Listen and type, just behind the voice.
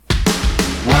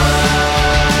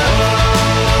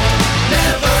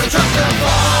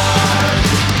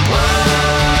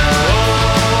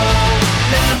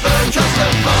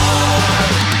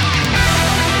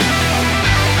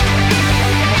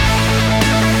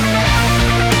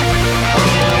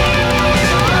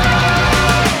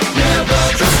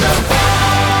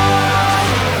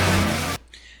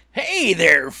Hey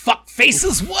there, fuck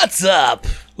faces, what's up?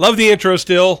 Love the intro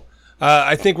still.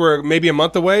 I think we're maybe a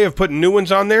month away of putting new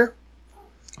ones on there.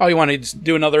 Oh, you want to just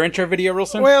do another intro video real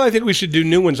soon? Well, I think we should do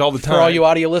new ones all the time. For all you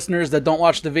audio listeners that don't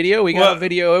watch the video, we got a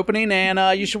video opening,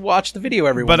 and you should watch the video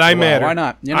every once in a while. But I matter. Why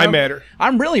not? You know? I matter.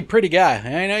 I'm really a pretty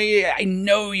guy. I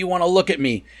know you want to look at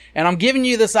me, and I'm giving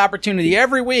you this opportunity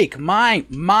every week.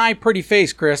 My pretty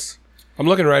face, Chris, I'm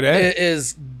looking right at it.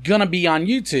 Is gonna be on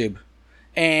YouTube,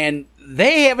 and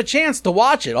they have a chance to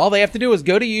watch it. All they have to do is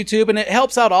go to YouTube, and it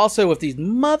helps out also if these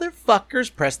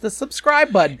motherfuckers press the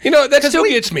subscribe button. You know, that still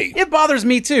gets me. It bothers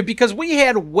me too, because we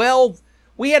had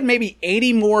maybe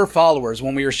 80 more followers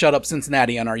when we were Shut Up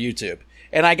Cincinnati on our YouTube.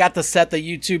 And I got to set the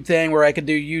YouTube thing where I could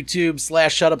do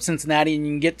YouTube/Shut Up Cincinnati and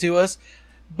you can get to us.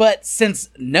 But since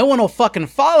no one will fucking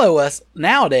follow us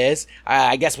nowadays,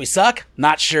 I guess we suck.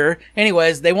 Not sure.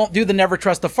 Anyways, they won't do the Never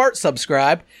Trust a Fart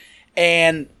subscribe.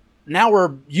 And now we're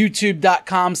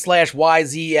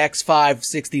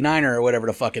youtube.com/YZX569 or whatever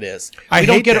the fuck it is. We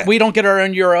don't get our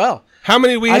own URL. How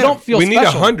many we have? I don't feel we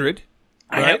special. need 100.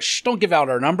 Right? Don't give out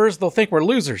our numbers. They'll think we're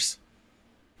losers.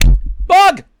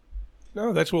 Bug!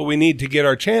 No, that's what we need to get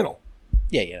our channel.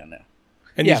 Yeah, no.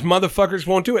 And these motherfuckers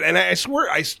won't do it. And I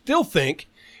swear, I still think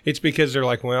it's because they're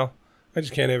like, well, I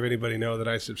just can't have anybody know that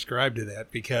I subscribe to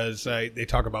that because they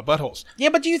talk about buttholes. Yeah,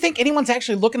 but do you think anyone's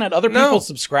actually looking at other people's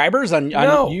subscribers on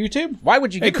YouTube? Why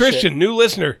would you give Hey, Christian, new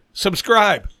listener,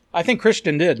 subscribe. I think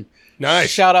Christian did. Nice.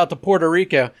 Shout out to Puerto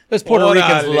Rico. Those Puerto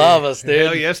Ricans love us, dude.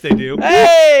 Hell yes, they do.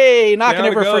 Hey, knocking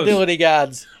over fertility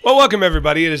gods. Well, welcome,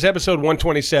 everybody. It is episode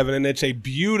 127, and it's a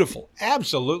beautiful,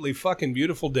 absolutely fucking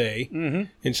beautiful day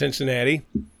in Cincinnati.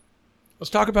 Let's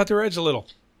talk about the Reds a little.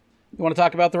 You want to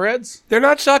talk about the Reds? They're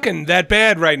not sucking that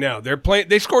bad right now. They're playing.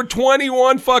 They scored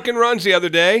 21 fucking runs the other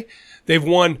day. They've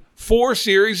won 4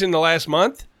 series in the last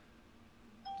month.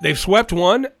 They've swept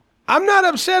one. I'm not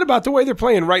upset about the way they're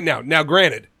playing right now. Now,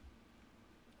 granted,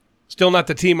 still not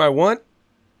the team I want.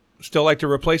 Still like to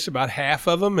replace about half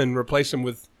of them and replace them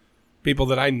with people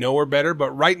that I know are better.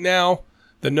 But right now,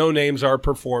 the no-names are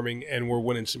performing, and we're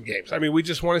winning some games. I mean, we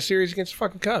just won a series against the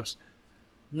fucking Cubs.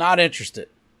 Not interested.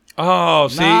 Oh,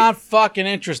 see? Not fucking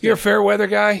interested. You're a fair weather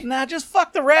guy? Nah, just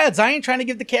fuck the Reds. I ain't trying to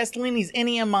give the Castellinis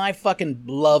any of my fucking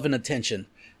love and attention.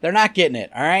 They're not getting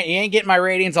it, all right? You ain't getting my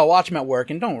ratings. I'll watch them at work.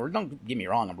 And don't get me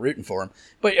wrong, I'm rooting for them.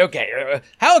 But, okay,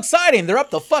 how exciting. They're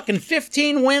up to fucking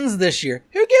 15 wins this year.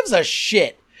 Who gives a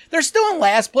shit? They're still in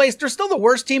last place. They're still the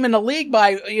worst team in the league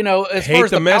by, as far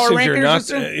as the power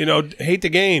rankings. Not, hate the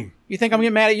game. You think I'm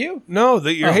getting mad at you? No,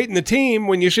 that you're hating the team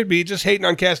when you should be just hating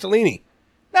on Castellini.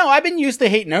 No, I've been used to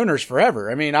hating owners forever.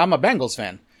 I mean, I'm a Bengals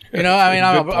fan.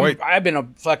 I've been a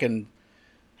fucking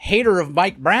hater of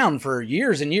Mike Brown for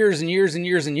years and years and years and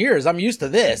years and years. I'm used to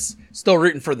this. Still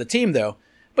rooting for the team, though.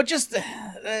 But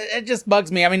it just bugs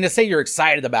me. I mean, to say you're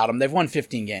excited about them, they've won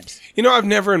 15 games. I've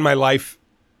never in my life,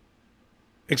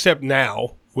 except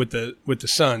now with the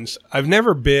Suns, I've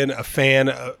never been a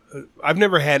fan. I've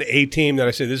never had a team that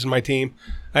I say, this is my team.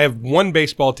 I have one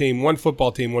baseball team, one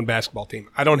football team, one basketball team.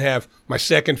 I don't have my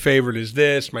second favorite is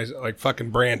this, like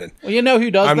fucking Brandon. Well, you know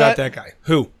who does that? I'm not that guy.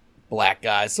 Who? Black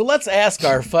guys. So let's ask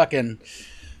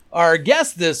our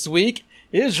guest this week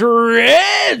is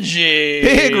Reggie.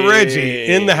 Big Reggie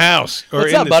in the house or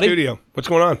What's in up, the buddy? studio. What's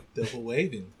going on? Double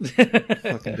waving.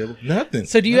 Fucking double. Nothing.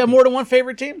 So do you have more than one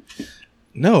favorite team?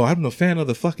 No, I'm a fan of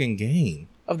the fucking game.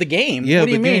 Of the game? Yeah, what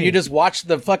do you mean? game. You just watch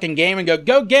the fucking game and go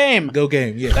game. Go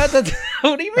game, yeah.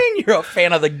 What do you mean you're a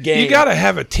fan of the game? You got to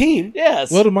have a team.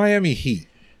 Yes. Well, the Miami Heat.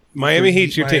 Miami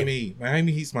Heat's your team.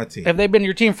 Miami Heat's my team. Have they been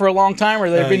your team for a long time, or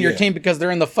they've been your yeah. team because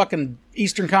they're in the fucking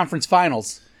Eastern Conference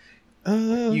Finals?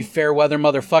 You fair weather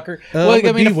motherfucker. I'm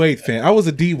a D-Wade fan. I was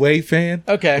a D-Wade fan.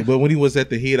 Okay. But when he was at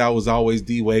the Heat, I was always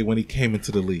D-Wade when he came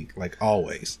into the league. Like,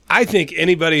 always. I think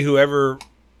anybody who ever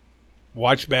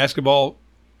watched basketball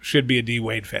should be a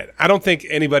D-Wade fan. I don't think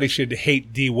anybody should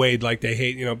hate D-Wade like they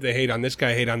hate, they hate on this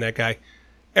guy, hate on that guy.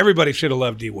 Everybody should have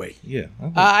loved D-Wade. Yeah.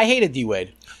 I hated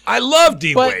D-Wade. I love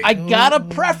D-Wade. But I gotta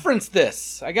preference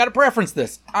this.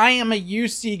 I am a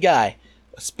UC guy.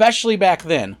 Especially back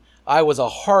then. I was a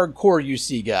hardcore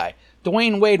UC guy.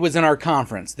 Dwayne Wade was in our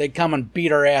conference. They'd come and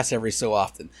beat our ass every so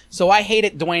often. So I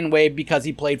hated Dwayne Wade because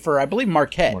he played for, I believe,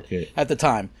 Marquette. At the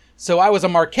time. So I was a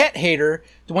Marquette hater.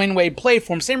 Dwayne Wade played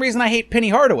for him. Same reason I hate Penny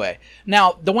Hardaway.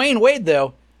 Now, Dwayne Wade,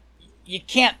 though,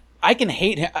 I can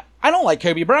hate him. I don't like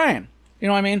Kobe Bryant. You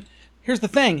know what I mean? Here's the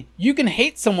thing. You can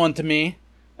hate someone to me,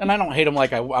 and I don't hate him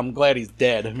like I'm glad he's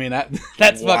dead. I mean,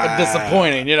 that's fucking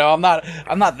disappointing. I'm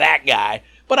not that guy.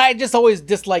 But I just always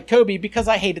disliked Kobe because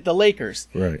I hated the Lakers.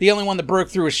 Right. The only one that broke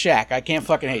through was Shaq. I can't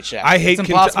fucking hate Shaq. I hate It's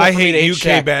impossible for me to UK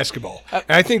Shaq. basketball. And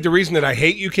I think the reason that I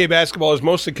hate UK basketball is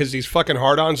mostly because these fucking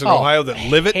hard-ons in Ohio that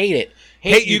live it. Hate it.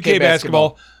 Hate UK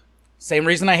basketball. Same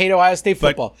reason I hate Ohio State But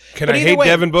football. can But I either hate way,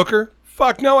 Devin Booker?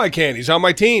 Fuck no, I can't. He's on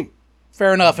my team.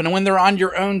 Fair enough. And when they're on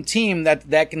your own team,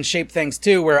 that can shape things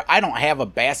too, where I don't have a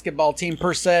basketball team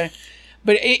per se.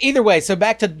 But either way, so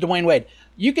back to Dwayne Wade.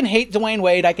 You can hate Dwayne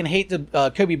Wade. I can hate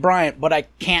Kobe Bryant, but I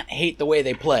can't hate the way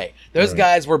they play. Those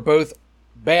guys were both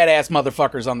badass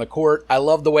motherfuckers on the court. I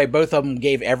love the way both of them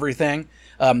gave everything.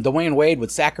 Dwayne Wade would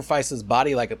sacrifice his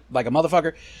body like a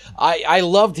motherfucker. I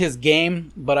loved his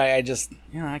game, but I just,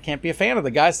 I can't be a fan of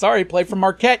the guy. Sorry, he played for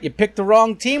Marquette. You picked the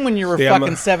wrong team when you were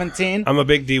fucking 17. I'm a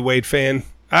big D Wade fan.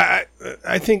 I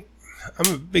think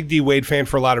I'm a big D Wade fan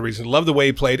for a lot of reasons. Love the way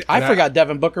he played. I forgot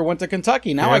Devin Booker went to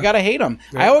Kentucky. Now Yeah. I gotta hate him.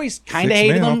 I always kind of Six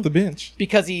hated man him off the bench.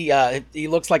 because he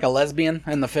looks like a lesbian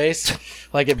in the face.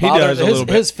 Like it He bothers does a little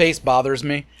bit. his face bothers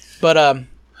me. But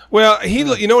Well,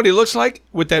 you know what he looks like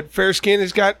with that fair skin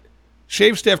he's got?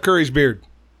 Shave Steph Curry's beard.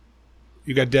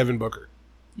 You got Devin Booker.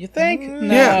 you think? No.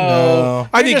 No.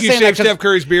 I You're think just you saying that shave 'cause Steph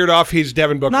Curry's beard off, he's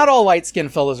Devin Booker. Not all light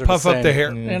skinned fellas are Puff the up same. the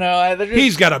hair. You know, they're just-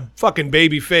 He's got a fucking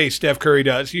baby face, Steph Curry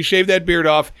does. You shave that beard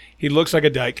off, he looks like a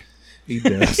dyke. He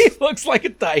does. he looks like a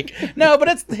dyke. No, but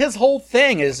it's his whole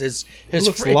thing is his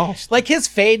looks lost. Like his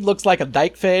fade looks like a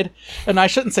dyke fade, and I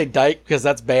shouldn't say dyke because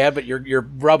that's bad. But you're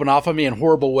rubbing off on me in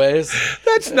horrible ways.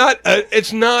 That's not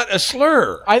it's not a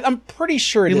slur. I'm pretty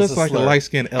sure He it is looks a like slur. a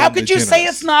light-skinned How Ellen could you say DeGeneres.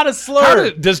 it's not a How slur?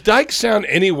 does dyke sound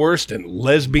any worse than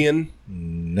lesbian?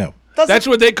 No. That's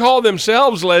what they call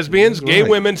themselves, lesbians. Gay Right.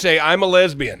 women say, I'm a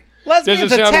lesbian. Lesbian's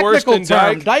Does it a sound worse technical than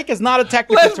term. dyke? Dyke is not a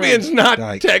technical Lesbian's term. not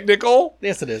Dyke. technical.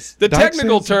 Yes, it is. The Dyke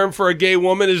technical sounds- term for a gay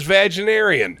woman is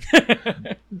vaginarian.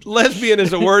 Lesbian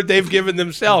is a word they've given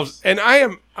themselves, and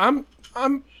I'm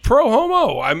pro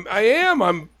homo. I'm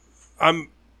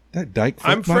That dyke.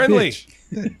 I'm fucked my friendly. bitch.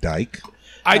 That dyke.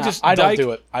 I just I don't dyke-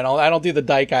 do it. I don't do the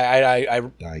dyke. I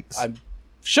Dykes.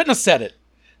 shouldn't have said it.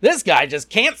 This guy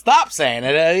just can't stop saying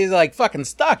it. He's like fucking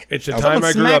stuck. It's the Someone time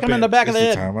I grew smack up him in the in. back of It's the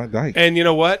the head. time I dyke. And you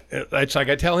know what? It's like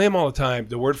I tell him all the time.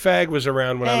 The word fag was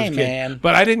around when I was Hey, a kid, man.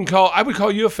 but I would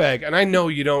call you a fag, and I know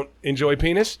you don't enjoy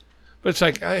penis, but it's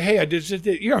like, hey,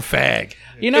 you're a fag.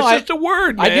 You know, it's just a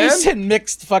word, man. I do send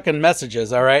mixed fucking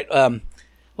messages. All right.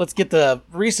 Let's get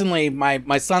recently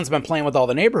my son's been playing with all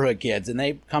the neighborhood kids, and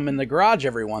they come in the garage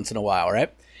every once in a while,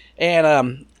 right? And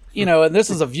and this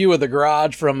is a view of the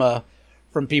garage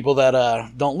from people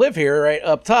that don't live here, right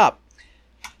up top.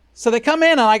 So they come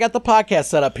in, and I got the podcast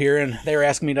set up here, and they were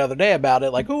asking me the other day about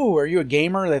it, like, "Ooh, are you a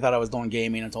gamer?" They thought I was doing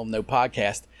gaming. I told them no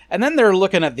podcast. And then they're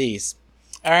looking at these,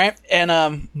 all right, and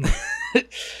on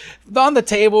the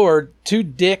table are two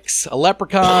dicks, a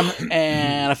leprechaun,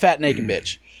 and a fat naked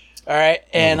bitch. All right,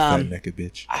 and Fat naked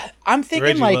bitch. I'm thinking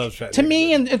Reggie like loves fat to naked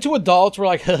me and to adults we're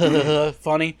like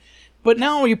funny, but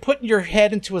now you put your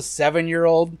head into a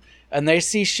 7-year-old and they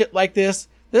see shit like this.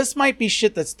 This might be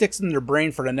shit that sticks in their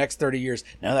brain for the next 30 years.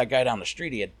 Now that guy down the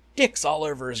street, he had dicks all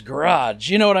over his garage.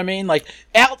 You know what I mean? Like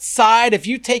outside, if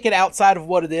you take it outside of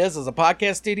what it is as a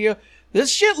podcast studio,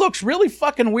 this shit looks really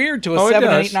fucking weird to a Oh, it 7,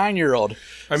 does. 8, 9-year-old.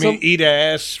 I mean, eat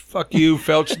ass, fuck you,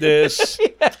 felch this.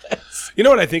 You know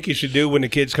what I think you should do when the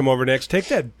kids come over next? Take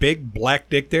that big black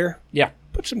dick there, Yeah.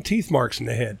 put some teeth marks in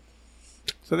the head,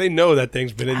 so they know that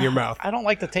thing's been in your mouth. I don't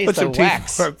like the taste Put some of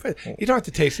wax. You don't have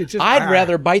to taste it. Just I'd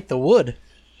rather bite the wood.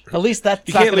 At least that's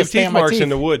You not can't gonna leave stay teeth on my marks teeth. in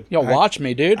the wood. Yo, watch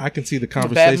me, dude. I can see the bad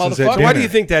conversations at motherfucker. dinner. Why do you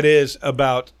think that is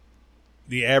about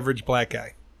the average black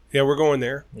guy? Yeah, we're going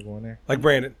there. We're going there. Like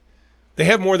Brandon, they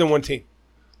have more than one team.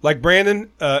 Like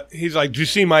Brandon, he's like, "Do you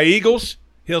see my Eagles?"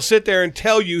 He'll sit there and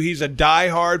tell you he's a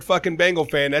diehard fucking Bengal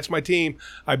fan. That's my team.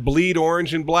 I bleed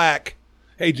orange and black.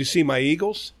 Hey, do you see my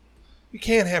Eagles? You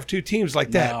can't have two teams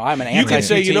like that. No, I'm an You can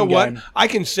say, you know anti-two-team what? guy. I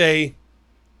can say,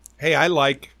 hey, I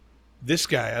like this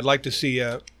guy. I'd like to see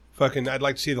I'd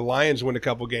like to see the Lions win a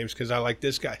couple games because I like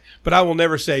this guy. But I will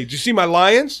never say, "Do you see my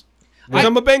Lions?" Because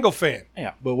I'm a Bengal fan.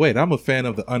 Yeah. But wait, I'm a fan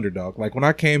of the underdog. Like when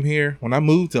I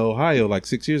moved to Ohio like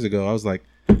 6 years ago, I was like,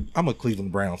 I'm a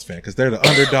Cleveland Browns fan because they're the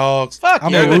underdogs. Fuck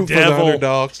I'm you. a They're the root for the devil.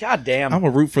 underdogs. God damn. I'm a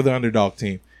root for the underdog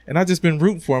team, and I just been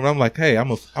rooting for them. I'm like, hey,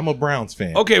 I'm a Browns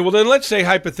fan. Okay, well then let's say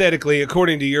hypothetically,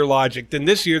 according to your logic, then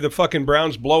this year the fucking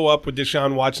Browns blow up with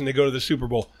Deshaun Watson. They go to the Super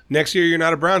Bowl. Next year you're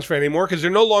not a Browns fan anymore because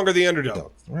they're no longer the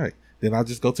underdog. Right. Then I'll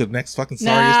just go to the next fucking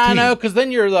sorriest Nah, team. no, because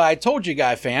then you're the I told you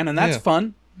guy fan, and that's Yeah.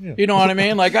 fun. Yeah. You know what I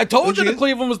mean? Like, I told you Yeah. the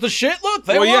Cleveland was the shit. Look,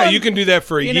 they Well, yeah, won. you can do that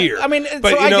for a You know, year. I mean,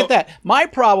 but so you I know, get that. My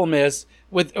problem is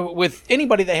with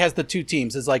anybody that has the two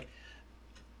teams is like,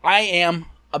 I am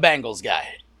a Bengals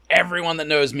guy, everyone that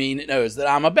knows me knows that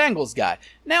I'm a Bengals guy.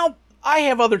 Now, I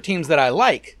have other teams that I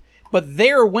like, but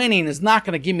their winning is not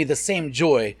going to give me the same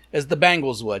joy as the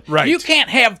Bengals would. Right. You can't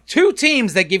have two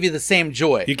teams that give you the same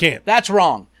joy. You can't. That's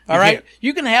wrong. All right. can't.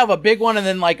 You can have a big one and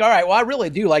then all right, well, I really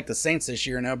do like the Saints this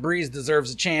year. Now, Breeze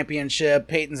deserves a championship.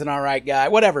 Peyton's an all right guy.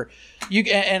 Whatever.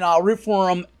 And I'll root for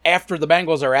them after the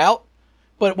Bengals are out.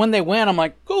 But when they win, I'm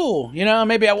like, cool.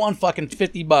 Maybe I won fucking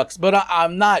 $50. But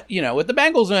I'm not, with the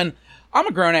Bengals win, I'm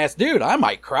a grown-ass dude. I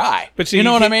might cry. But see, you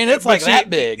know what I mean? It's like that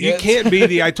big. You can't be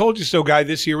the I told you so guy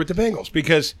this year with the Bengals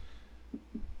because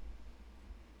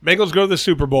Bengals go to the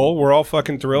Super Bowl. We're all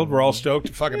fucking thrilled. We're all stoked.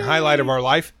 Fucking highlight of our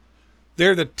life.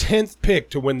 They're the 10th pick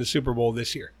to win the Super Bowl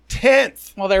this year.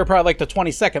 10th. Well, they were probably like the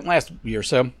 22nd last year,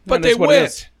 so. But they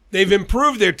went. They've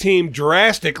improved their team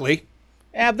drastically.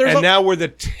 Yeah, and now we're the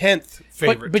 10th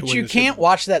favorite. But you can't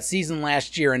watch that season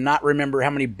last year and not remember how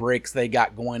many breaks they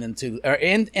got going into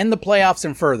in the playoffs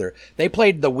and further. They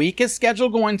played the weakest schedule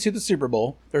going to the Super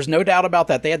Bowl. There's no doubt about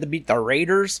that. They had to beat the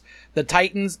Raiders, the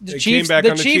Titans, the Chiefs.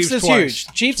 The Chiefs is huge.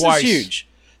 Chiefs is huge.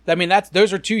 I mean,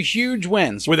 those are two huge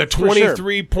wins with a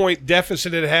 23-point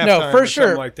deficit at halftime. No, for sure.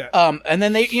 Something like that. And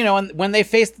then they, when they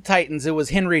faced the Titans, it was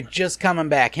Henry just coming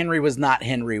back. Henry was not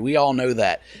Henry. We all know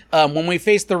that. When we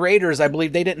faced the Raiders, I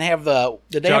believe they didn't have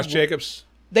Josh Jacobs.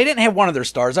 They didn't have one of their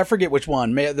stars. I forget which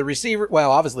one. The receiver.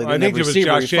 Well, obviously they didn't have a receiver.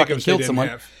 Josh Jacobs killed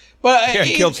someone. But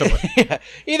killed someone.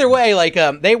 Either way,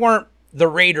 they weren't the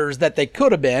Raiders that they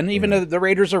could have been. Even though the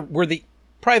Raiders were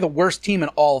probably the worst team in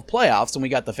all of playoffs, and we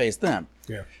got to face them.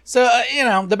 Yeah. So,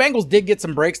 the Bengals did get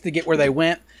some breaks to get where they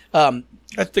went.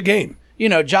 That's the game.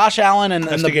 Josh Allen and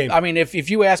the game. I mean, if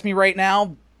you ask me right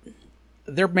now,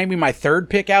 they're maybe my third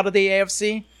pick out of the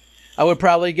AFC. I would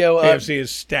probably go. AFC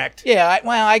is stacked. Yeah,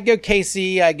 I'd go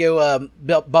KC, I go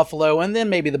Buffalo, and then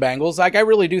maybe the Bengals. I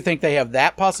really do think they have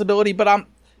that possibility, but I'm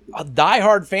a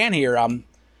diehard fan here. I'm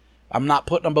not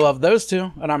putting them above those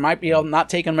two, and I might be not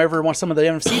taking them over some of the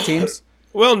NFC teams.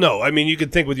 Well, no. I mean, you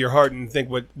could think with your heart and think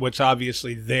what's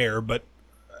obviously there, but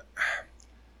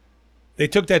they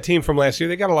took that team from last year.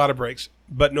 They got a lot of breaks,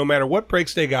 but no matter what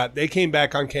breaks they got, they came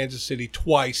back on Kansas City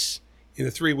twice in a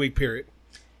 3-week period.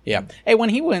 Yeah. Hey, when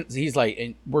he went, he's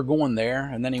like, we're going there,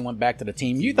 and then he went back to the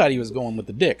team. You thought he was going with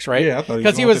the Dicks, right? Yeah, I thought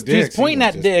because he was pointing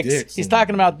at Dicks. He's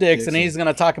talking about Dicks, and he's going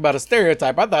to talk about a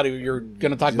stereotype. I thought you were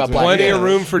going to talk about black. Plenty of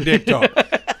room for Dick talk.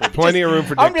 Plenty of room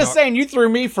for Dick I'm just saying, you threw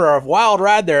me for a wild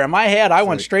ride there. In my head, I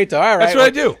went straight to, all right. That's what I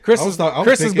do. Chris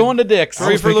is going to Dicks.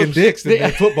 I was thinking Dicks, and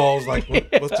then football's like,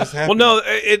 what's just happening? Well, no,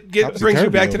 it brings you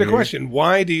back to the question.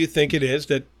 Why do you think it is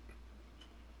that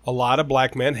a lot of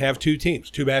black men have two teams,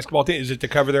 two basketball teams? Is it to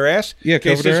cover their ass? Yeah, in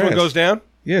case this one goes down?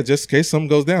 Yeah, just in case something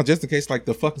goes down. Just in case, the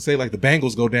the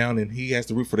Bengals go down and he has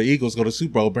to root for the Eagles, go to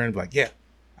Super Bowl, Brandon be like, yeah,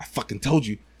 I fucking told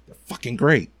you. They're fucking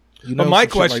great. But my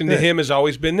question to him has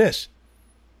always been this.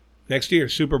 Next year,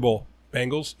 Super Bowl,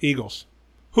 Bengals, Eagles.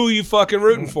 Who are you fucking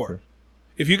rooting for?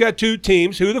 If you got two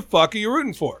teams, who the fuck are you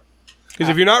rooting for? Because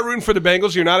if you're not rooting for the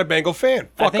Bengals, you're not a Bengal fan.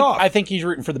 Fuck off. I think he's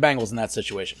rooting for the Bengals in that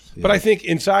situation. Yeah. But I think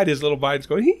inside his little Biden's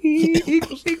going,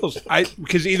 Eagles, Eagles.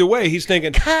 Because either way, he's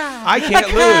thinking, I can't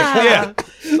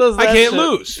lose. Yeah. I can't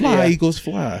lose. Fly, Eagles,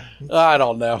 fly. I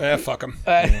don't know. Fuck them.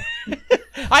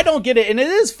 I don't get it. And it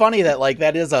is funny that,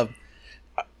 that is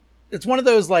it's one of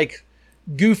those,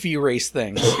 goofy race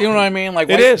things. You know what I mean?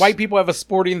 White people have a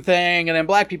sporting thing, and then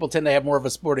black people tend to have more of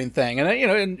a sporting thing. And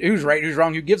and who's right, who's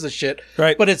wrong, who gives a shit?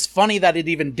 Right. But it's funny that it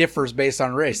even differs based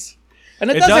on race.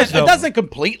 And it doesn't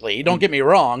completely, don't get me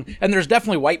wrong. And there's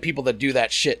definitely white people that do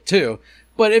that shit too.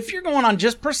 But if you're going on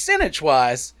just percentage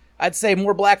wise, I'd say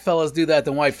more black fellas do that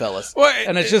than white fellas. Well,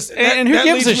 and it's just and who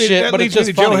gives a shit, but it's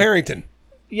just funny. Joe Harrington.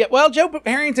 Yeah, well, Joe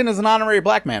Harrington is an honorary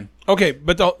black man. Okay,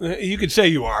 but you could say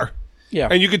you are. Yeah,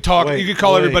 and you could talk. You could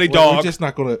call everybody dog. We're just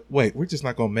not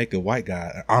gonna make a white guy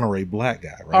an honorary black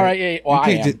guy, right? All right, yeah. Well,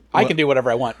 I can do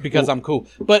whatever I want because I'm cool.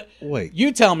 But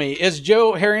you tell me, is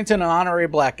Joe Harrington an honorary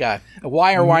black guy?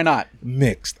 Why or why not?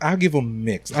 Mixed. I'll give him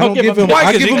mixed. I don't give him.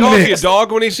 Why? Because he calls you a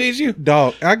dog when he sees you.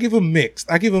 Dog. I give him mixed.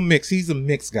 He's a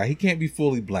mixed guy. He can't be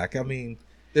fully black. I mean,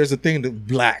 there's a thing to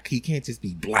black. He can't just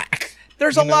be black.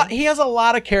 There's a lot. He has a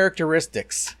lot of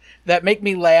characteristics that make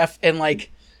me laugh and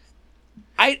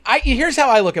here's how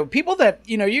I look at it. People that,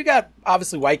 you got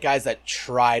obviously white guys that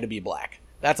try to be black.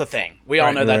 That's a thing. We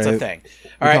all know that's a thing.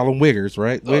 All right. Call them wiggers,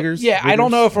 right? Wiggers? Yeah, wiggers? I don't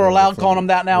know if we're allowed calling them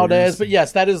that nowadays, but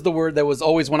yes, that is the word that was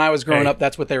always, when I was growing up,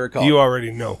 that's what they were called. You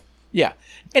already know. Yeah.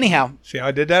 Anyhow. See how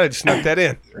I did that? I just snuck that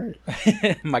in.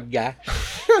 My guy.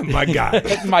 My guy.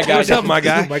 My guy. What's up, my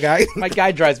guy? My guy. My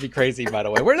guy drives me crazy, by the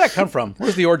way. Where did that come from?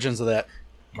 Where's the origins of that?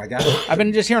 My guy. I've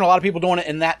been just hearing a lot of people doing it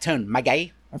in that tone. My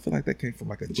guy. I feel like that came from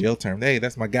like a jail term. Hey,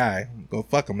 that's my guy. Go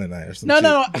fuck him tonight or some No, shit.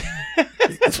 no.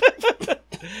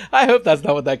 I hope that's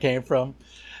not what that came from.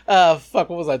 Fuck,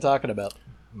 what was I talking about?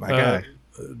 My guy.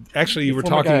 Actually, you were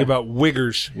Former talking guy. about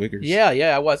Wiggers. Wiggers. Yeah,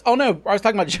 I was. Oh, no, I was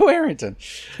talking about Joe Harrington.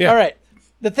 Yeah. All right.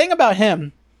 The thing about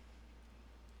him,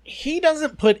 he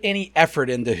doesn't put any effort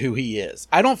into who he is.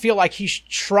 I don't feel like he's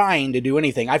trying to do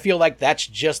anything. I feel like that's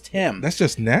just him. That's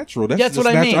just natural. That's That's just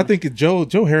what I natural. mean. I think Joe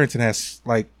Harrington has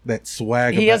like that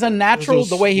swag. He has a natural,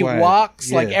 the way he swag. walks,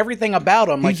 Yeah. like everything about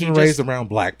him. Like He's he been raised just, around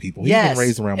black people. He's yes, been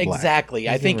raised around black. exactly.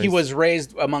 I He's think been he raised- was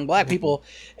raised among black people,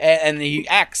 and he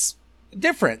acts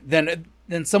different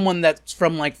than someone that's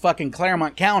from like fucking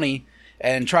Claremont County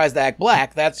and tries to act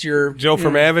black. That's your Joe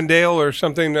from Avondale or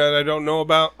something that I don't know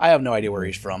about. I have no idea where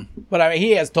he's from, but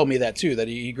he has told me that too. That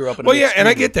he grew up in. Well, yeah, and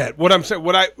I get that. What I'm saying,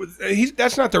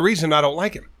 that's not the reason I don't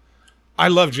like him. I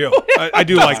love Joe. I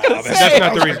do like him. That's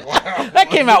not the reason. That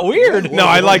came out weird. No,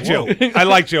 I like Joe. I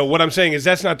like Joe. What I'm saying is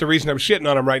that's not the reason I'm shitting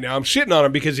on him right now. I'm shitting on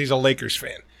him because he's a Lakers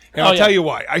fan. And I'll yeah. tell you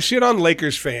why. I shit on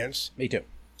Lakers fans Me too.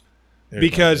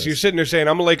 because you're sitting there saying,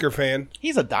 I'm a Laker fan.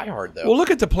 He's a diehard though. Well, look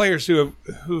at the players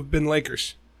who've been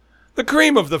Lakers. The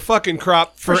cream of the fucking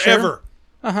crop sure. forever.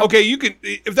 Okay, you can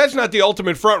if that's not the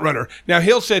ultimate front runner. Now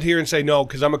he'll sit here and say no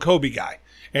because I'm a Kobe guy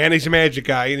and he's a Magic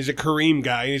guy and he's a Kareem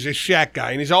guy and he's a Shaq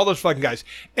guy and he's all those fucking guys.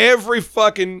 Every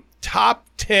fucking top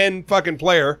 10 fucking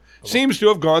player seems to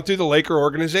have gone through the Laker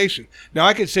organization. Now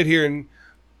I could sit here and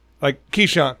like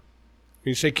Keyshawn.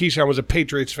 You say Keyshawn was a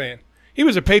Patriots fan. He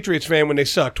was a Patriots fan when they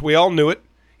sucked. We all knew it.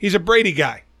 He's a Brady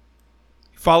guy.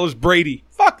 He follows Brady.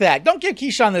 Fuck that. Don't give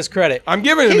Keyshawn this credit. I'm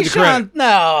giving him the credit.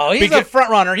 No, he's a Because-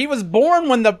 front runner. He was born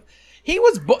when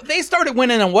they started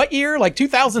winning in what year? Like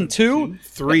 2002?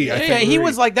 3, I Yeah, think. he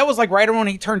was like, that was like right around when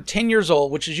he turned 10 years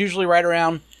old, which is usually right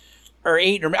around, or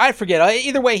 8, or I forget.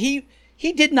 Either way, he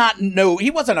did not know, he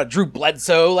wasn't a Drew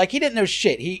Bledsoe, like he didn't know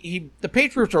shit. The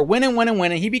Patriots were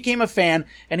winning. He became a fan,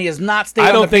 and he has not stayed I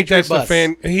on don't the think Patriot that's the bus.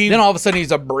 fan- Then all of a sudden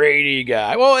he's a Brady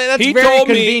guy. Well, that's He very told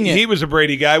convenient. me he was a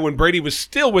Brady guy when Brady was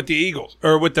still with the Eagles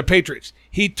or with the Patriots.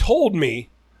 He told me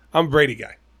I'm a Brady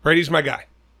guy. Brady's my guy.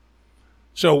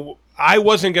 So I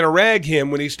wasn't going to rag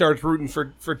him when he starts rooting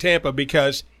for Tampa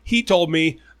because he told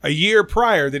me a year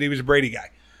prior that he was a Brady guy.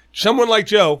 Someone like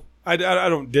Joe, I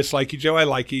don't dislike you, Joe. I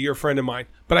like you. You're a friend of mine.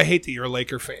 But I hate that you're a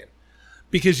Laker fan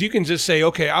because you can just say,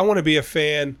 okay, I want to be a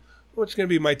fan. What's going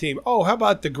to be my team? Oh, how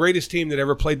about the greatest team that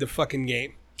ever played the fucking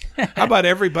game? How about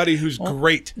everybody who's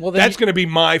great? well, then That's going to be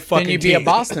my fucking Then you'd team. be a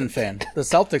Boston fan. The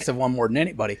Celtics have won more than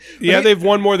anybody. But Yeah, they've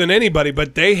won more than anybody,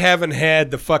 but they haven't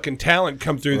had the fucking talent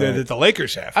come through there Right. that the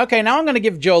Lakers have. Okay, now I'm going to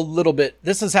give Joe a little bit.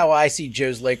 This is how I see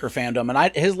Joe's Laker fandom,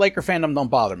 and his Laker fandom don't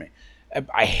bother me.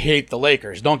 I hate the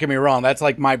Lakers. Don't get me wrong. That's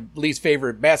like my least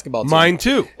favorite basketball team. Mine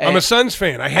too. I'm And- a Suns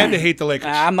fan. I had to hate the Lakers.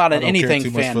 I'm not I an don't anything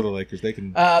care too much fan. for the Lakers. They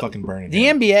can fucking burn it The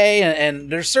down. NBA and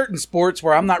there's certain sports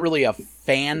where I'm not really a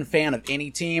fan of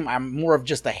any team. I'm more of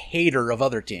just a hater of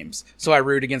other teams. So I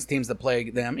root against teams that play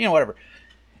them, whatever.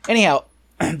 Anyhow,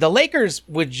 the Lakers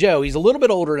with Joe, he's a little bit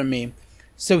older than me.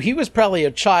 So he was probably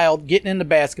a child getting into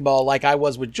basketball like I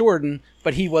was with Jordan,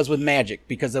 but he was with Magic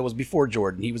because that was before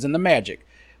Jordan. He was in the Magic.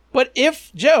 But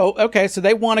if Joe, okay, so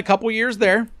they won a couple years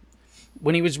there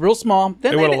when he was real small.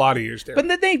 Then They won a didn't- lot of years there. But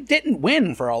then they didn't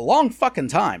win for a long fucking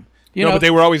time. You know, but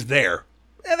they were always there.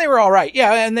 yeah, they were all right.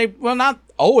 Yeah, and not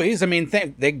always. I mean,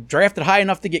 they drafted high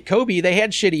enough to get Kobe. They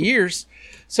had shitty years.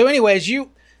 So anyways,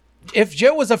 if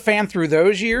Joe was a fan through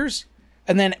those years,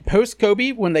 and then post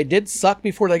Kobe, when they did suck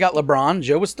before they got LeBron,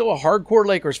 Joe was still a hardcore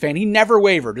Lakers fan. He never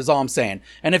wavered, is all I'm saying.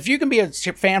 And if you can be a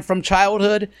fan from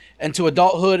childhood and to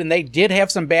adulthood, and they did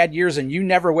have some bad years and you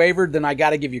never wavered, then I got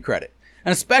to give you credit.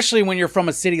 And especially when you're from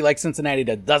a city like Cincinnati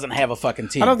that doesn't have a fucking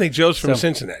team. I don't think Joe's from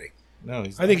Cincinnati. No,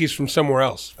 he's I think he's from somewhere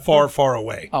else, far, far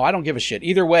away. Oh, I don't give a shit.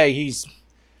 Either way, he's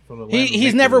from the land of he's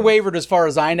make-believe. never wavered as far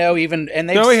as I know. Even and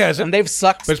they've No, he hasn't. And they've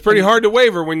sucked. But it's pretty hard to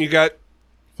waver when you got.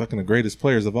 Fucking the greatest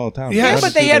players of all time. Yeah, Yeah, Yes.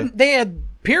 but they had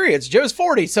periods. Joe's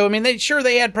 40, so I mean, they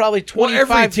had probably Well, 25.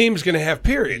 every team's going to have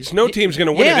periods. No team's going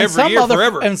to win yeah, it and every year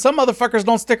forever. And some motherfuckers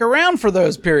don't stick around for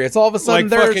those periods. All of a sudden, Like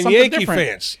they're fucking something Yankee different.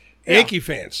 fans. Yankee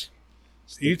fans.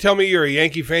 You tell me you're a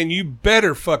Yankee fan, you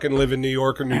better fucking live in New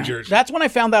York or New Jersey. That's when I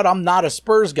found out I'm not a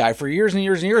Spurs guy. For years and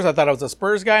years and years, I thought I was a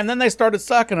Spurs guy, and then they started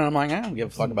sucking, and I'm like, I don't give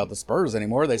a fuck about the Spurs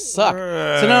anymore. They suck.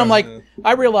 So now I'm like,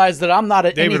 I realized that I'm not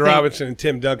a David anything. Robinson and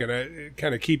Tim Duncan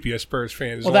kind of keep you a Spurs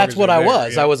fan. Well, that's what I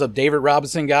was. I was a David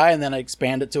Robinson guy, and then I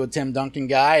expanded to a Tim Duncan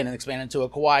guy, and then expanded to a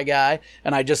Kawhi guy.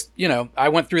 And I just, I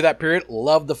went through that period,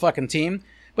 loved the fucking team.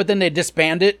 But then they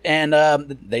disbanded, and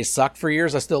they sucked for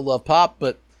years. I still love Pop,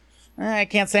 but I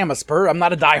can't say I'm a Spur. I'm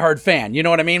not a diehard fan. You know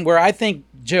what I mean? Where I think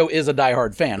Joe is a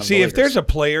diehard fan. Of See, the if there's Lakers. a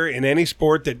player in any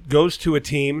sport that goes to a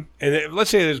team, and let's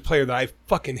say there's a player that I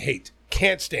fucking hate,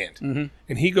 can't stand,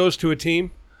 and he goes to a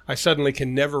team, I suddenly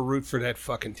can never root for that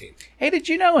fucking team. Hey, did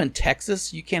you know in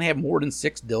Texas you can't have more than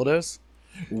 6 dildos?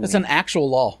 That's an actual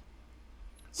law.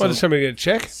 Well, does somebody get a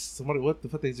check? Somebody, what the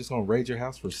fuck? They just gonna raid your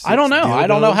house for 6 I don't know. I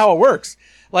don't know dildos? how it works.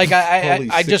 Like Holy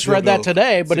I just 6 read that dildo-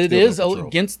 today, but 6 it is dildo patrol.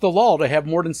 against the law to have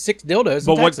more than 6 dildos.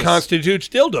 But in what Texas. constitutes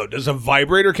dildo? Does a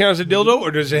vibrator count as a dildo,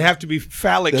 or does it have to be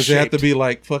phallic Does shaped? it have to be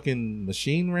like fucking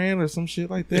machine ran or some shit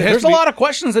like that? It has There's to a be- lot of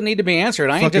questions that need to be answered.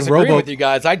 I ain't Fucking disagreeing with you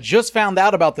guys. I just found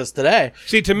out about this today.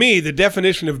 See, to me, the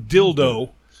definition of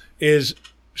dildo is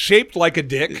shaped like a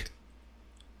dick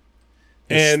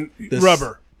and Does-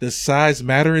 rubber. Does size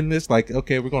matter in this? Like,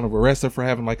 okay, we're gonna arrest her for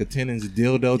having like a 10-inch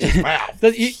dildo. Just wow,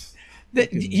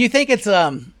 You think it's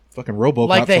fucking RoboCop.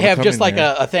 like they have just like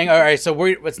a a thing? All right, so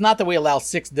it's not that we allow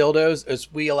 6 dildos;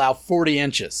 it's we allow 40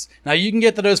 inches. Now you can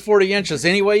get to those 40 inches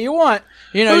any way you want.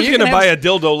 You know, Who's you going to can buy have, a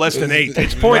dildo less than 8?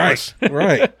 It's pointless.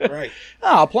 right.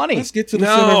 Oh, plenty. Let's get to the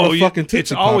center No, of the fucking it's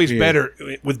Tootsie Pop always here. better.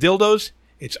 With dildos,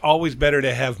 it's always better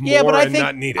to have more Yeah, but I and think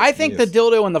not need it. I think Yes. the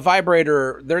dildo and the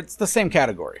vibrator, it's the same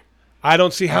category. I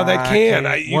don't see how that can.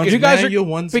 One's You guys manual, are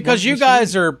one's because you machine.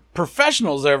 guys are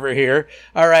professionals over here.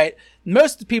 All right,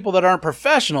 most of the people that aren't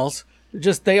professionals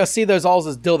just they'll see those alls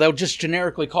as dildo. They'll just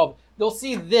generically call. They'll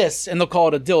see this and they'll call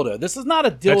it a dildo. This is not a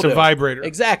dildo. That's a vibrator.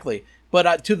 Exactly.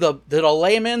 But to the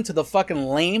layman, to the fucking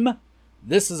lame,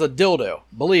 this is a dildo.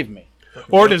 Believe me.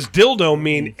 Or does dildo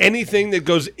mean anything that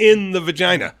goes in the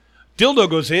vagina? Dildo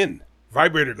goes in.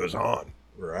 Vibrator goes on.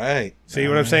 Right. See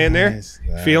what I'm saying there? Nice.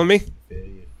 Feeling me?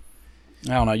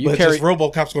 I don't know. You But carry. just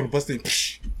RoboCop's gonna bust in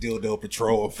dildo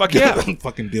patrol. Fuck yeah.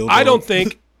 Fucking dildo. I don't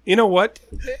think, you know what?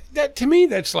 That to me,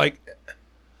 that's like,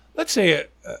 let's say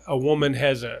a woman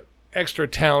has a extra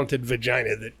talented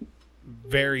vagina that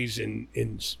varies in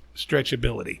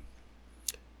stretchability.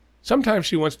 Sometimes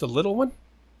she wants the little one.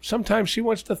 Sometimes she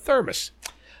wants the thermos.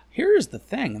 Here's the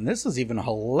thing, and this is even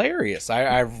hilarious.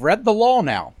 I've read the law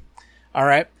now. All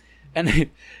right. And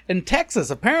in Texas,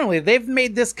 apparently, they've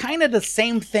made this kind of the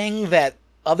same thing that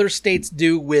other states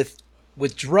do with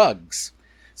drugs.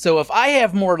 So if I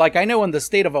have more, like I know in the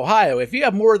state of Ohio, if you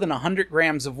have more than 100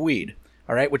 grams of weed,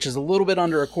 all right, which is a little bit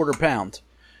under a quarter pound.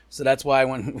 So that's why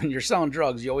when you're selling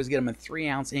drugs, you always get them in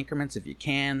 3-ounce increments if you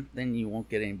can. Then you won't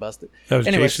get any busted. That was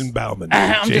Anyways, Jason Bauman.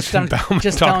 I'm Jason just Bauman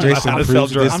telling talking you. about how to sell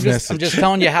Jason drugs. proves I'm just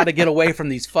telling you how to get away from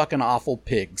these fucking awful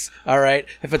pigs. All right.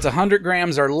 If it's 100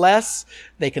 grams or less,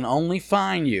 they can only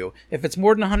fine you. If it's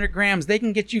more than 100 grams, they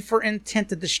can get you for intent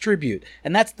to distribute.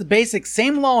 And that's the basic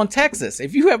same law in Texas.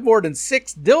 If you have more than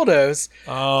 6 dildos,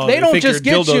 Oh, they don't think just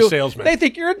you're a get dildo you. salesman. They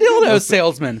think you're a dildo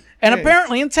salesman. And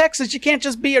apparently in Texas, you can't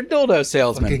just be a dildo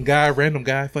salesman. Fucking random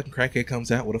guy, fucking crackhead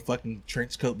comes out with a fucking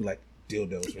trench coat, be like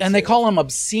dildos. And they call them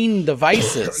obscene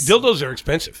devices. Dildos are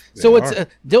expensive. So They it's are.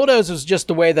 dildos is just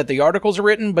the way that the articles are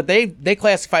written, but they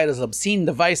classify it as obscene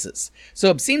devices.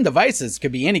 So obscene devices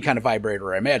could be any kind of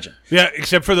vibrator, I imagine. Yeah,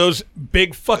 except for those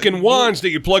big fucking wands that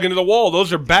you plug into the wall.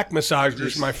 Those are back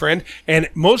massagers, my friend. And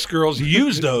most girls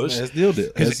use those As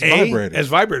dildo, as as vibrators. as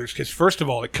vibrators. Because first of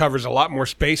all, it covers a lot more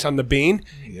space on the bean,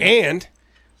 and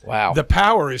Wow. the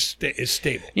power is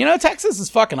stable. You know, Texas is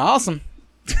fucking awesome.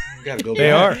 You gotta go They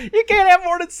back. are. You can't have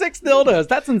more than 6 dildos.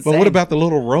 That's insane. But what about the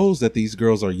little rose that these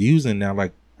girls are using now?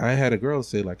 Like, I had a girl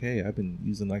say, like, "Hey, I've been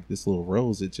using like this little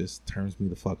rose. It just turns me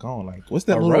the fuck on." Like, what's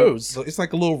that A little rose? It's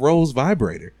like a little rose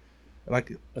vibrator.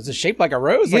 Like, Is it shaped like a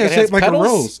rose? yeah, Like it's it has shaped like petals? a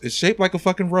rose. It's shaped like a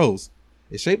fucking rose.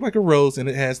 It's shaped like a rose, and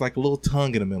it has like a little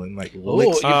tongue in the middle, and like Ooh,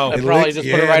 licks. you Oh. could it probably licks- just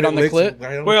put it yeah, right it on the licks clit.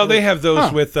 right on Well, the they clit.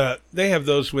 have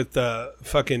those with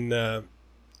fucking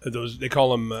those. They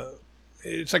call them.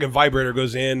 It's like a vibrator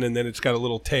goes in, and then it's got a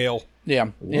little tail. Yeah.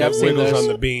 Yeah, I've seen Wiggles those.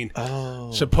 on the bean.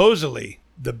 Oh, Supposedly,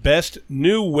 the best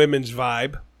new women's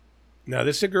vibe. Now,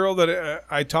 this is a girl that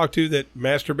I talk to that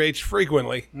masturbates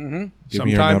frequently. Mm-hmm. Give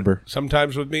me your number.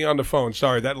 Sometimes with me on the phone.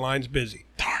 Sorry, that line's busy.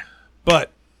 Darn.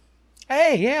 But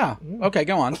Hey, yeah. Okay,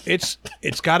 go on. it's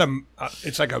got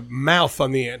it's like a mouth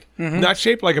on the end, not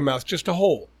shaped like a mouth, just a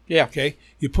hole. Yeah. Okay,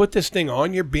 you put this thing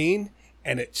on your bean,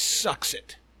 and it sucks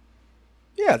it.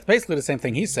 Yeah, it's basically the same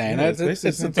thing he's saying. Yeah, it's it's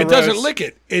basically it's a It doesn't rose. lick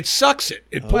it. It sucks it.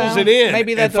 It pulls Well, it in.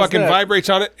 maybe that and does fucking that. vibrates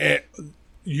on it.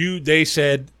 And they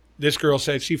said, this girl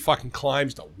said she fucking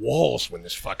climbs the walls when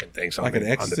this fucking thing's on like the, an on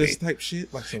the exorcist bean. type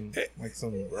shit, like some.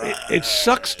 It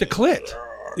sucks the clit.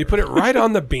 You put it right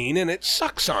on the bean and it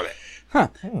sucks on it.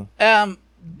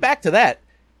 Back to that.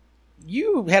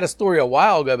 You had a story a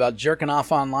while ago about jerking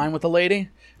off online with a lady.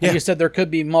 And Yeah. you said there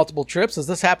could be multiple trips. Has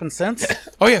this happened since?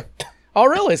 Oh yeah. Oh,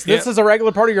 really? So this Yeah. is a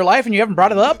regular part of your life and you haven't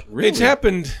brought it up? Really? It's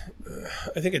happened,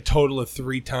 I think, a total of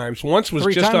 3 times. Once was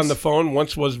 3 just times? on the phone.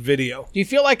 Once was video. Do you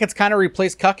feel like it's kind of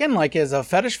replaced cucking, like as a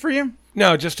fetish for you?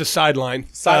 No, just a sideline.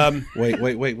 Wait.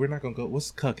 We're not gonna go.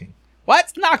 What's cucking?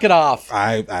 What? Knock it off.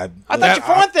 I thought you,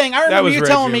 for one thing, I remember was you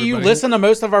Reggie, telling me you everybody. listen to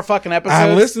most of our fucking episodes.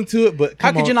 I listened to it, but How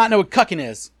come could you on. not know what cucking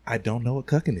is? I don't know what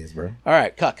cucking is, bro. All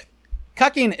right, cuck.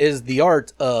 Cucking is the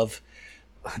art of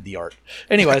the art.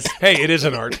 Anyways, hey, it is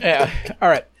an art. yeah. All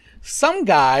right. Some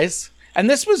guys, and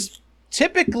this was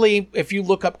typically, if you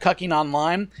look up cucking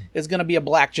online, is going to be a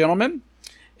black gentleman.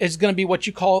 It's going to be what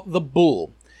you call the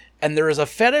bull. And there is a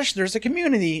fetish, there's a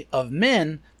community of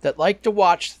men that like to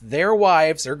watch their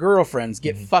wives or girlfriends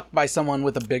get fucked by someone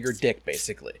with a bigger dick,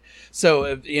 basically.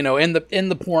 So, you know, in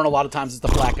the porn, a lot of times it's the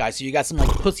black guy. So you got some like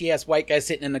pussy ass white guy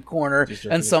sitting in the corner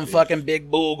and some fucking big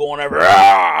bull going over,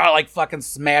 like fucking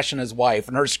smashing his wife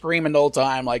and her screaming the whole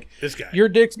time, like, This guy. your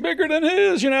dick's bigger than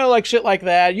his, you know, like shit like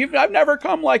that. I've never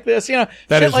come like this, you know.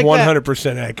 That shit is like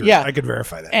 100% accurate. Yeah. I could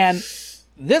verify that. And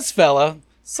this fella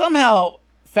somehow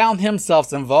found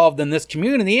himself involved in this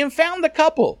community and found a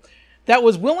couple that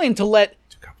was willing to let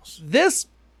this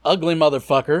ugly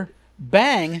motherfucker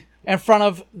bang in front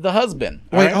of the husband.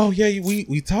 all Wait, right? oh yeah,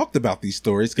 we talked about these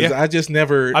stories because Yeah. I just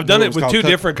never. I've done knew it with was 2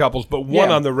 called different couples, but one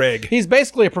Yeah. on the reg. He's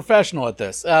basically a professional at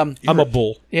this. I'm a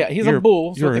bull. Yeah, he's You're- a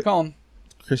bull. That's what you're- they call him.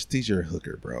 Christy's your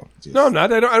hooker, bro. Just- No, I'm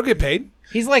not. I don't get paid.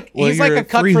 He's like Well, he's like you're a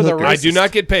cuck free for the hooker. I racist. do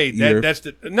not get paid. You're- That's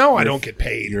no, I don't get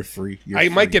paid. You're free. You're I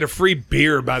might free. get a free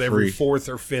beer about every Free. 4th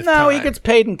or 5th No, time. he gets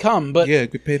paid and come, but Yeah,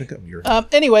 get paid to come. You're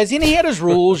anyways, and he had his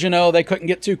rules, you know, they couldn't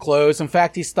get too close. In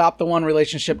fact, he stopped the one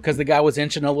relationship because the guy was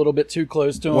inching a little bit too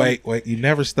close to him. wait. You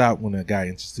never stop when a guy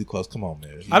inches too close. Come on,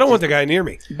 man. I don't want the guy near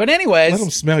me. But anyways, Let him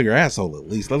smell your asshole at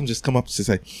least. Let him just come up and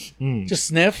say, just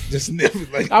sniff. just sniff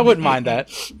it. Like, I wouldn't mind that.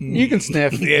 You can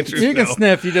sniff. The answer is you can no.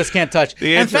 sniff. You just can't touch.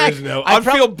 The In answer fact, is no. I'd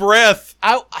I feel breath.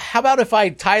 how about if I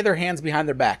tie their hands behind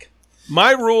their back?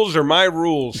 My rules are my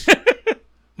rules.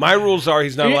 My rules are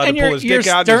he's not allowed to And pull his dick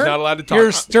out. He's not allowed to talk.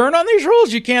 You're stern on these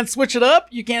rules. You can't switch it up.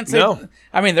 You can't say. No.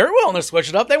 I mean, they're willing to switch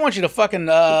it up. They want you to fucking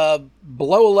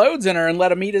blow loads in her and let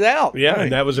them eat it out. Yeah, Right.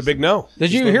 and that was a big no.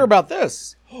 Did you hear about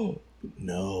this?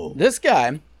 no. This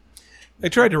guy. They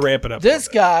tried to ramp it up. This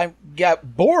guy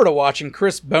got bored of watching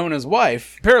Chris bone his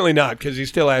wife. Apparently not, because he's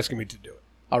still asking me to do it.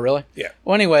 Oh, really? Yeah.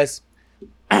 Well, anyways,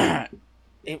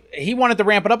 he wanted to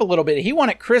ramp it up a little bit. He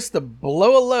wanted Chris to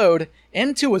blow a load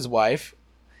into his wife,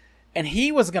 and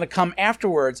he was going to come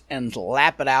afterwards and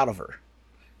lap it out of her.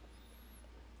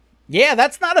 Yeah,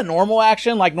 that's not a normal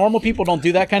action. Like, normal people don't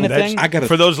do that kind of That's- thing. I gotta.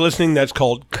 For those listening, that's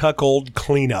called cuckold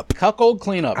cleanup. Cuckold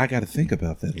cleanup. I gotta think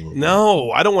about that a little.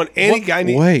 No, I don't want any guy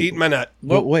Wait. eating my nut.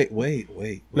 But wait.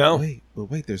 No.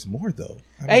 Wait. There's more though.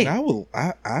 Hey. I will.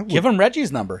 I would. Give him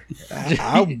Reggie's number.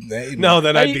 No,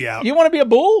 then I'd Hey, be out. You want to be a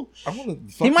bull? I want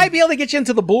to. He might be able to get you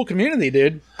into the bull community,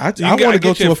 dude. I You want gotta to go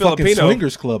get you to a a fucking Filipino.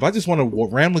 swingers club. I just want to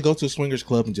randomly go to a swingers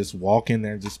club and just walk in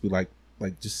there and just be like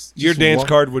just. Your just dance walk.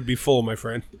 card would be full, my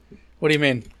friend. What do you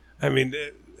mean? I mean,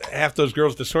 half those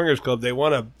girls at the swingers club, they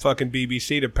want a fucking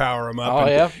BBC to power them up. Oh, And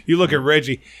yeah? You look at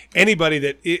Reggie. Anybody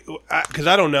that, because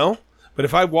I don't know, but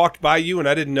if I walked by you and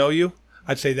I didn't know you,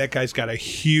 I'd say that guy's got a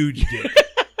huge dick.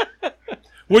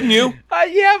 Wouldn't you?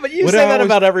 Yeah, but you What say do I that always-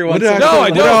 about everyone. What do I, No, I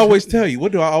what do don't. I always tell you?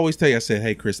 What do I always tell you? I said,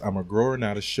 "Hey, Chris, I'm a grower,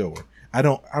 not a shower. I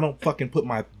don't fucking put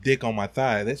my dick on my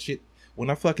thigh. That shit.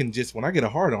 When I get a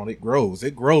hard on, it grows.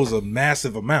 It grows a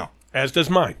massive amount. As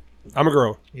does mine. I'm a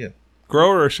grower. Yeah.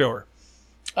 Grower or shower?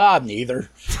 Neither.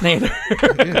 Neither.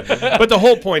 But the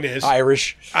whole point is,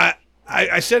 Irish.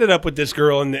 I set it up with this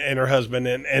girl and her husband,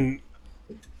 and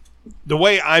the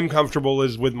way I'm comfortable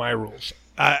is with my rules.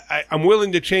 I'm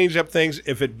willing to change up things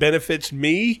if it benefits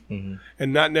me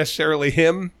and not necessarily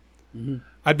him.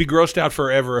 I'd be grossed out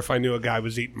forever if I knew a guy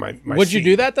was eating my Would you seed.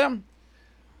 do that then?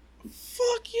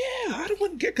 Fuck yeah! I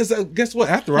wouldn't get because guess what?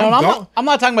 After No, I'm gone, I'm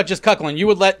not talking about just cuckling. You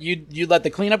would let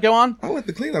the cleanup go on? I let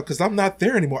the clean up because I'm not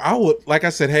there anymore. I would, like I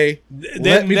said, hey, then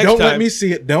don't next let time- me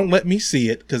see it. Don't let me see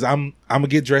it because I'm gonna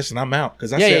get dressed and I'm out.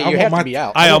 Because I Yeah, said yeah, I you want have my to be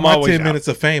out. I I want am my always 10 out. minutes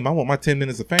of fame. I want my 10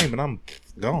 minutes of fame, and I'm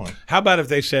gone. How about if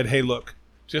they said, "Hey, look,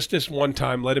 just this one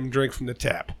time, let him drink from the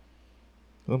tap."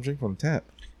 Let him drink from the tap.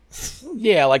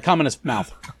 Yeah, like cum in his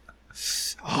mouth.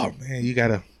 Oh man, you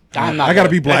gotta. I'm not I gotta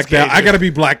there. be blacked That's out. gay, I dude. gotta be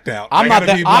blacked out. I'm I not gotta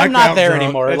there. be I'm blacked not out there drunk.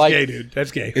 anymore. That's Like, gay, dude.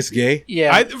 That's gay. It's gay.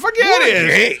 yeah. Fuck yeah, it is.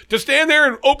 Gay. To stand there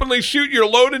and openly shoot your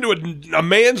load into a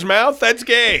man's mouth, that's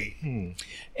gay. All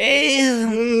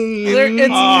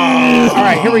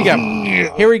right, here we go.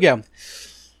 Here we go.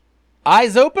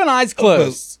 Eyes open, eyes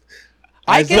closed.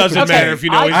 I It get- doesn't okay, matter if you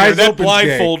know I- he's Eyes there. That open's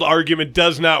blindfold argument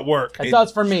does not work. It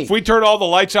does for me. If we turn all the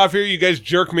lights off here, you guys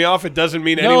jerk me off. It doesn't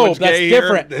mean No, anyone's that's gay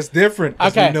different. That's different.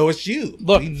 'Cause Okay. we know it's you.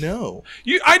 Look. We know.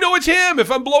 here. I know it's him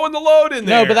if I'm blowing the load in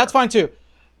there. No, but that's fine too.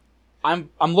 I'm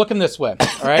looking this way.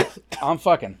 All right, I'm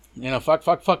fucking.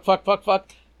 Fuck.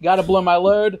 Got to blow my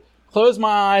load. Close my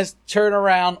eyes. Turn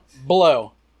around.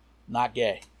 Blow. Not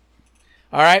gay.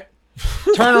 All right.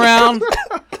 Turn around.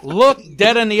 Look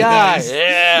dead in the eye. Nice.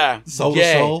 Yeah. Soul to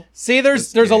Gay. soul. See,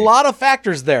 there's That's a gay. lot of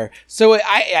factors there. So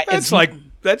it's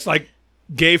that's like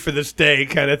gay for the stay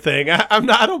kind of thing.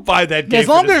 I don't buy that. Gay as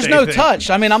long for as the there's stay no thing. touch.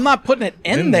 I mean, I'm not putting it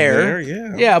in there.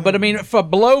 Yeah. Yeah, but I mean, if a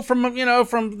blow from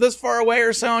from this far away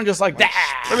or so, I'm just like, Let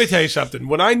 "Dah." me tell you something.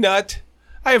 When I nut,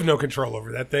 I have no control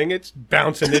over that thing. It's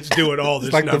bouncing. It's doing all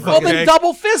this like the number. Well, then okay?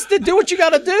 double fisted. Do what you got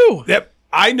to do. Yep.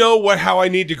 I know how I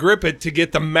need to grip it to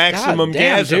get the maximum God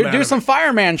damn, gas. dude, do some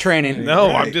fireman training. No,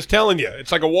 Right. I'm just telling you.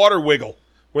 It's like a water wiggle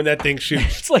when that thing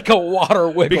shoots. It's like a water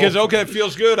wiggle. Because, okay, it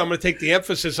feels good. I'm going to take the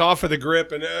emphasis off of the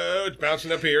grip, and it's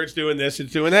bouncing up here. It's doing this.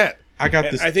 It's doing that. I got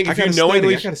And this. I think if gotta you knowingly...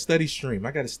 study, I got to study stream.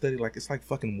 I got to study it's like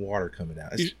fucking water coming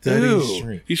out. It's You, study Ooh.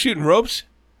 stream. You shooting ropes?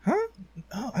 Huh?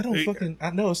 No, I don't Hey, fucking. I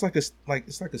know it's like a study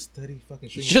fucking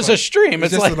stream. it's just a stream.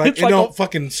 It's just like, it don't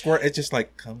fucking squirt. It just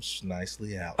like comes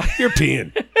nicely out. You're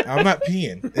peeing. I'm not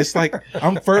peeing. It's like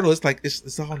I'm fertile. It's like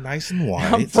it's all nice and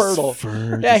white. I'm It's fertile.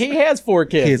 just Yeah, he has 4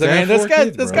 kids. I I mean, have this 4 guy,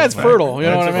 kids, this bro. guy's Fact. fertile. You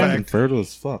know what That's I a mean? fact. Fertile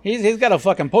as fuck. He's got a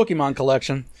fucking Pokemon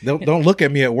collection. Don't look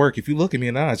at me at work. If you look at me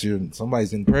in the eyes,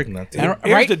 somebody's impregnant. And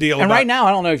Here's the deal And about- right now,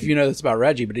 I don't know if you know this about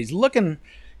Reggie, but he's looking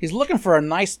for a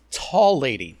nice tall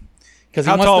lady. Because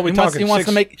How tall are we talking? He wants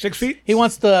to make 6 feet? He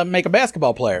wants to make a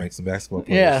basketball player. Make some basketball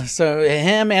players. Yeah, so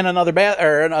him and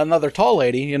another tall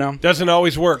lady, Doesn't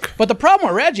always work. But the problem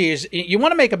with Reggie is you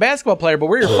want to make a basketball player, but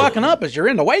where you're fucking up is you're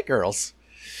into white girls.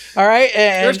 All right,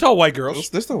 and There's tall white girls.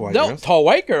 There's the white no girls. tall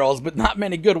white girls, but not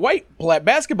many good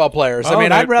basketball players. I Oh, mean,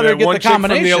 that- I'd rather that get one the chick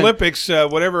combination. from the Olympics,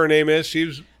 whatever her name is.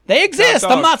 She's They exist.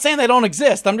 Top I'm dog. not saying they don't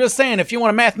exist. I'm just saying if you want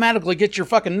to mathematically get your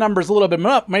fucking numbers a little bit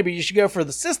up, maybe you should go for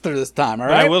the sister this time. All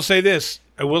But right. I will say this.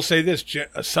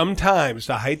 Sometimes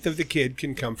the height of the kid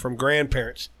can come from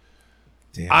grandparents.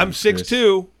 Damn, I'm Chris.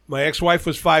 6'2". My ex-wife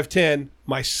was 5'10".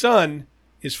 My son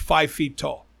is 5 feet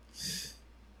tall.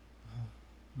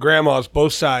 Grandmas,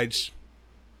 both sides,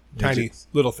 tiny Midgets.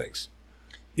 little things.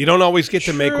 You don't always get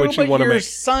to make True, what you but want to your make.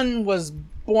 son was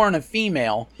born a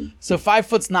female, so 5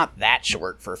 foot's not that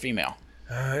short for a female.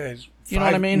 You know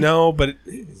what I mean? No, but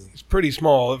it's pretty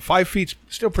small. 5 feet's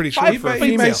still pretty short 5 for a feet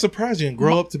He may female. surprise you and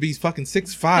grow up to be fucking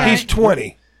 6'5". He's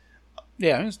 20.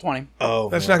 Yeah, he's 20. Oh,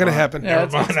 That's not going to happen. Yeah,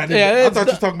 Never mind. I it's thought you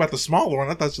the- were talking about the smaller one.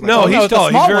 I thought you were No, like, he's if the tall.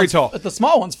 He's small very one's- tall. If the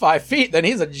small one's 5 feet, then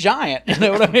he's a giant. You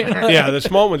know what I mean? Yeah, the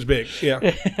small one's big. Yeah.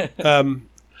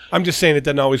 I'm just saying it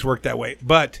doesn't always work that way.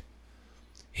 But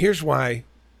here's why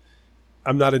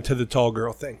I'm not into the tall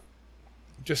girl thing.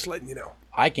 Just letting you know.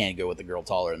 I can't go with a girl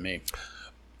taller than me.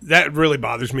 That really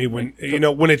bothers me when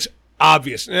when it's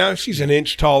obvious. Now she's an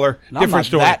inch taller. And I'm different not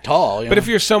story. that tall. But if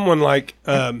you're someone like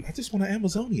I just want an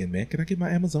Amazonian, man. Can I get my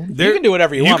Amazonian? there- You can do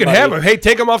whatever you want, can buddy. have them. Hey,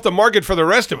 take them off the market for the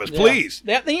rest of us, please.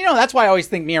 That's why I always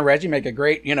think me and Reggie make a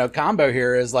great, combo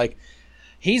here is like,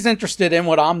 he's interested in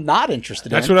what I'm not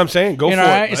interested That's in. what I'm saying. Go for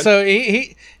right? it. bud. So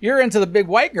you're into the big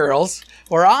white girls,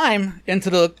 or I'm into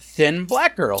the thin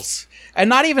black girls. And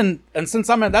not even, and since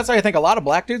that's why I think a lot of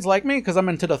black dudes like me, because I'm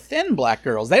into the thin black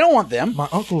girls. They don't want them. My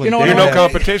uncle and You know dad. what You're I no mean?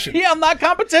 competition. Yeah, I'm not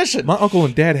competition. My uncle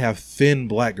and dad have thin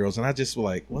black girls, and I just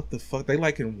like, what the fuck? They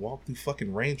like can walk through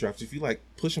fucking raindrops. If you like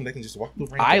push them, they can just walk through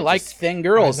raindrops. I like thin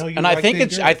girls, I know you and I like think thin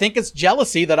it's girls. I think it's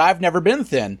jealousy that I've never been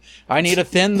thin. I need a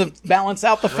thin to balance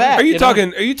out the fat. Are you know?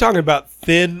 talking? Are you talking about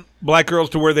thin black girls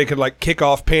to where they could like kick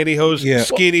off pantyhose? Yeah.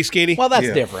 Skinny. Well, that's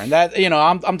Yeah. different. That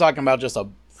I'm talking about just a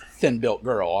thin built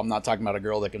girl. I'm not talking about a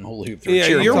girl that can hula hoop through. yeah. a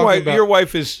cheer. Your talking wife. about- Your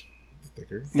wife is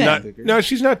thicker. not. Thicker. No,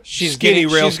 she's not. She's skinny,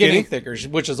 getting, real she's getting skinny. thicker,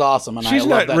 which is awesome. And She's I love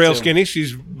not that real too. skinny.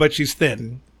 She's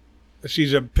thin.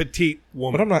 She's a petite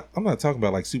woman. But I'm not talking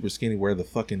about like super skinny where the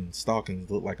fucking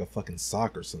stockings look like a fucking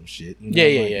sock or some shit. You know?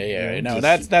 Yeah, Like, yeah. you know, No,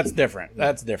 just- that's different.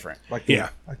 That's different. like Yeah.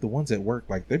 like the ones at work,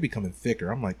 like they're becoming thicker.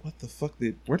 I'm like, what the fuck?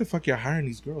 Where the fuck y'all hiring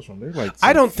these girls from? They're like, I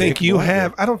some don't think thick you black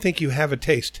have. girl. I don't think you have a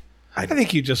taste. I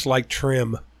think you just like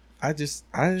trim. I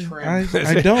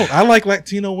Trim. don't. I like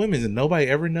Latino women, and nobody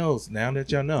ever knows. Now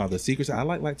that y'all know the secrets, I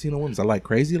like Latino women. I like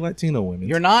crazy Latino women.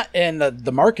 You're not in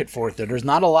the market for it. Though. There's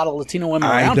not a lot of Latino women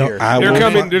around here. They're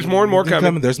coming. There's more and more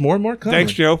coming. There's more and more coming.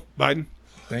 Thanks, Joe Biden.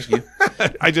 Thank you.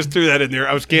 I just threw that in there.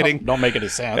 I was kidding. Don't make any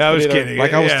sense. I was But either- kidding.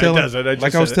 Like I was Yeah, it telling, doesn't. I just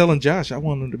like I was said it. telling Josh, I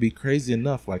want him to be crazy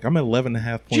enough. Like I'm at 11.5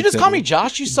 points. Did you just call me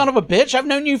Josh, you son of a bitch? I've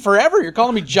known you forever. You're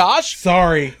calling me Josh?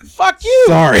 Sorry. Fuck you.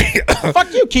 Sorry.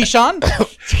 Fuck you, Keyshawn.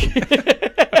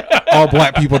 All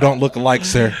black people don't look alike,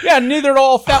 sir. Yeah, neither do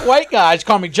all fat white guys.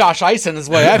 Call me Josh Eisen is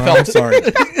the way I I'm felt. sorry.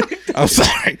 I'm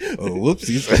sorry. Oh,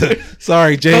 whoopsies.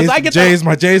 Sorry, Jay's. I get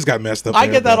My J's got messed up. I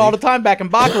there, get that buddy. all the time back in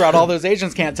Baccarat. All those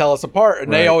Asians can't tell us apart,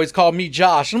 and they Right. always call me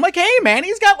Josh. And I'm like, hey, man,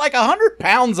 he's got like 100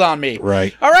 pounds on me.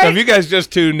 Right. All So right. if you guys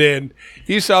just tuned in,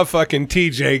 you saw fucking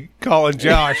TJ calling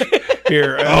Josh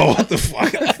here. Oh, what the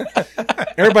fuck?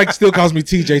 Everybody still calls me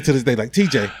TJ to this day. Like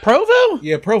TJ. Provo?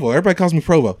 Yeah, Provo. Everybody calls me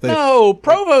Provo. No,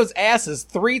 Provo's ass is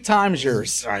 3 times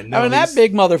yours. I know, I mean, that he's-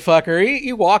 big motherfucker,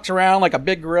 he walks around like a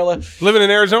big gorilla. Living in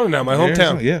Arizona now, my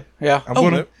hometown. Yeah. Yeah.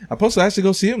 I'm supposed to actually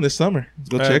go see him this summer.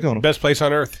 Go check on him. Best place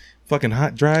on earth. Fucking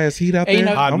hot, dry ass heat out Hey, you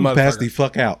there. know- I'm Hot pass motherfucker. the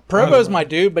fuck out. Provo's my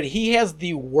dude, but he has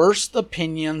the worst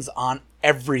opinions on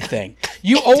everything.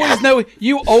 You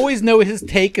always know his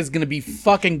take is going to be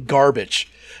fucking garbage.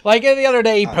 Like the other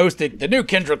day, he posted the new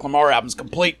Kendrick Lamar album's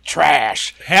complete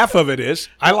trash. Half of it is.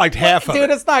 I liked half of Dude, it.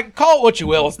 it's not. Call it what you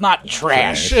will. It's not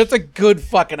trash. It's a good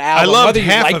fucking I album. loved whether you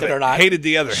half liked of it it. or not. Hated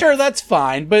the other. Sure, that's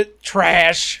fine, but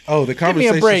trash. Oh, the Give me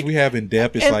a break. conversations we have in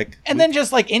depth is and, like. and then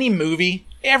just like any movie,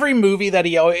 every movie that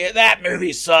that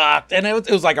movie sucked, and it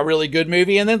was like a really good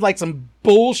movie, and then like some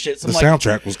bullshit. Some the like,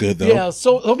 soundtrack was good though. yeah,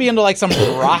 so he'll be into like some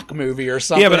rock movie or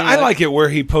something. Yeah, but I like it where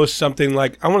he posts something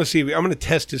like, I want to see, I'm going to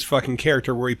test his fucking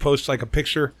character where he posts like a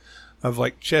picture of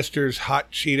like Chester's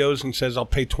hot Cheetos and says, I'll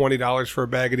pay $20 for a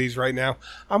bag of these right now.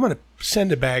 I'm going to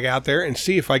send a bag out there and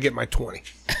see if I get my 20.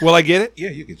 Will I get it? Yeah,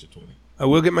 you get your 20. I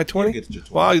will get my 20? get your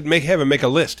 20. Well, I'll have him make a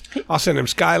list. I'll send him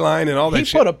Skyline and all that He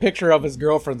shit. put a picture of his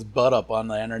girlfriend's butt up on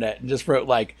the internet and just wrote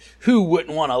like, "Who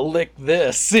wouldn't want to lick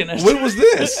this?" And What was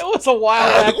this? It was a while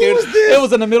back, What dude. was this? It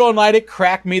was in the middle of the night. It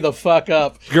cracked me the fuck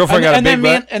up. Girlfriend got a and then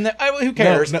big me butt? and then, who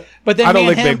cares? no. But then I don't me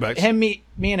and lick him, big butts.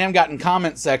 me and him got in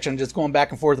comment section just going back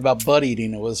and forth about butt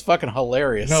eating. It was fucking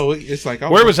hilarious. No, it's like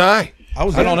Where was I? I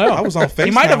was. I don't know. I was on FaceTime.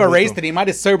 He might have with erased him. it. He might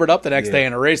have sobered up the next Yeah. day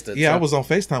and erased it. Yeah, so. I was on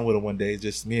FaceTime with him one day,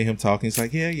 just me and him talking. He's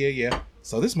like, yeah.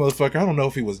 So this motherfucker, I don't know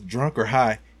if he was drunk or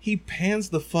high. He pans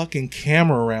the fucking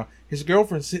camera around. His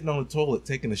girlfriend's sitting on the toilet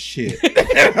taking a shit.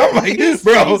 I'm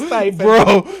like,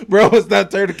 bro, it's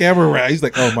not turn the camera around. He's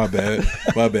like, oh, my bad,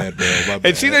 bro, my bad.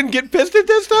 And she didn't get pissed at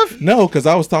that stuff? No, because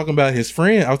I was talking about his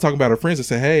friend. I was talking about her friends. I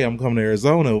said, hey, I'm coming to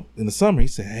Arizona in the summer. He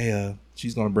said, hey,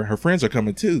 she's going to bring her friends are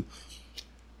coming too.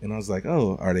 And I was like,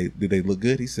 oh, did they look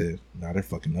good? He said, nah, they're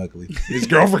fucking ugly. His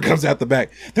girlfriend comes out the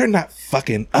back. They're not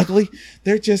fucking ugly.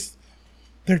 They're just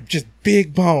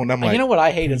big bone. I'm like, you know what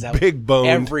I hate is how Big boned.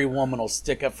 every woman will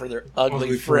stick up for their ugly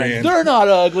Ugly friends. friend. They're not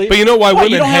ugly. But you know why What,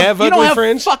 women you don't have you don't ugly have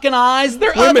friends? Fucking eyes.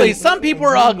 They're Women- ugly. Some people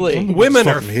are ugly. Women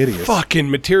are fucking hideous. fucking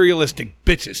materialistic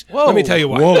bitches. Whoa. Let me tell you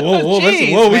why. whoa,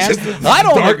 Jeez, whoa, we man. just I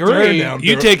don't dark agree. turn down,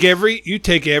 You girl.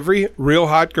 take every real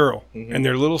hot girl and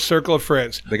their little circle of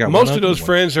friends. They got Most one of those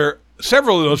ugly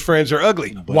several of those friends are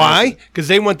ugly. Why? Because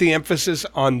they want the emphasis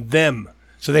on them.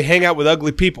 So they hang out with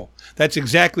ugly people. That's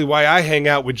exactly why I hang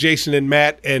out with Jason and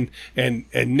Matt and Nate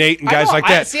and I guys know. like I-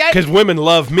 that. see, I- Because women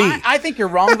love me. I think you're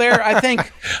wrong there. I think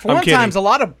for I'm one kidding. times a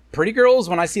lot of pretty girls,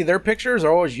 when I see their pictures,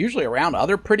 are always usually around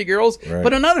other pretty girls. Right.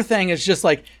 But another thing is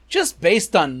just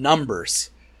based on numbers.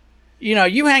 You know,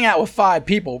 you hang out with 5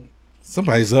 people,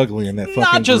 Somebody's ugly in that fucking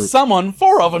not just group. someone.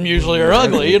 4 of them usually are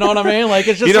ugly. You know what I mean? Like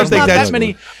it's just You don't there's think not that's that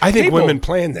many. I think people. women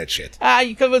plan that shit.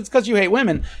 It's because you hate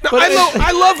women. No, But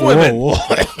I love women. Whoa,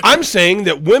 whoa. I'm saying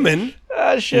that women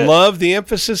shit. love the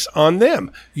emphasis on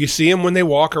them. You see them when they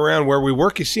walk around where we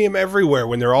work. You see them everywhere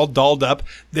when they're all dolled up.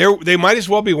 They might as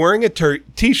well be wearing a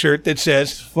T-shirt that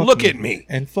says, Fuck look at me.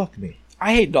 And fuck me.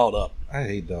 I hate dolled up. I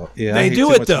hate dog. Yeah, They I hate do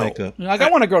too it, much though. makeup. Like I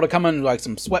want a girl to come in like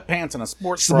some sweatpants and a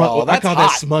sports bra. Smug- I That's call hot.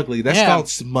 that smugly. That's Yeah. called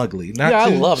smugly. Not Yeah, I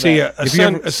too- love See, that. a If you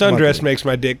ever- sundress makes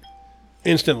my dick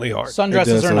instantly hard. Sundresses It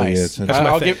does, are oh, nice. yeah, it's-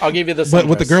 I'll thing. give you the sundress. But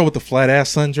with the girl with the flat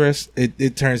ass sundress,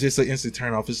 it turns. It's an instant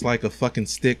turn off. It's like a fucking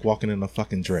stick walking in a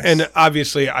fucking dress. And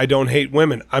obviously, I don't hate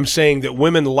women. I'm saying that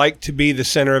women like to be the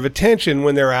center of attention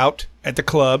when they're out at the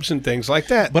clubs and things like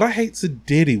that. But I hate the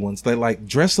ditty ones. They like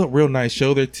dress up real nice,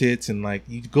 show their tits, and like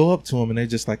you go up to them and they're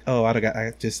just like, "Oh, I don't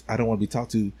want to be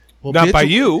talked to." Well, Not bitch, by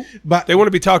you. But They want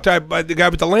to be talked to by the guy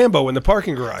with the Lambo in the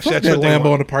parking garage. fuck That's that what they Lambo in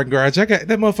want. the parking garage. I got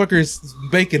that motherfucker is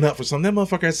baking up for something. That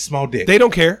motherfucker has a small dick. They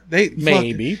don't care.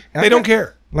 Maybe. And They I don't got-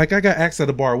 care. Like I got asked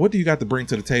at a bar, "What do you got to bring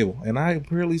to the table?" And I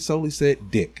purely solely said,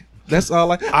 "Dick." That's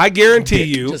all I guarantee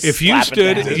you, Just if you slap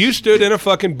it down. stood in a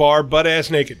fucking bar butt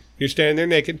ass naked, you're standing there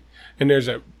naked, and there's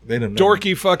a They don't know.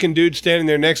 dorky fucking dude standing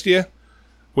there next to you,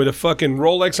 with a fucking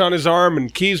Rolex on his arm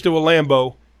and keys to a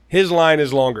Lambo, his line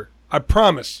is longer. I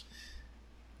promise.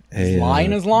 Hey,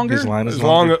 line is longer? His line is There's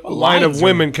long longer. a line of Lines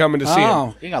women coming to see him.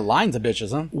 Oh, you got lines of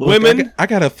bitches, huh? Look, Women. I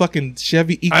got a fucking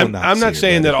Chevy Equinox. I'm not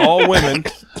saying that all women.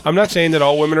 I'm not saying that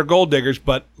all women are gold diggers,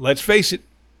 but let's face it,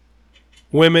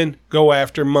 women go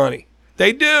after money.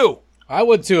 They do. I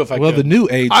would too if I Well, could. the new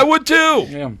age. I would too.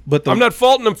 Yeah. But I'm not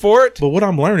faulting them for it. But what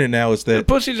I'm learning now is The that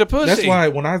pussy's a pussy. that's why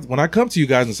when I come to you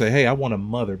guys and say, hey, I want a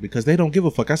mother, because they don't give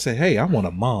a fuck. I say, hey, I want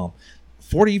a mom.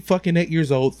 40 fucking 8 years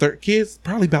old, kids,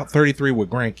 probably about 33 with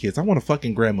grandkids. I want a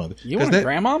fucking grandmother. You 'Cause want a that,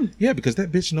 grandmom? Yeah, because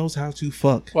that bitch knows how to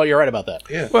fuck. Well, you're right about that.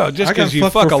 Yeah. Well, just I gotta because you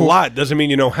fuck for a four- lot doesn't mean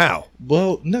you know how.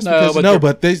 Well, that's No,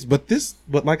 because but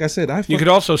but like I said, I You could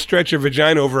also stretch your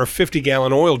vagina over a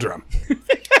 50-gallon oil drum,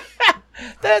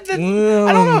 I don't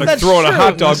know if like that's throwing true. a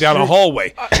hot dog down a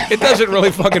hallway. It doesn't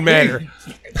really fucking matter.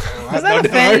 Is that a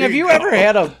thing? Have you ever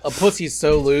had a pussy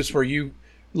so loose where you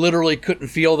literally couldn't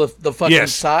feel the fucking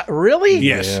Yes. side? Really?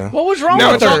 Yes. Yeah. What was wrong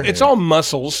Now with it's her? it's all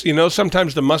muscles. You know,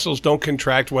 sometimes the muscles don't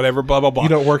contract. Whatever. Blah blah blah. You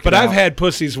don't work But it I've out. had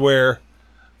pussies where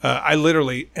I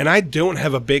literally, and I don't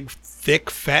have a big, thick,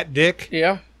 fat dick.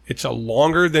 Yeah. It's a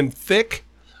longer than thick.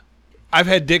 I've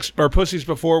had dicks or pussies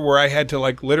before where I had to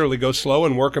like literally go slow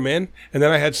and work them in, and then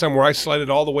I had some where I slid it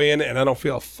all the way in, and I don't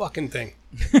feel a fucking thing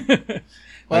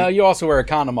Well, you also wear a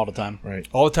condom all the time. right.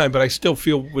 all the time, but I still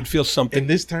would feel something. In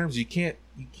this terms, you can't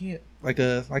like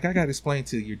I got to explain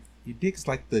to you. Your dick's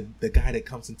like the guy that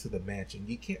comes into the mansion.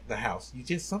 You can't the house. You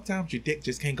just sometimes your dick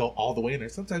just can't go all the way in there.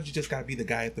 Sometimes you just gotta be the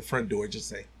guy at the front door. Just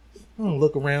say, oh,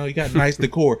 look around. You got nice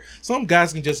decor. Some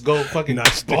guys can just go fucking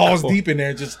Nice balls decor. deep in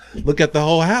there and just look at the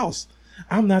whole house.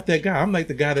 I'm not that guy. I'm like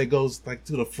the guy that goes like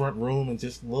to the front room and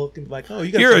just look and be like, oh,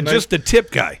 you got. You're some nice- just a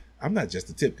tip guy. I'm not just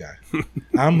a tip guy.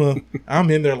 I'm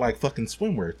in there like fucking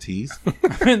swimwear tees.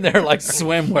 And they're like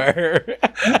swimwear.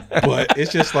 But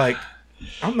it's just like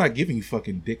I'm not giving you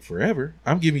fucking dick forever.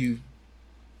 I'm giving you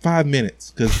 5 minutes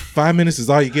because 5 minutes is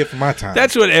all you get for my time.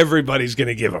 That's what everybody's going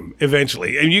to give them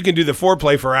eventually. And you can do the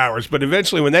foreplay for hours, but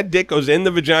eventually when that dick goes in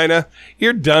the vagina,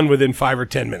 you're done within 5 or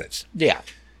 10 minutes. Yeah.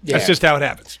 Yeah. That's just how it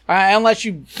happens. Unless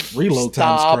you Reload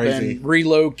time's stop crazy. and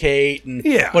relocate. And,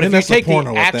 Yeah. But And if you that's a take the porno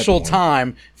at that actual point.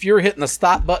 time, if you're hitting the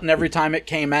stop button every time it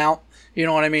came out, you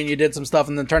know what I mean? You did some stuff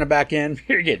and then turn it back in.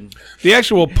 You're getting. The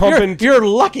actual pumping, You're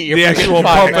lucky. You're the getting actual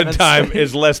 5 pumping minutes. time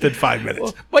is less than 5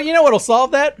 minutes. But you know what'll solve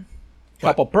that?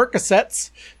 Couple Percocets.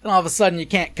 Then all of a sudden you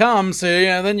can't come, so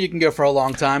then you can go for a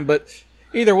long time. But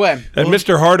either way, That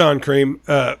Mr. Hard-On cream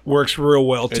works real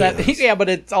well too. yeah. But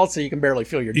it's also you can barely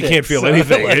feel your. You dick, can't feel so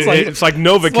anything. It's like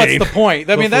Novocaine. What's the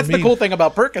point? I mean, for that's the me- cool thing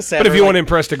about Percocet. But if or you like, want to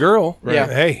impress the girl, Yeah.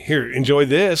 hey, here, enjoy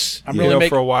this. I'm you really know,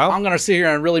 for a while. I'm going to sit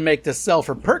here and really make this sell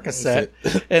for Percocet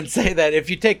and say that if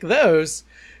you take those,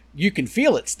 you can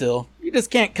feel it still. You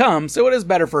just can't come, so it is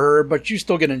better for her, but you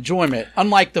still get enjoyment.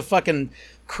 Unlike the fucking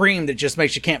cream that just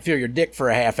makes you can't feel your dick for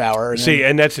a half hour. And See,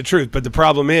 and that's the truth. But the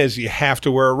problem is you have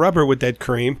to wear a rubber with that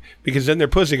cream because then their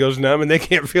pussy goes numb and they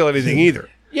can't feel anything either.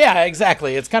 yeah,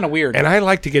 exactly. It's kind of weird. And I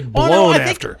like to get Oh, blown no,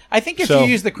 after. I think if So- you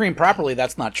use the cream properly,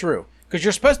 that's not true. Because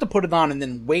you're supposed to put it on and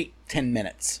then wait 10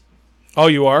 minutes. Oh,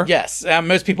 you are? Yes,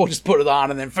 most people just put it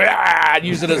on and then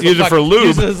use it as Use it for lube.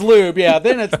 Use it as lube. Yeah,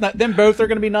 then it's not. Then both are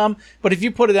going to be numb. But if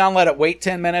you put it on, let it wait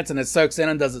 10 minutes, and it soaks in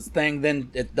and does its thing, then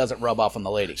it doesn't rub off on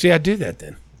the lady. See, I do that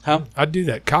then. Huh? I do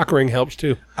that. Cock ring helps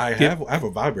too. I have a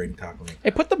vibrating cock ring.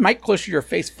 Hey, put the mic closer to your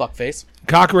face, fuckface.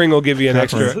 Cock ring will give you an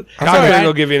extra. ring. Cock Sorry, ring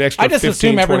will give you an extra. I just 15,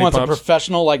 assume 20 everyone's a pumps.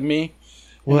 professional like me.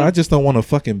 Well, I just don't want a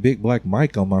fucking big black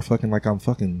mic on my fucking like I'm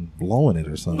fucking blowing it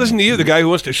or something. Listen to you, the guy who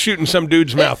wants to shoot in some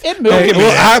dude's mouth. It moves. Hey, give me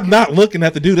well, that. I'm not looking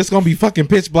at the dude. It's gonna be fucking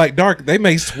pitch black dark. They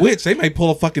may switch. They may pull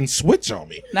a fucking switch on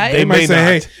me. Now, They it- might may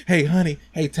say, not. hey, honey,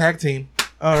 hey, tag team.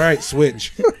 All right, switch.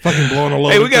 Fucking blowing a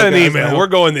load. Hey, we of got an guys email. now. We're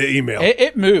going to email.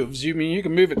 It moves. You mean you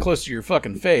can move it close to your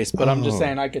fucking face, but I'm just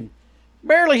saying I can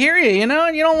barely hear you. You know,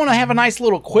 and you don't want to have a nice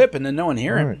little quip and then no one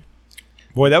hear All it. right.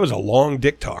 Boy, that was a long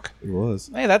dick talk. It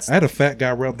was. Hey, that's I had a fat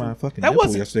guy rub my fucking That nipple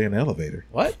wasn't- yesterday in the elevator.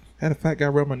 what? I had a fat guy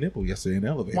rub my nipple yesterday in the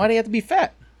elevator. Why do you have to be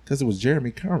fat? Because it was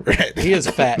Jeremy Conrad. He is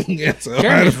fat. Yeah, so I had a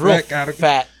Jeremy's real fat guy to-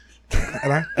 fat.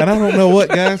 And I don't know what,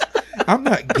 guys. I'm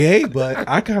not gay, but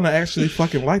I kind of actually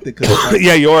fucking liked it because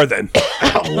Yeah, you are then.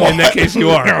 In that case, you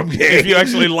are. I'm gay. If you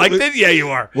actually liked it, yeah, you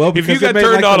are. Well, if you because got it made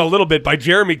turned like on a- a little bit by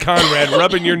Jeremy Conrad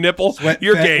rubbing your nipple,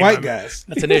 you're fat gay. white my man. guys.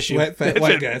 That's an issue. Sweat fat It's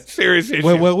white a guys. serious issue.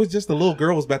 Well, it was just a little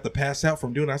girl was about to pass out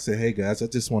from doing it. I said, hey, guys, I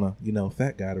just want to,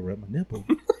 fat guy to rub my nipple.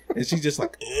 And she's just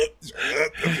like,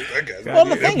 Well,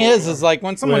 the thing is like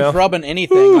when someone's Well. rubbing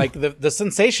anything, like the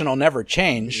sensation will never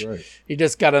change. Right. You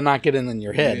just got to not get it in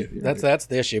your head. Yeah, That's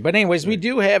the issue. But anyways, we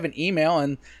do have an email,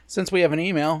 and since we have an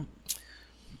email,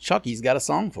 Chucky's got a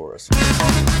song for us.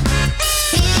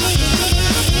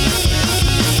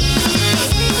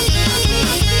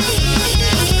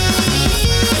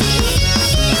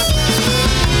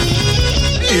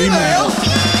 Email.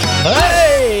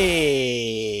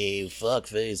 Hey, fuck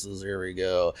faces. Here we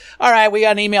go. All right, we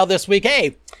got an email this week.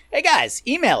 Hey guys,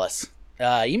 email us.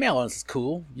 Email us is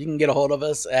cool. You can get a hold of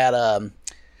us at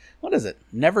what is it?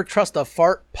 Never trust a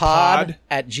fart pod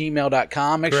at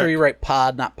gmail.com. Make sure Correct. you write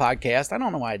pod, not podcast. I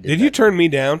don't know why I did that. Did you turn me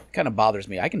down? Kind of bothers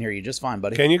me. I can hear you just fine,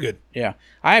 buddy. Can you? Good. Yeah.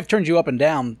 I have turned you up and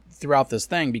down throughout this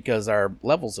thing because our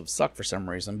levels have sucked for some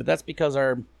reason, but that's because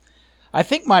I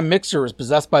think my mixer is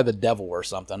possessed by the devil or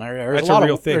something. That's a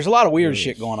real thing. There's a lot of weird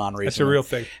shit going on recently. That's a real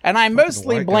thing. And I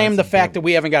mostly white blame guys the and fact that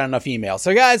we haven't got enough emails.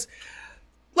 So guys,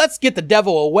 let's get the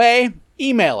devil away.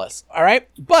 Email us, all right?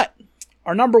 But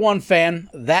our number one fan,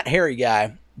 that hairy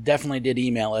guy, definitely did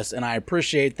email us, and I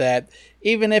appreciate that,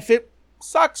 even if it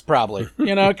sucks probably,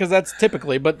 because that's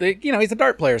typically, but he's a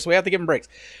dart player, so we have to give him breaks.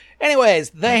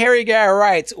 Anyways, the hairy guy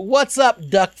writes, "What's up,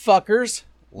 duck fuckers?"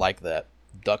 Like that.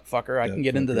 Duck fucker, I can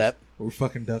get into that. We're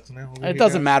fucking ducks now. It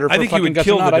doesn't matter if I we're think you fucking would guts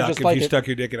kill or the not, I duck just if like you it. stuck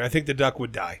your dick in. I think the duck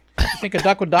would die. You think a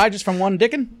duck would die just from one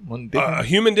dicking? One dick. A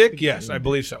human dick? Yes, I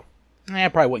believe so.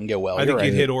 It probably wouldn't go well. I You're think right.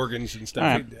 he'd hit organs and stuff. All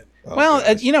right. He'd dead. Well,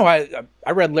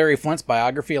 I read Larry Flint's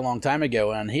biography a long time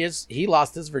ago, and he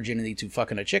lost his virginity to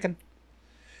fucking a chicken.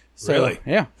 So, Really?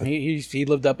 Yeah. He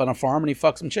lived up on a farm and he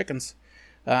fucked some chickens.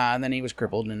 And then he was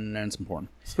crippled and some porn.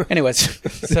 Anyways,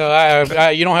 so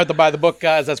you don't have to buy the book,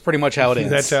 guys. That's pretty much how it ends.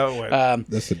 That's how it went.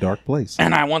 That's a dark place.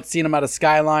 And I once seen him at a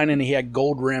Skyline, and he had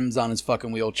gold rims on his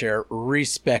fucking wheelchair.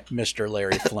 Respect Mr.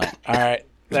 Larry Flint. All right.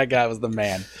 That guy was the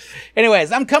man. Anyways,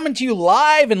 I'm coming to you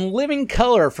live in living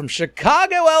color from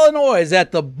Chicago, Illinois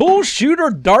at the Bull Shooter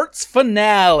Darts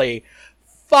finale.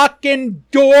 Fucking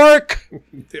dork.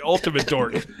 The ultimate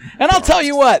dork. And I'll tell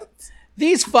you what.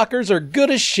 These fuckers are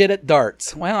good as shit at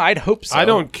darts. Well, I'd hope so. I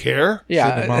don't care. Sit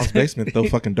in the Yeah. mom's basement, throw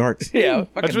fucking darts. Yeah.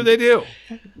 That's what they do.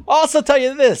 Also tell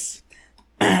you this.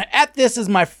 At this is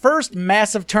my first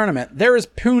massive tournament. There is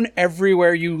poon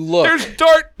everywhere you look. There's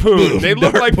dart poon. They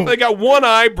look Dart like poon. they got one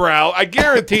eyebrow. I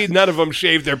guarantee none of them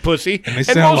shave their pussy. And they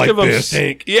sound most like of them this.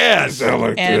 stink. Yes. Sound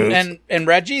like this. And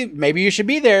Reggie, maybe you should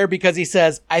be there because he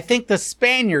says, I think the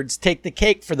Spaniards take the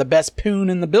cake for the best poon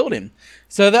in the building.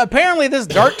 So apparently this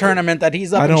dart tournament that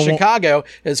he's up in Chicago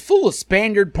is full of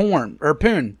Spaniard porn or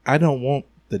poon. I don't want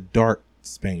the dark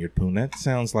Spaniard poon. That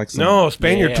sounds like some... No,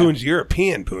 Spaniard Yeah. poon's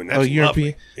European poon. That's European.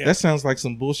 lovely. Yeah. That sounds like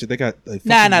some bullshit. They got...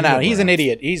 No. He's an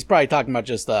idiot. He's probably talking about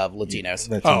just Latinos.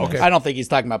 That's Oh, okay. I don't think he's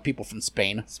talking about people from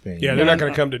Spain. Spain. Yeah, they're not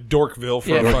going to come to Dorkville for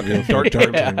Yeah. a fucking dart Dart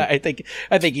tournament. Yeah, I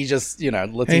think he's just,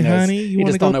 Latinos. Hey, honey, you He want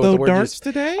to just go don't know what the throw word darts is.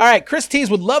 today? All right, Chris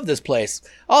Tees would love this place.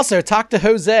 Also, talk to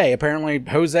Jose. Apparently,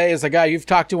 Jose is a guy you've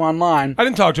talked to online. I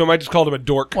didn't talk to him. I just called him a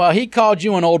dork. Well, he called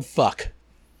you an old fuck.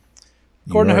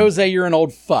 According to are- Jose, you're an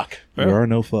old fuck. You are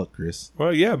no fuck, Chris.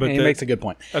 Well, yeah, but And he makes a good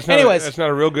point. that's not Anyways, that's not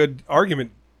a real good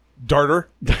argument, darter.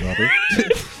 Robert.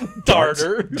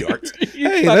 darter.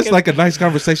 Hey, that's like a nice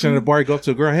conversation at a bar. You go up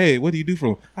to a girl. Hey, what do you do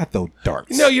for? I throw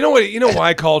darts. No, you know what? You know why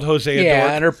I called Jose a dork?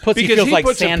 Yeah, and her pussy Because feels he like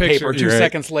puts a sandpaper picture- 2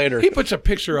 seconds later. He puts a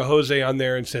picture of Jose on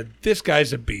there and said, "This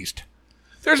guy's a beast."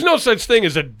 There's no such thing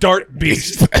as a dart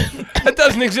beast. That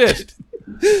doesn't exist.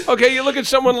 Okay, you look at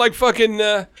someone like fucking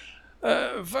The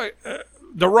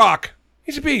Rock.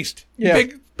 He's a beast. Yeah.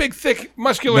 Big, thick,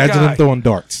 muscular Imagine guy. him throwing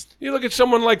darts. You look at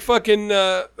someone like fucking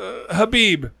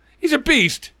Habib. He's a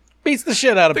beast. Beats the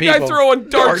shit out of The people. guy throwing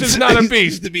darts is not a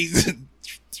beast. the beast.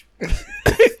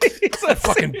 He's a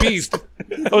fucking beast.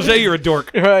 Jose, you're a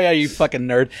dork. Oh, yeah, you fucking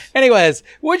nerd. Anyways,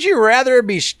 would you rather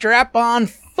be strap-on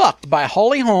fucked by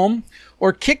Holly Holm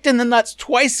or kicked in the nuts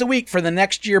twice a week for the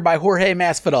next year by Jorge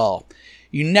Masvidal?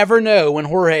 You never know when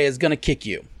Jorge is going to kick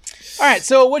you. All right,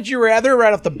 so would you rather,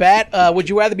 right off the bat, would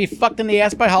you rather be fucked in the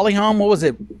ass by Holly Holm? What was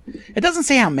it? It doesn't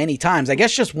say how many times. I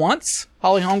guess just once.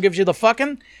 Holly Holm gives you the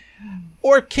fucking.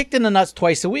 Or kicked in the nuts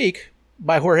twice a week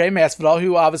by Jorge Masvidal,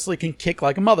 who obviously can kick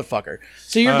like a motherfucker.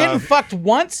 So you're getting fucked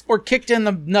once or kicked in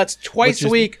the nuts twice a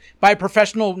week by a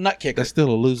professional nut kicker. That's still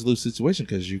a lose-lose situation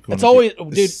because you. It's always,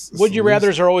 dude, would you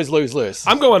rather's are always lose-lose.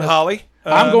 I'm going Holly.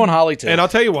 I'm going Holly, too. And I'll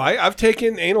tell you why. I've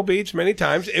taken anal beads many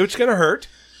times. It's going to hurt.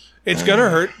 It's going to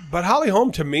hurt. But Holly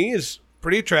Holm, to me, is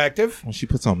pretty attractive. When she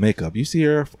puts on makeup, you see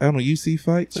her on a UC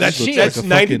fight. That's She looks like a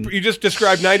 90. fucking- You just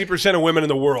described 90% of women in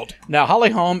the world. Now,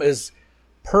 Holly Holm is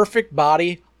perfect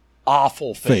body,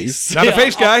 awful face. Face. Not a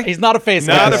face guy. He's not a face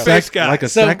Not guy. a though. face guy. like a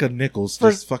So, sack of nickels.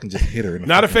 Just fucking just hit her. In the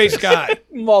Not a fucking face guy.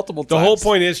 Multiple The times. whole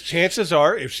point is, chances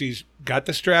are, if she's got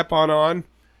the strap on,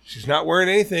 She's not wearing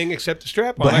anything except the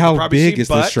strap on. But I can how probably big see is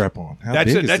the butt. strap on? How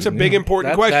That's big a is it? big Yeah.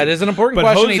 important That- question. that is an important but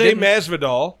question. He Jose didn't-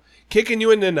 Masvidal kicking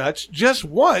you in the nuts just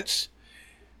once,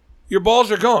 your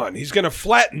balls are gone. He's going to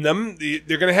flatten them.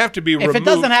 They're going to have to be removed. If it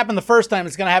doesn't happen the first time,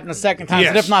 it's going to happen the second time.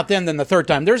 And Yes. if not then the third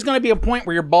time. There's going to be a point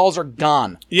where your balls are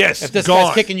gone. Yes, If this gone.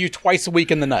 guy's kicking you twice a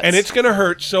week in the nuts. And it's going to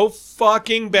hurt so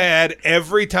fucking bad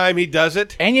every time he does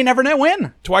it. And you never know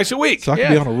when. Twice a week. So I can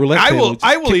Yeah. be on a roulette table. just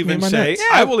I will kick me even in my say. nuts.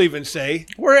 Yeah. I will even say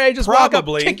Where I just walk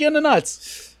Probably. up, kick you in the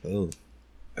nuts. Oh.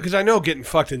 because I know getting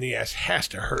fucked in the ass has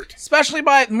to hurt. Especially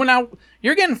by when now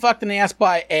you're getting fucked in the ass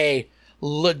by a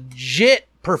legit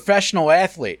professional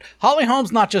athlete. Holly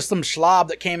Holm's not just some schlob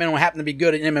that came in and happened to be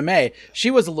good at MMA. She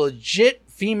was a legit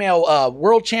female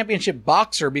world championship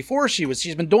boxer before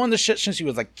she's been doing this shit since she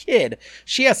was a kid.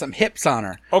 She has some hips on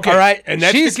her. Okay, all right, and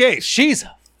that's she's, the case. She's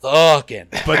fucking.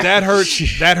 But that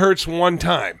hurts. That hurts one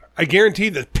time. I guarantee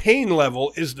the pain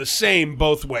level is the same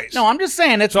both ways. No, I'm just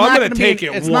saying it's So I'm not gonna going to take be.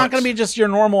 it It's not once. going to be just your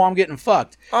normal. I'm getting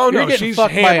fucked. Oh, You're no, getting she's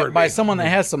fucked hammered by me. someone that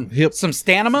has some Hip.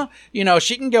 stamina. You know,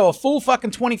 she can go a full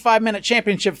fucking 25-minute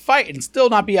championship fight and still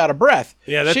not be out of breath.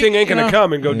 Yeah, that She- thing ain't you going to know-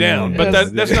 come and go down. But Yes.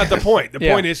 that's not the point. The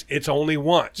Yeah. point is it's only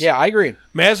once. Yeah, I agree.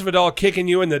 Masvidal kicking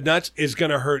you in the nuts is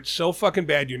going to hurt so fucking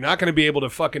bad. You're not going to be able to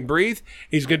fucking breathe.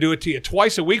 He's going to do it to you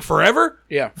twice a week forever.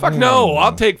 Yeah. Fuck no.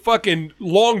 I'll take fucking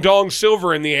Long Dong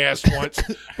Silver in the ass once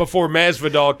before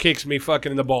Masvidal kicks me fucking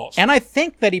in the balls. And I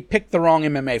think that he picked the wrong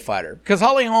MMA fighter because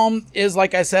Holly Holm is,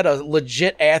 like I said, a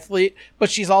legit athlete, but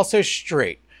she's also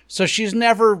straight. So she's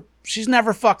never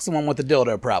fucked someone with a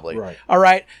dildo, probably. Right. All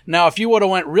right. Now, if you would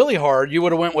have went really hard, you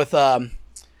would have went with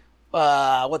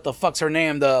what the fuck's her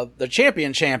name? The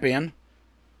champion.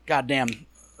 Goddamn.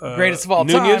 Greatest of all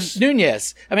Nunez? time.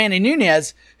 Nunez. Amanda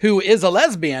Nunez, who is a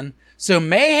lesbian, so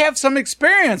may have some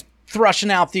experience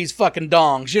thrusting out these fucking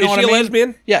dongs. You know Is what she I a mean?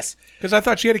 lesbian? Yes. Because I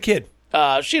thought she had a kid.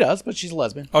 She does, but she's a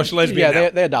lesbian. Oh, she's a lesbian Yeah, now.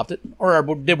 they adopted or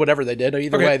did whatever they did.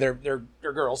 Either Okay. way, they're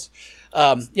girls.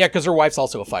 Yeah, because her wife's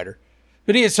also a fighter.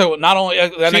 But so not only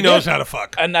She knows how to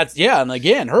fuck. and that's and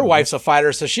again, her wife's a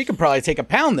fighter, so she could probably take a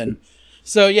pounding.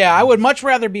 So yeah, I would much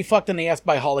rather be fucked in the ass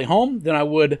by Holly Holm than I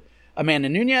would Amanda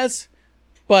Nunez.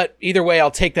 But either way,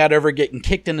 I'll take that over getting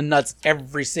kicked in the nuts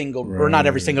every single, or not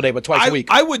every single day, but twice a week.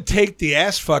 I would take the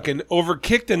ass fucking over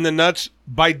kicked in the nuts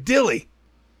by Dilly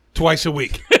twice a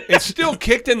week. It's still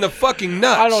kicked in the fucking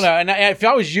nuts. I don't know. And if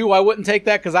I was you, I wouldn't take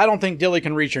that because I don't think Dilly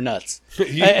can reach your nuts.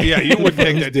 Yeah, you would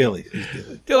take He's that. Dilly. He's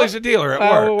Dilly. Dilly's a dealer at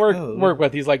I work. will work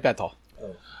with. He's like that tall.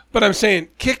 But I'm saying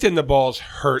kicked in the balls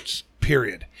hurts,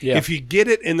 period. Yeah. If you get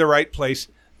it in the right place,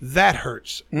 that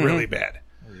hurts really bad.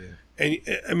 And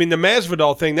I mean, the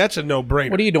Masvidal thing, that's a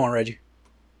no-brainer. What are you doing, Reggie?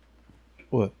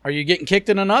 What? Are you getting kicked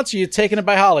in the nuts or are you taking it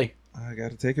by Holly? I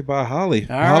got to take it by Holly.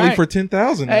 All Holly right. for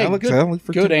 10,000. Hey, Alex, good, Holly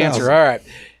for good 10,000. answer. All right.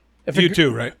 If You a,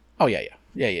 too, right? Oh,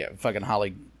 yeah. Fucking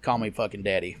Holly, call me fucking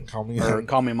daddy. Call me- Or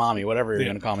call me mommy, whatever you're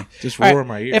going to call me. Just All roar in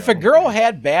my ear. If a girl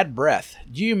had bad breath,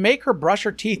 do you make her brush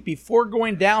her teeth before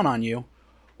going down on you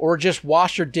or just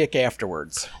wash your dick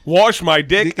afterwards? Wash my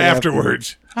dick Dick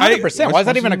afterwards. 100%. Why is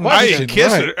that even a I question?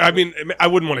 kiss Right. her. I mean, I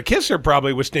wouldn't want to kiss her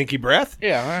probably with stinky breath.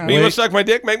 Yeah. You want to suck my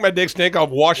dick? Make my dick stink. I'll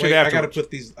wash Wait, it I gotta afterwards.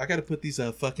 put these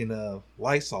fucking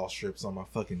Lysol strips on my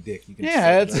fucking dick. You can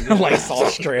Yeah, suck it's it. Lysol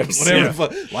strips. whatever Yeah. the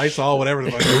fuck, Lysol, whatever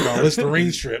the fuck they're called.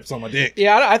 Listerine strips on my dick.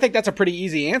 Yeah, I think that's a pretty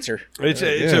easy answer. It's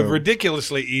a Yeah.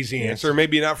 ridiculously easy answer.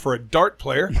 Maybe not for a dart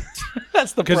player.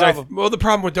 That's the Because problem. the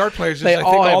problem with dart players is They I think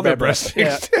all have all their bad breasts.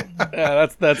 breath. Yeah,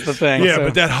 that's the thing. Yeah, So-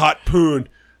 but that hot poon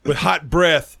with hot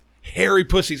breath, hairy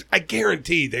pussies, I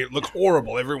guarantee they look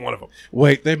horrible, every one of them.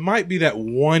 Wait, there might be that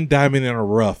one diamond in a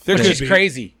rough. There But could she's be.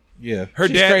 crazy. Yeah. Her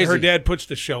She's dad, crazy. her dad puts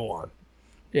the show on.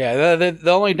 Yeah,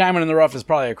 the only diamond in the rough is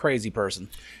probably a crazy person.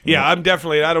 Yeah, I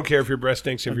don't care if your breast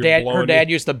stinks, if you're blowing Her dad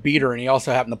it. used to beat her, and he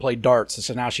also happened to play darts,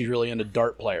 so now she's really into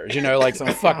dart players. You know, like some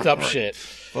fucked up shit.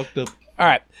 Fucked up. All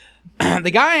right.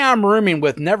 The guy I'm rooming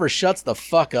with never shuts the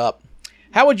fuck up.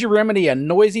 How would you remedy a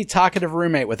noisy, talkative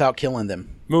roommate without killing them?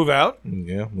 Move out.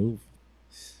 Yeah, move.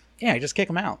 Yeah, just kick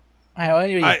them out.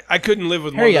 I couldn't live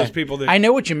with Here one of you those go. people that I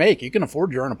know what you make. You can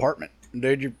afford your own apartment.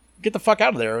 Dude, you get the fuck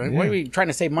out of there. What are you trying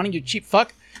to save money, you cheap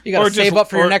fuck? You got Or to just- save up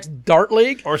for your or- next dart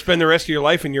league? or spend the rest of your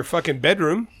life in your fucking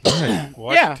bedroom.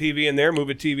 Watch Yeah. TV in there, move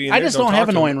a TV in there. I just don't talk have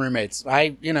to them. annoying roommates.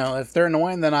 If they're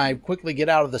annoying, then I quickly get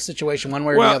out of the situation one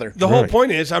way or Well, the other. the whole Right.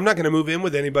 point is I'm not going to move in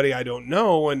with anybody I don't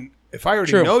know, and if I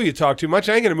already True. know you talk too much,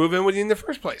 I ain't going to move in with you in the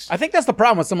first place. I think that's the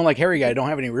problem with someone like Harry Guy. Don't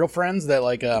have any real friends that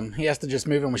he has to just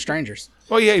move in with strangers.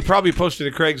 Well, yeah, he probably posted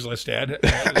a Craigslist ad,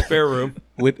 spare room.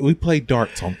 we play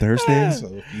darts on Thursdays. So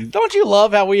if you, Don't you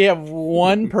love how we have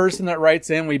one person that writes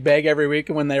in? We beg every week,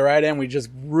 and when they write in, we just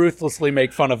ruthlessly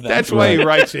make fun of them. That's why he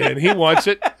writes in. He wants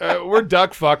it. We're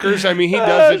duck fuckers. I mean, he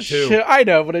does it too. Shit, I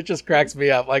know, but it just cracks me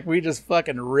up. Like, we just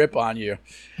fucking rip on you.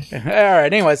 All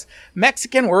right, anyways,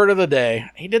 Mexican word of the day.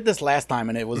 He did this last time,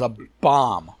 and it was a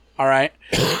bomb. All right?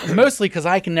 Mostly because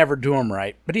I can never do them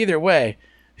right. But either way,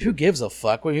 who gives a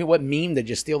fuck? What meme did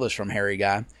you steal this from, Harry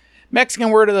guy? Mexican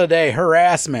word of the day,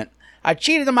 harassment. I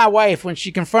cheated on my wife. When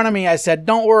she confronted me, I said,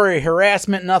 don't worry,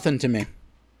 harassment nothing to me.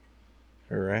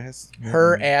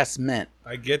 Harassment.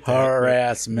 I get that.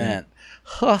 Harassment.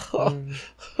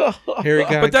 Harry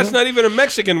guy, But that's not even a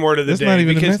Mexican word of the That's day. not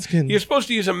even a because Mexican. You're supposed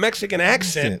to use a Mexican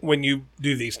accent when you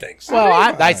do these things. Well,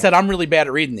 I said I'm really bad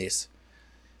at reading these.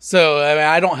 So, I mean,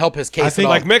 I don't help his case at all.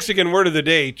 Like Mexican word of the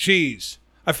day, cheese.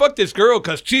 I fucked this girl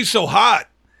because she's so hot.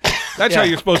 That's how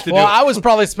you're supposed to do Well, it. I was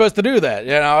probably supposed to do that.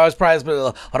 You know, I was probably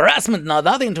supposed to, harassment,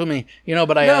 nothing to me. You know,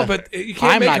 but I... No, but you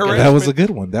can't I'm make not good. harassment. that was a good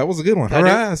one. That was a good one.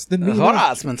 Harass. Didn't mean that.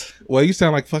 Harassment. Well, you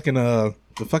sound like fucking the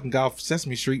fucking guy off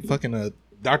Sesame Street, fucking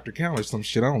Dr. Count or some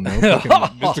shit. I don't know. Fucking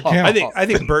Mr. Count. I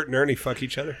think Bert and Ernie fuck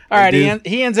each other. All right, do.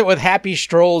 he ends it with happy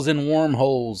strolls in warm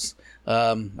holes.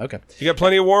 Okay. You got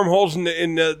plenty of wormholes in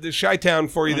the Chi-Town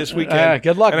for you this weekend.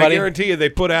 good luck, and buddy. I guarantee you they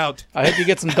put out. I hope you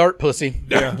get some dart pussy.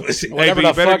 Yeah. Whatever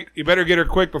Hey, the you better get her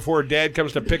quick before Dad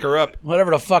comes to pick her up.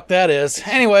 Whatever the fuck that is.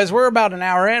 Anyways, we're about an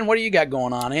hour in. What do you got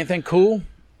going on? Anything cool?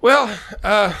 Well,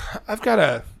 I've got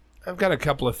a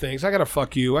couple of things. I got to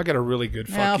fuck you. I got a really good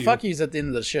fuck you. Fuck you's at the end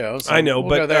of the show. So I know, we'll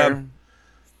but go there.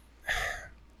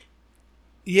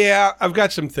 Yeah, I've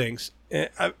got some things. And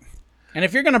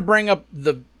if you're gonna bring up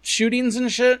the shootings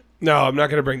and shit, No, I'm not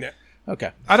going to bring that.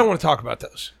 okay. I don't want to talk about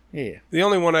those. Yeah. The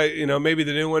only one maybe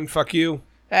the new one, fuck you.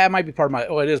 It might be part of my.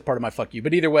 Well, it is part of my fuck you.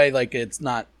 But either way, like it's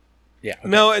not. Yeah. Okay.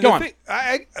 No, and Go the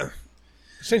on. thing,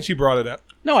 since you brought it up,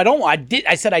 No, I don't.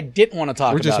 I said I didn't want to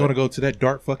talk We're about just it. going to go to that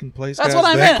dark fucking place. That's guys. what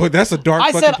I meant. That's a dark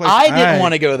I fucking said place. I didn't Aight.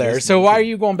 want to go there. So why are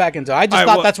you going back into it? I just All right,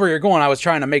 thought well- that's where you're going. I was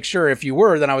trying to make sure if you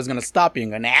were, then I was going to stop you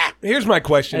and go, nah. here's my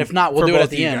question. And if not, we'll for do it both at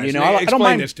the of you end. guys. You know, I don't Explain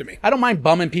mind this to me. I don't mind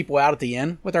bumming people out at the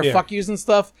end with our Yeah. fuck yous and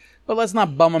stuff. But let's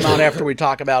not bum them out after we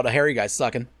talk about a hairy guy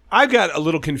sucking. I've got a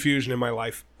little confusion in my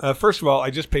life. First of all,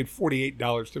 I just paid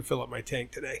 $48 to fill up my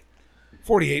tank today.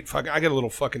 48 fucking. I got a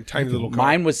little fucking tiny little car.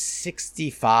 Mine was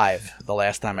 65 the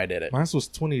last time I did it. Mine was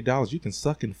 $20. You can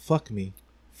suck and fuck me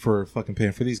for fucking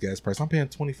paying for these guys' price. I'm paying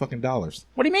 $20 fucking dollars.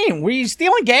 What do you mean? Were you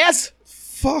stealing gas?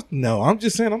 Fuck no. I'm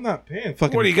just saying I'm not paying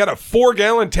fucking. What do you got, a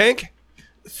 4-gallon tank?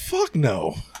 Fuck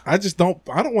no. I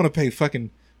don't want to pay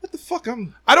fucking. What the fuck?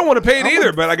 I don't want to pay it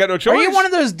either, but I got no choice. Are you one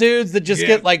of those dudes that just Yeah.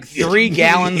 get like 3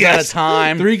 gallons at Yes. a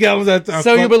time? 3 gallons at a time.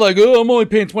 So you'll be like, oh, I'm only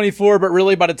paying 24, but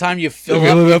really by the time you fill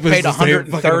up, you paid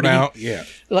 130. Yeah.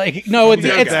 Like, no, it's,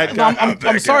 I'm that guy.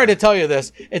 I'm sorry to tell you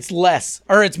this. It's less,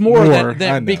 or it's more, More, I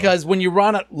than know. because when you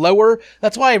run it lower,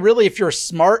 that's why really, if you're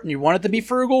smart and you want it to be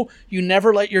frugal, you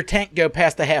never let your tank go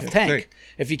past the half tank. tank.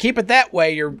 If you keep it that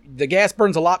way, the gas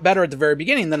burns a lot better at the very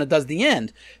beginning than it does the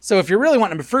end. So if you're really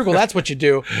wanting to be frugal, that's what you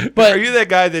do. But Are you that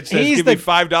guy that says, He's give the- me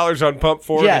 $5 on pump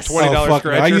 4 Yes. and $20 Oh, fuck no.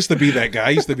 scratcher? I used to be that guy.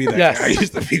 Yes. I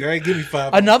used to be that guy. Give me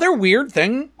 5. another weird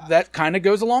thing that kind of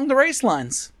goes along the race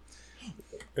lines.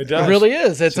 It does. It really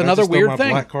is. It's Should I another just throw weird my thing.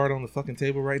 black card on the fucking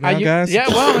table right now, You- guys. yeah,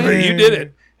 well, I mean, You did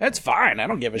it. That's fine. I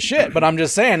don't give a shit. But I'm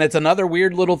just saying, it's another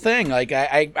weird little thing. Like,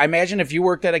 I imagine if you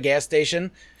worked at a gas station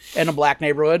in a black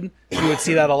neighborhood, you would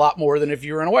see that a lot more than if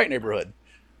you were in a white neighborhood.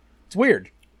 It's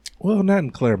weird. Well, not in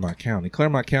Claremont County.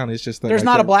 Claremont County is just that. There's like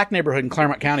not that, a black neighborhood in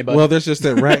Claremont County, but Well, there's just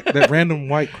that random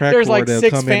white crack there's whore like that'll 6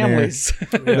 come in there. families.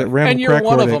 That random And you're crack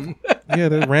one whore of that- them. Yeah,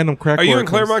 that random crack. Are you whore in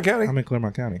Claremont County? I'm in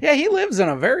Claremont County. Yeah, he lives in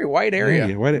a very white area.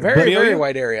 Yeah, white- very, but- very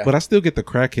white area. But I still get the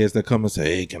crackheads that come and say,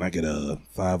 "Hey, can I get a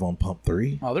 5 on pump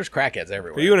 3?" Oh, there's crackheads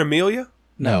everywhere. Are you in Amelia?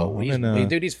 No, I'm he's, in,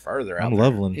 dude, he's further out I'm there.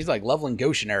 Loveland. He's like Loveland,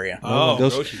 Goshen area. Oh,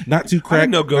 Goshen. Goshen. Not too I crack.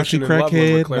 didn't know not too Goshen and Loveland were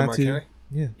crackhead. Claremont Not too. County.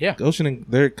 Yeah. Goshen and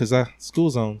there because school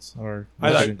zones are.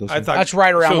 I Goshen, thought, Goshen. That's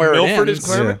right around so where it Milford ends. is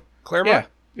Claremont? Yeah. Claremont?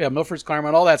 Yeah, Milford's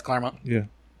Claremont. All that's Claremont. Yeah.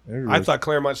 I everywhere. thought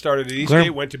Claremont started at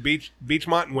Eastgate, went to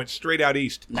Beachmont, and went straight out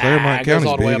east. Nah, Claremont it goes County's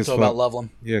all the way big up as to about fuck. Loveland.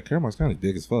 Yeah, Claremont's County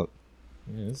big as fuck.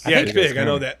 Yeah, Yeah, think it's big. I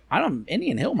know that. I don't.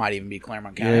 Indian Hill might even be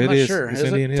Claremont County. Yeah, I'm it not is. sure. It's Is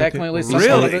Indian it Hill. technically Really? some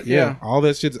side of it? Yeah. All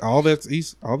that shit. All that's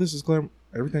east. All this is Claremont.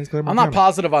 Everything's Claremont. I'm not County.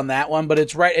 positive on that one, but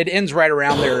it's right. It ends right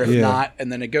around there, if Yeah. not,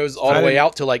 and then it goes all the way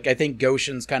out to like I think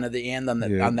Goshen's kind of the end on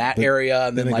Yeah. on that Then- area,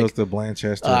 and Then then it like goes to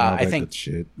Blanchester. And all I that think good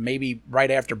shit. maybe right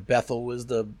after Bethel was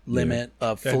the limit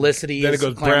of Then- Felicity. then it is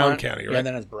goes Brown Claremont. County, Yeah, right?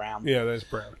 then it's Brown. Yeah, that's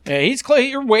Brown. Yeah,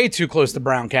 you're way too close to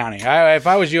Brown County. If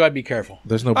I was you, I'd be careful.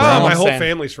 There's no Oh, brown. my I'm whole saying.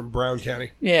 family's from Brown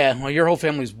County. Yeah, well, your whole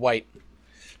family's white.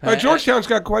 Georgetown's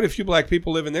got quite a few black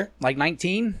people living there. Like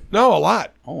 19? No, a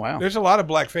lot. Oh, wow. There's a lot of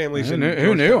black families Who in knew?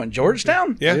 Georgetown. In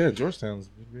Georgetown? Yeah. Georgetown's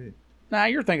big. Nah,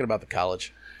 you're thinking about the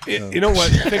college. You know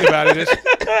what? Think about it.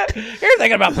 You're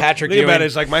thinking about Patrick Think Ewing. about it.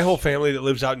 It's like my whole family that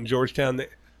lives out in Georgetown.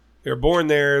 They're born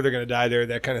there. They're going to die there.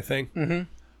 That kind of thing. Mm-hmm.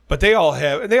 But they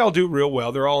all do real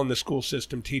well. They're all in the school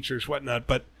system, teachers, whatnot.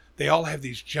 But they all have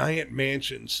these giant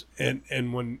mansions, and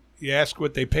when you ask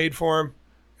what they paid for them,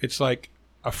 it's like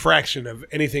a fraction of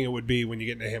anything it would be when you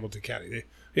get into Hamilton County.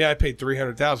 I paid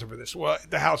 $300,000 for this. Well,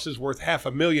 the house is worth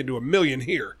 $500,000 to $1 million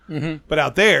here, but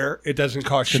out there it doesn't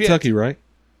cost Kentucky, shit. right?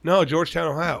 No, Georgetown,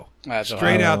 Ohio. That's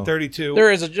Straight Ohio. out 32.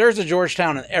 There's a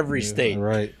Georgetown in every state.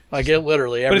 Right. Like it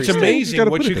literally every But it's state. amazing gotta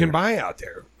what put it you can there. buy out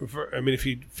there. If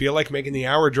you feel like making the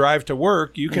hour drive to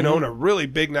work, you can own a really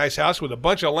big, nice house with a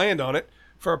bunch of land on it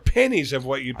for pennies of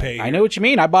what you pay. I know what you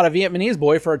mean. I bought a Vietnamese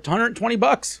boy for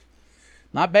 $120.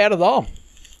 Not bad at all.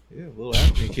 Yeah, a little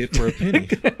African kid for a penny.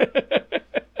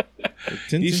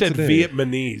 You said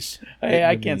Vietnamese. Hey,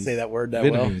 I can't say that word that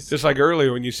well. Just like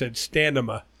earlier when you said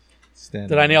standema.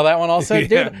 Did I nail that one also?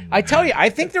 Yeah. Dude, I tell you, I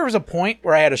think there was a point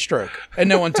where I had a stroke and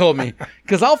no one told me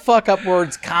because I'll fuck up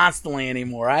words constantly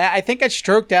anymore. I think I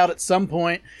stroked out at some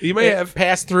point. You may It have.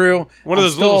 passed through. One of I'm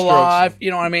those still little strokes. alive.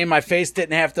 You know what I mean? My face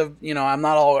didn't have to, I'm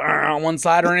not all on one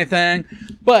side or anything.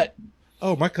 But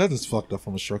Oh, my cousin's fucked up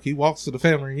from a stroke. He walks to the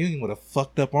family reunion with a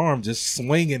fucked up arm, just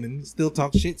swinging, and he still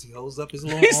talks shit. He holds up his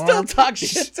little he arm. still talks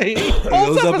shit to you. He He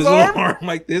holds up his little arm. arm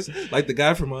like this, like the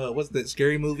guy from what's that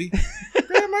scary movie?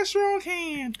 Grab my strong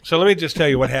hand. So let me just tell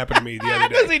you what happened to me the other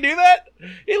Does day. he do that?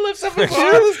 He lifts up his When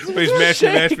arm. he's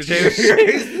mashing mashed potatoes.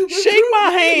 Shake my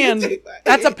hand.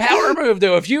 That's a power move,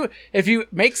 though. If you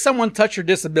make someone touch your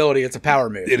disability, it's a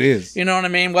power move. It is. You know what I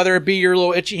mean? Whether it be your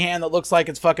little itchy hand that looks like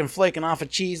it's fucking flaking off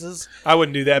of cheeses. I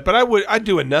wouldn't do that, but I'd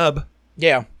do a nub.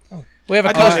 Yeah. We have a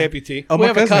I'd do an customer. amputee. Oh, We my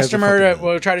have a cousin has customer fucking that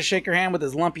will try to shake your hand with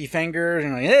his lumpy fingers.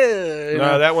 And like, you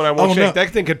No, know. that one I won't Oh, shake. no. That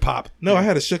thing could pop. No, I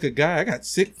had to shook a guy. I got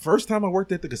sick. First time I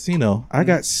worked at the casino, I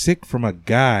got sick from a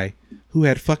guy who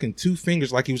had fucking 2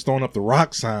 fingers like he was throwing up the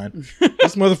rock sign.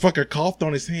 This motherfucker coughed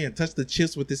on his hand, touched the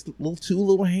chips with his 2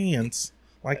 little hands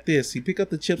like this. He picked up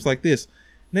the chips like this.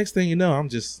 Next thing you know,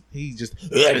 he just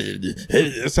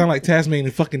it sounded like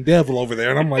Tasmanian fucking devil over there.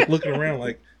 And I'm like looking around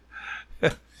like,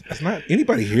 it's not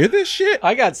anybody hear this shit?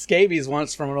 I got scabies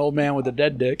once from an old man with a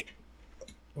dead dick.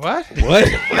 What? What?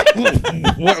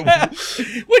 What?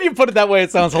 When you put it that way,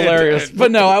 it sounds hilarious.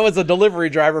 But no, I was a delivery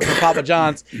driver for Papa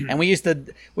John's, and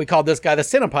we called this guy the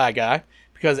Cinnapie guy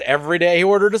because every day he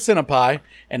ordered a Cinnapie,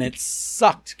 and it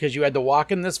sucked because you had to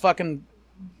walk in this fucking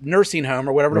nursing home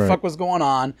or whatever the Right. fuck was going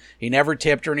on. He never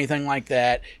tipped or anything like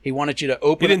that. He wanted you to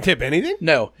open. You didn't tip anything?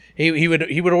 No, he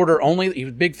would order only. He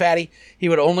was big fatty. He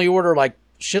would only order like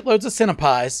shitloads of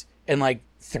Cinnapies and like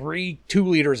 2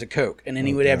 liters of Coke, and then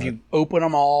he would have you open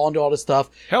them all and do all this stuff.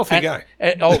 Healthy And- guy.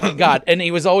 oh God! And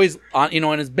he was always on,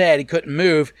 in his bed. He couldn't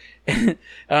move,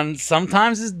 and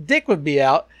sometimes his dick would be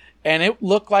out, and it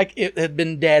looked like it had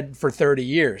been dead for 30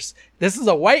 years. This is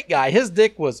a white guy. His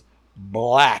dick was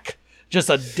black. Just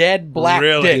a dead black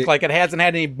Really? dick, like it hasn't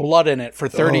had any blood in it for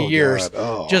 30 Oh, years.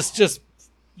 God. Oh. Just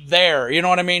there, you know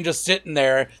what I mean? Just sitting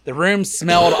there. The room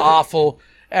smelled awful.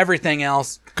 Everything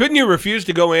else, Couldn't you refuse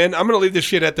to go in? I'm going to leave this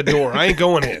shit at the door. I ain't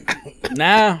going in.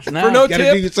 nah. For no Gotta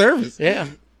tip? do your service. Yeah,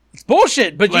 it's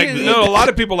bullshit. But Like, you, no, a lot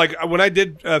of people, like when I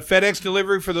did FedEx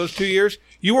delivery for those 2 years,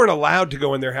 you weren't allowed to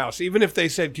go in their house. Even if they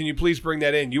said, can you please bring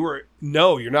that in? You're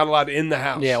not allowed in the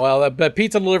house. yeah, well, but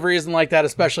pizza delivery isn't like that,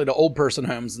 especially to old person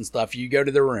homes and stuff. You go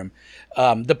to their room.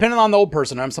 Depending on the old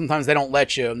person home, sometimes they don't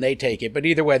let you and they take it. But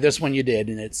either way, this one you did,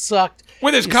 and it sucked.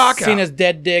 With his You've cock seen out. his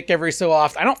dead dick every so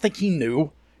often. I don't think he knew.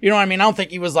 You know what I mean? I don't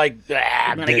think he was like,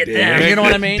 I'm gonna get them. You know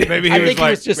what I mean? Maybe I he was think like,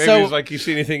 he was just maybe so. he was like, you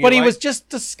see anything you But he like? was just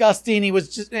disgusting. He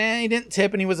was just, he didn't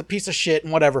tip, and he was a piece of shit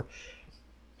and whatever.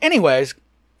 Anyways,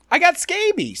 I got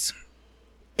scabies.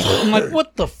 I'm like,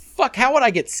 what the fuck? How would I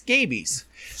get scabies?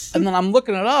 And then I'm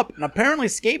looking it up, and apparently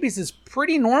scabies is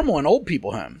pretty normal in old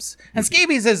people homes. And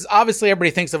scabies is obviously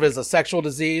everybody thinks of it as a sexual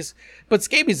disease, but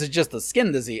scabies is just a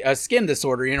skin disease, a skin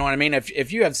disorder. You know what I mean?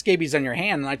 If you have scabies on your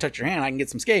hand and I touch your hand, I can get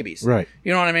some scabies. Right.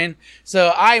 You know what I mean?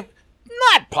 So I'm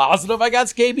not positive I got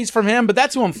scabies from him, but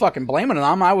that's who I'm fucking blaming it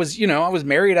on. I was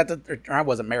married at or I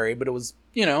wasn't married, but it was,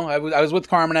 I was with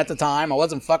Carmen at the time. I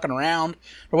wasn't fucking around.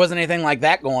 There wasn't anything like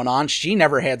that going on. She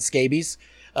never had scabies.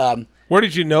 Where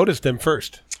did you notice them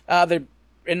first? They're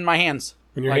in my hands.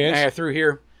 In your like, hands? Through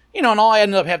here. And all I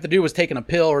ended up having to do was taking a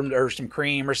pill or some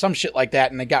cream or some shit like that,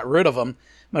 and they got rid of them.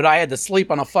 But I had to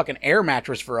sleep on a fucking air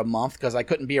mattress for a month because I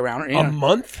couldn't be around her. A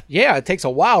month? Yeah, it takes a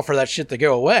while for that shit to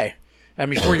go away. And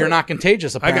before you're not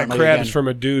contagious, I apparently. got crabs again. from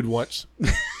a dude once.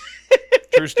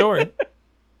 True story.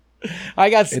 I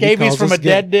got he scabies calls from us a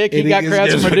dead gay. dick. He And got he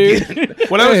crabs is from a dude.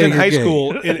 When I was Hey, in you're high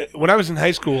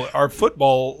gay. school, our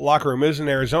football locker room is in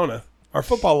Arizona. Our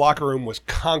football locker room was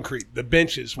concrete. The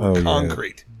benches were Oh, yeah.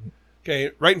 concrete.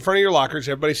 Okay, right in front of your lockers.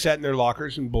 Everybody sat in their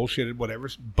lockers and bullshitted, whatever,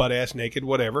 butt ass naked,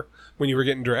 whatever, when you were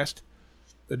getting dressed.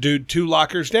 The dude 2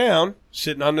 lockers down,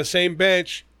 sitting on the same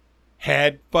bench,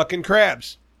 had fucking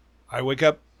crabs. I wake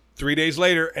up 3 days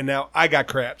later, and now I got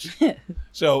crabs.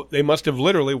 So they must have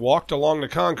literally walked along the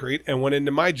concrete and went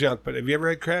into my junk. But have you ever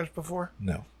had crabs before?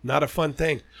 No, Not a fun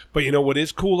thing. But you know what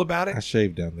is cool about it? I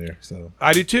shaved down there, so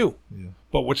I do too. yeah.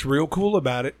 But what's real cool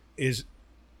about it is,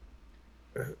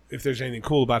 if there's anything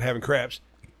cool about having crabs,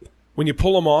 when you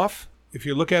pull them off, if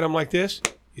you look at them like this,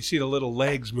 you see the little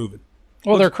legs moving.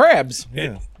 Well, they're crabs.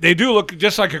 Yeah. They do look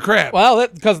just like a crab. Well,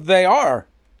 because they are.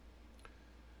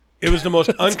 It was the most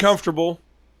uncomfortable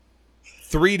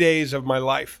 3 days of my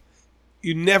life.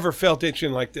 You never felt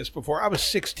itching like this before. I was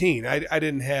 16. I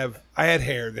had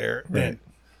hair there then.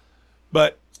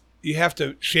 But you have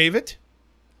to shave it.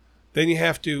 Then you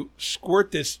have to squirt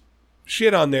this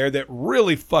shit on there that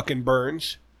really fucking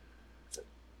burns.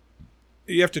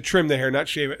 You have to trim the hair, not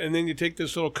shave it. And then you take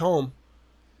this little comb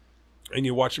and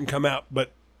you watch them come out.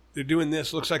 But they're doing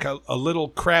this. Looks like a little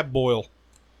crab boil.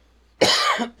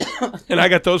 And I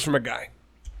got those from a guy.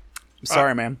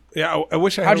 Sorry, man. Yeah, I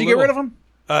wish I had How'd you get rid of them?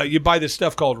 You buy this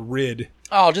stuff called Rid.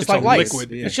 Oh, just It's like a lice.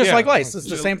 liquid. It's just Yeah. like lice. It's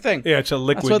the same thing. Yeah, it's a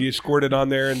liquid. what- You squirt it on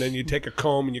there, and then you take a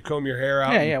comb and you comb your hair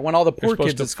out. Yeah, yeah. When all the poor supposed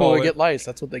kids to at school follow it. get lice,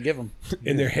 that's what they give them.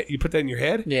 In their head, you put that in your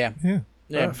head. Yeah. Yeah.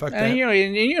 Yeah. Oh, fuck and that.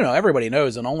 you know, everybody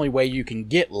knows the only way you can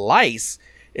get lice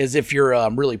is if you're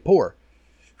really poor.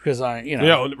 Because You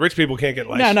know, rich people can't get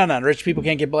lice. No. Rich people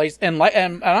can't get lice, and I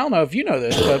don't know if you know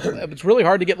this, but it's really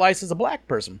hard to get lice as a black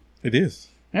person. It is.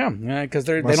 Yeah, because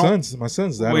they My don't.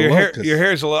 son's that. Well, your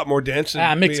hair is a lot more dense.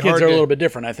 and Mixed it'd be kids hard are a to- little bit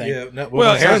different, I think. Yeah. No,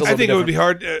 Well, my son's hair's a I little think bit it would be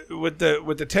hard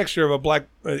with the texture of a black,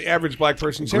 the average black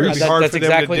person's hair. It'd be Greasy. hard That's for them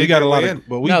exactly- to we dig got a their lot way of. in.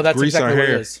 Well, we No, that's grease exactly our what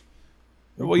hair. it is.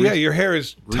 Well, yeah, your hair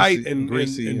is tight and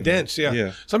greasy and and- dense. Yeah.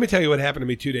 yeah. So let me tell you what happened to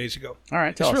me 2 days ago. All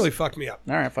right, tell This us. really fucked me up.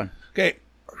 All right, fine. Okay,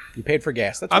 You paid for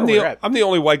gas. That's I'm where we're at. the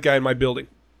only white guy in my building.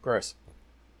 Gross.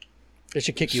 They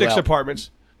should kick you 6 out. apartments.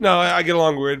 No, I get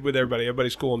along with everybody.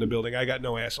 Everybody's cool in the building. I got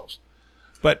no assholes.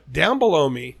 But down below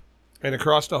me and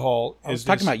across the hall I was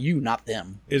talking about you, not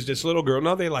them. is this little girl.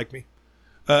 No, they like me.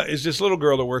 Is this little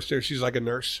girl that works there. She's like a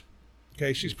nurse.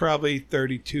 Okay, she's probably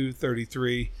 32,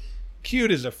 33. Cute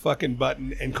as a fucking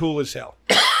button and cool as hell.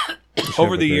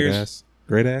 Over the years,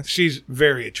 great ass. she's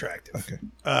very attractive.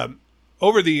 Okay.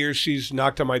 Over the years, she's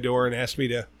knocked on my door and asked me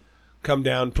to come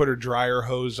down, put her dryer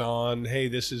hose on. Hey,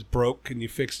 this is broke. Can you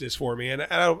fix this for me? And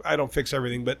I don't fix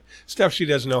everything, but stuff she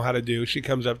doesn't know how to do. She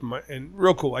comes up to and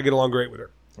real cool. I get along great with her.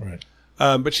 All right.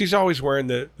 But she's always wearing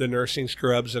the nursing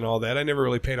scrubs and all that. I never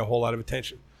really paid a whole lot of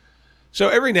attention. So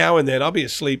every now and then I'll be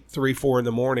asleep 3, 4 in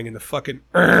the morning and the fucking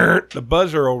the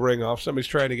buzzer will ring off. Somebody's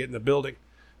trying to get in the building.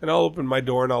 And I'll open my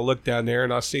door and I'll look down there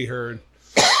and I'll see her and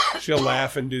she'll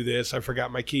laugh and do this. I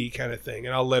forgot my key kind of thing.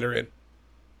 And I'll let her in.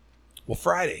 Well,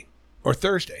 Friday or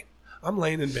Thursday, I'm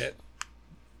laying in bed.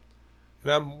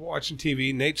 And I'm watching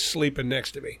TV. Nate's sleeping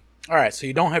next to me. All right, so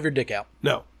you don't have your dick out.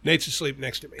 No, Nate's asleep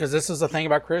next to me. Because this is the thing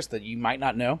about Chris that you might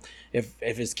not know. If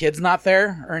his kid's not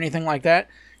there or anything like that,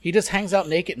 he just hangs out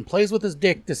naked and plays with his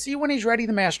dick to see when he's ready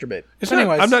to masturbate. It's So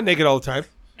not, I'm not naked all the time.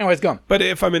 Anyways, go on. But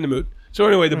if I'm in the mood. So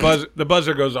anyway, the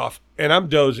buzzer goes off, and I'm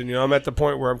dozing. You know, I'm at the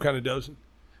point where I'm kind of dozing.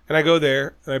 And I go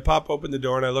there, and I pop open the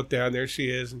door, and I look down. There she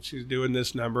is, and she's doing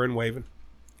this number and waving.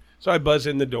 So I buzz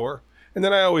in the door, and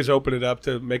then I always open it up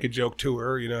to make a joke to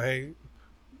her. You know, hey,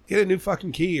 get a new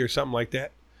fucking key or something like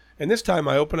that. And this time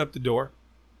I open up the door,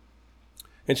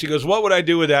 and she goes, "What would I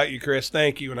do without you, Chris?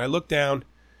 Thank you." And I look down.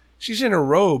 She's in a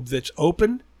robe that's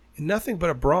open and nothing but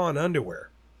a bra and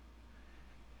underwear.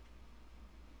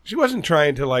 She wasn't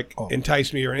trying to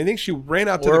entice me or anything. She ran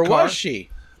out to Or the car. was she?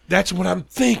 That's what I'm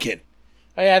thinking.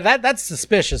 Oh, yeah, that's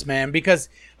suspicious, man. Because,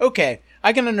 okay,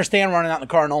 I can understand running out in the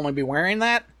car and only be wearing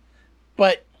that,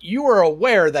 but you are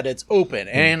aware that it's open,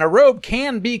 and a robe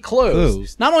can be closed.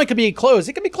 Closed. Not only can be closed,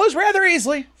 it can be closed rather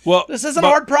easily. Well, This isn't a but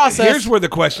hard process. Here's where the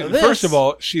question. This- First of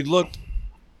all, she looked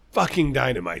fucking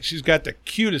dynamite. She's got the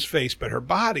cutest face, but her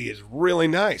body is really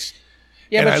nice.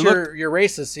 Yeah, and but I you're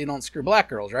racist, so you don't screw black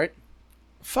girls, right?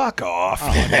 Fuck off.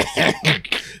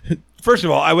 First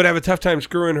of all, I would have a tough time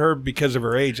screwing her because of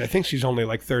her age. I think she's only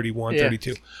like 31, Yeah.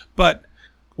 32. But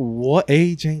What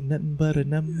age ain't nothing but a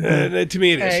number? to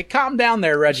me it is. Hey, calm down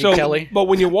there, Reggie So, Kelly. but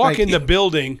when you walk Thank in the you.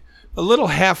 building, a little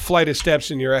half flight of steps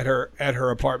and you're at her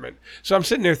apartment. So I'm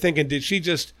sitting there thinking, did she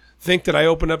just think that I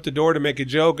opened up the door to make a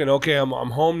joke and okay, I'm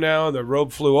home now and the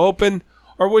robe flew open?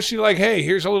 Or was she like, hey,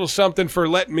 here's a little something for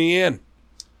letting me in?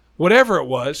 Whatever it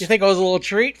was. You think it was a little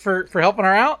treat for helping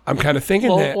her out? I'm kind of thinking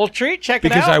that. Little treat, check it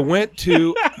because out.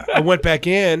 I went back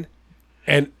in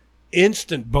and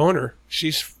instant boner.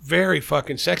 She's very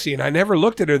fucking sexy. And I never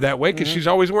looked at her that way because she's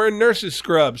always wearing nurse's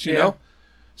scrubs, you know?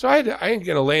 So I ain't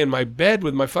going to lay in my bed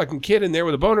with my fucking kid in there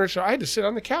with a boner. So I had to sit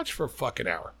on the couch for a fucking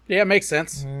hour. Yeah, it makes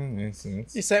sense. Makes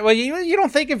sense. You say, well, you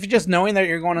don't think if just knowing that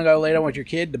you're going to go lay down with your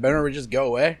kid, the boner would just go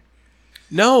away?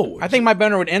 No. I think my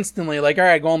boner would instantly, like, all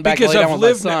right, going back to because lay down with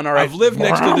my son. All right. I've lived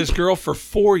next to this girl for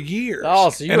 4 years. Oh,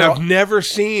 so you and were I've never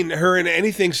seen her in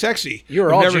anything sexy. You were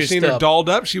I've all never juiced seen her up. dolled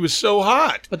up. She was so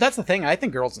hot. But that's the thing. I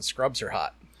think girls in scrubs are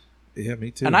hot. Yeah,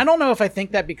 me too. And I don't know if I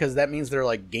think that because that means they're,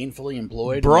 like, gainfully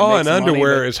employed. Bra they and make some money,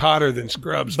 underwear is hotter than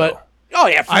scrubs, though. But, oh,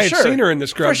 yeah, for I had sure. seen her in the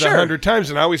scrubs For sure. 100 times,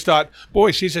 and I always thought,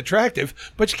 boy, she's attractive,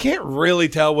 but you can't really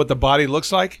tell what the body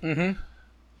looks like. Mm-hmm.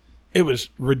 It was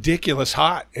ridiculous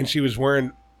hot, and she was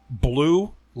wearing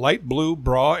light blue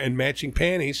bra and matching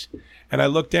panties. And I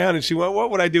looked down, and she went, what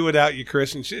would I do without you,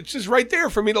 Chris? And it's just right there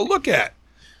for me to look at.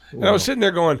 And I was sitting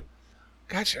there going,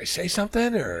 God, should I say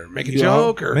something or make a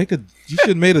joke? Or you should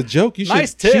have made a joke. You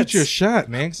Nice should shoot tits. your shot,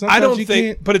 man. Sometimes I don't you think.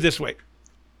 can't. Put it this way: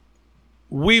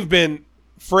 we've been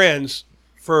friends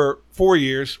for 4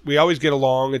 years. We always get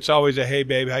along. It's always a hey,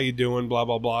 babe, how you doing? Blah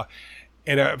blah blah.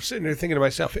 And I'm sitting there thinking to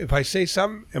myself, if I say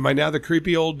something, am I now the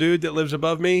creepy old dude that lives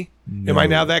above me? Am I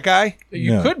now that guy?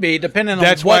 You No. could be, depending on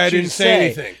That's what why I you didn't say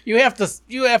anything. You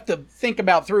have to think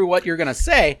about through what you're going to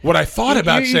say. What I thought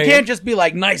about you saying. can't just be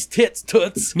like, nice tits,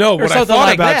 toots. No, or what I something thought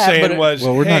like about that, saying but was,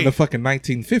 Well, we're not hey, in the fucking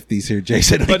 1950s here,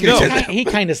 Jason. But no. he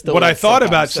kind of still. what I is thought sometimes,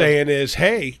 about so- saying is,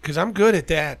 hey, because I'm good at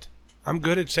that. I'm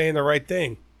good at saying the right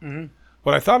thing. Mm-hmm.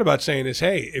 What I thought about saying is,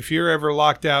 hey, if you're ever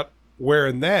locked out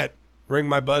wearing that, ring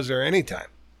my buzzer anytime.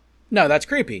 No, that's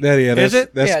creepy. Is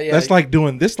it? That's like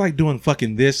doing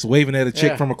fucking this, waving at a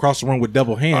chick Yeah. from across the room with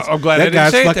double hands. I'm glad that I didn't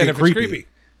guy's say it fucking then if it's creepy.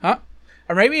 Huh?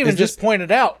 Or maybe even Is just this- point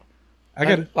it out. I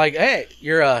got it. Like, hey,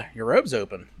 your robe's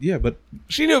open. Yeah, but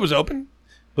She knew it was open.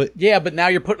 Yeah, but now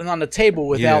you're putting it on the table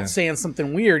without Yeah. saying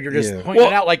something weird. You're just Yeah. pointing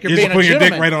Well, it out like you're you're being just a putting your dick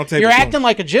gentleman. right on the table. You're acting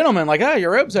like a gentleman, like, oh,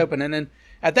 your robe's open. And then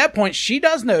at that point, she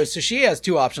does know. So she has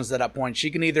two options at that point.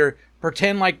 She can either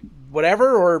pretend like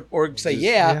whatever or say,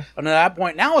 yeah. And at that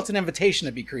point, now it's an invitation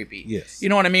to be creepy. Yes. You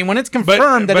know what I mean? When it's But,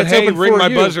 confirmed that but it's hey, open ring for my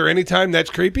you, buzzer anytime, that's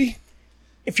creepy?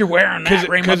 if you're wearing that,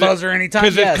 ring my 'cause it- buzzer anytime. 'cause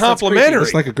it's yes, that's creepy. complimentary.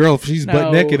 it's like a girl, if she's No.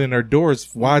 butt naked and her door's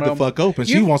wide No. the fuck open,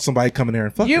 she You've- wants somebody coming there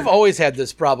and fuck You've her. always had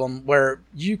this problem where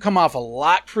you come off a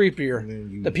lot creepier then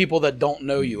you- the people that don't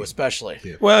know you, especially.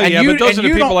 Well, And yeah, you- but those and are the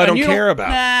you people I and don't you care about.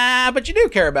 Nah, but you do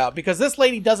care about because this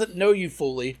lady doesn't know you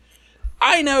fully.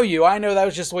 I know you. I know that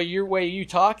was just the way you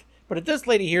talk. But if this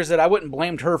lady hears it, I wouldn't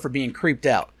blame her for being creeped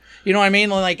out. You know what I mean?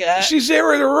 Like She's there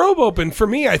with her robe open for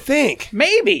me, I think.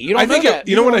 maybe you don't I think know that.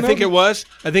 you know what I don't think know. it was?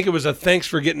 I think it was a thanks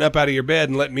for getting up out of your bed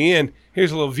and letting me in.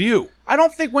 Here's a little view. I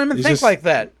don't think women It's think just- like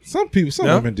that. Some people, some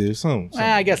No? women do. Some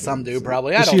I guess some do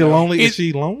probably. I Is don't she know. lonely? Is It-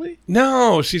 she lonely?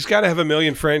 No, she's got to have a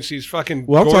million friends. She's fucking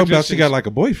Well, I'm talking about gorgeous she and- got like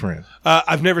a boyfriend.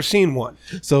 I've never seen one.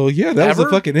 So yeah, that was Ever?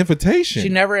 a fucking invitation. She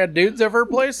never had dudes over her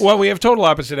place. Well, we have total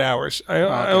opposite hours.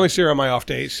 I only see her on my off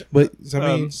days. But I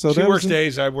mean, so she that works was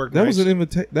days. I work that nights. was an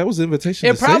invitation. That was an invitation.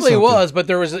 it to say probably something. was, but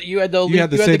there was you had to You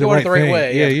had to say the go right it the right thing.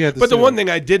 way. Yeah, you had to But the say one it. thing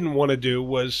I didn't want to do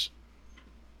was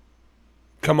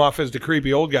come off as the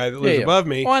creepy old guy that lives Yeah. above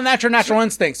me. Well, and that's your natural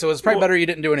instinct, so it's probably better you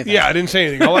didn't do anything. Yeah, I didn't say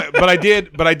anything. But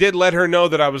I did let her know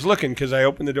that I was looking because I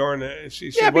opened the door and she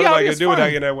said, Yeah, "What be am I going obvious, to do without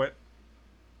fine. you?" And I went,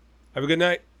 "Have a good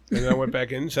night." And then I went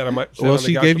back in and sat on my. Sat Well, on the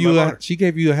she couch gave with my you boner. she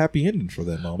gave you a happy ending for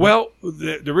that moment. Well,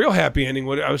 the real happy ending.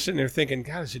 I was sitting there thinking,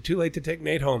 God, is it too late to take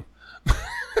Nate home?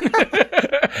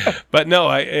 But no,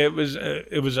 it was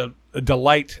a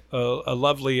delight, a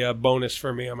lovely bonus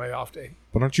for me on my off day.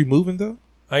 but aren't you moving though?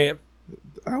 I am.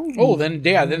 Oh, then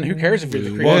who cares if you're the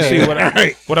creepy? Well, Yeah.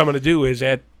 see, what I'm going to do is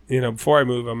before I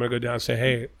move, I'm going to go down and say,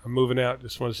 hey, I'm moving out.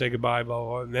 Just want to say goodbye, blah, blah,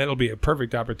 blah. And that'll be a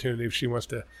perfect opportunity if she wants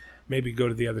to maybe go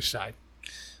to the other side.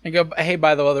 And go, hey,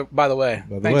 by the way,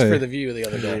 the thanks way. for the view the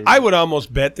other day. I would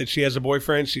almost bet that she has a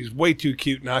boyfriend. She's way too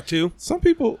cute not to. Some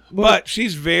people, But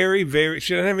she's very, very,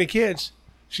 she doesn't have any kids.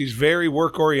 She's very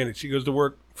work oriented. She goes to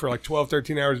work for like 12,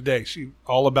 13 hours a day. She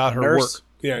all about her Nurse? work.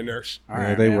 Yeah, nurse. All yeah,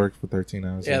 right, they man. work for 13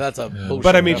 hours. Yeah, that's a bullshit.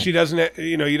 But I mean, though. she doesn't,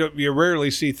 you rarely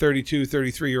see 32,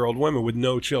 33-year-old women with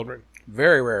no children.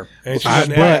 very rare. And she I,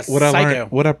 doesn't have, but what I Psycho.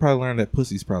 learned, what I probably learned, that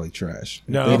pussy's probably trash.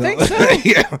 No. They You think don't- so?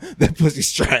 Yeah, that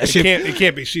pussy's trash. it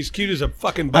can't be. She's cute as a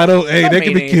fucking I bug. don't. Hey, Don't that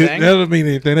could mean be cute. anything. That don't mean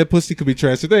anything. That pussy could be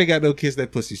trash. If they ain't got no kids,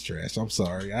 that pussy's trash. I'm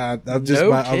sorry. I'm just.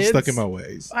 No I'm stuck kids? in my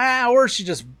ways. Or she's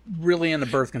just really into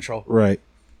birth control. Right.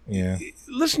 Yeah.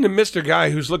 Listen to Mr. Guy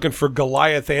who's looking for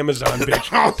Goliath Amazon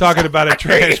bitch talking about a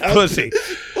trash pussy.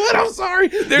 What? I'm sorry.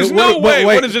 There's no way.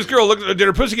 What does this girl look? Did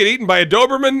her pussy get eaten by a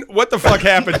Doberman? What the fuck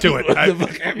happened to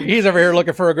it? He's over here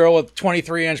looking for a girl with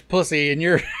 23-inch pussy, and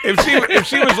you're. If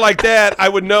she was like that, I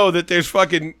would know that there's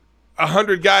fucking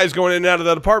 100 guys going in and out of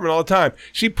that apartment all the time.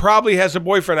 She probably has a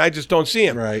boyfriend. I just don't see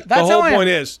him. Right. The whole point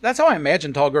is that's how I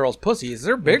imagine tall girls' pussies.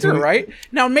 They're bigger, right?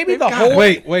 Now maybe the got- hole.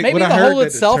 Wait, maybe what I the heard hole that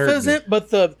itself deterred me. isn't, but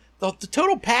the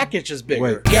total package is bigger.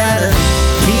 Wait. Gotta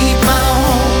keep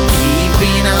on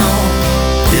keeping on.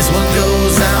 This one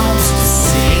goes out to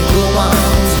single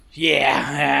moms.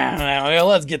 Yeah, well,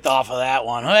 let's get off of that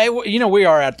one. Hey, we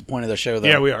are at the point of the show, though.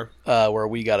 Yeah, we are. Where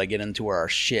we got to get into our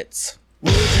shits.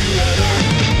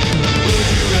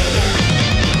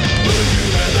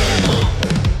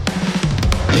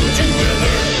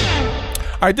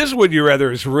 All right, this is Would You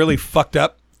Rather is really fucked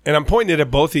up, and I'm pointing it at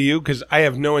both of you because I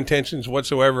have no intentions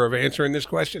whatsoever of answering this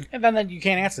question. And then you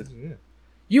can't answer.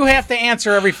 You have to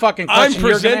answer every fucking I'm question.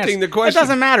 you're gonna presenting answer. the question. It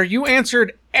doesn't matter. You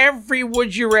answered every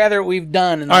Would You Rather we've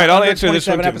done in the All right, I'll answer this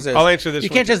 127 one, too. episodes. I'll answer this You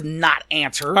one, can't too. just not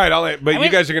answer. All right, but you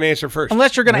guys are going to answer first.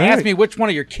 Unless you're going to All ask right. me which one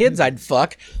of your kids I'd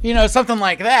fuck, something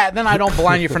like that. Then I don't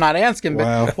blind you for not asking. But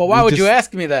Wow. well, why You would you just-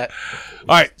 ask me that?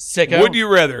 All right, Sicko. Would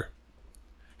you rather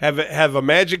have a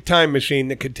magic time machine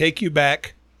that could take you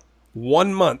back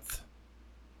 1 month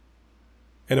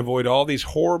and avoid all these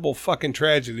horrible fucking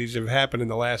tragedies that have happened in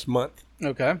the last month,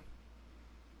 Okay.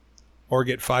 or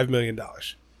get $5 million?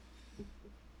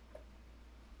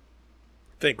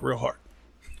 Think real hard.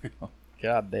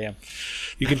 God damn.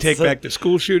 You can take back the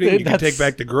school shooting. You can That's- take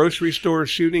back the grocery store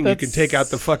shooting. You can take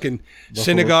out the fucking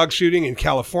synagogue shooting in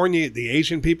California, the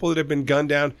Asian people that have been gunned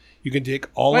down. You can take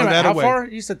all Wait a of minute, that how away. far?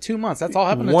 You said 2 months. That's all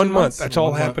happened in 1 2 month. months. That's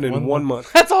all 1 month, happened in 1 1 month.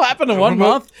 month. That's all happened in 1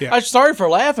 month. Yeah. I'm sorry for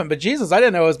laughing, but Jesus, I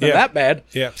didn't know it was been Yeah. that bad.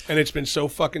 Yeah, and it's been so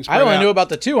fucking I spread only out. knew about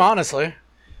the two, honestly.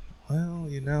 Well,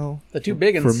 The two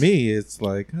big For ones. me, it's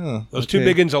like, Those two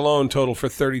big ones alone total for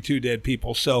 32 dead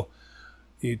people. So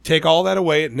you take all that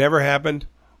away, it never happened,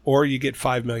 or you get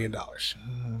 $5 million.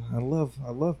 I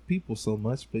love people so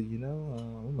much, but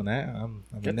I'm an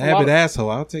Gets a avid lot of-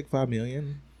 asshole. I'll take $5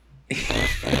 million.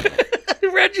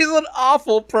 Reggie's an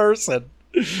awful person.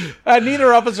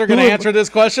 Neither of us are going to answer this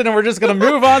question, and we're just going to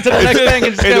move on to the next thing.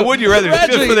 And just Hey, go, the Would You Rather is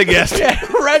just for the guest. Yeah,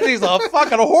 Reggie's a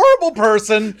fucking horrible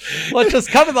person. Let's just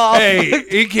cut it off. Hey,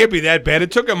 he can't be that bad.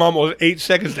 It took him almost 8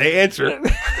 seconds to answer.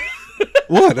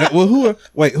 What? Well,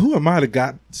 who am I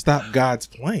to stop God's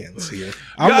plans here?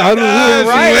 We're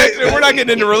not getting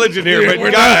into religion here,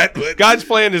 but God's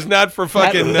plan is not for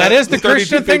fucking. that is the 32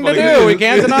 Christian thing to people do. We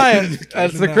can't deny it.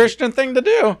 That's the Christian thing to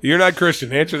do. You're not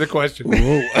Christian. Answer the question.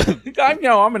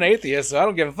 I'm an atheist, so I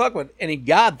don't give a fuck what any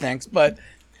God thinks. But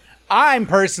I'm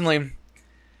personally,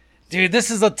 dude,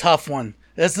 this is a tough one.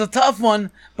 This is a tough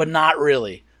one, but not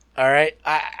really. All right,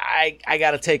 I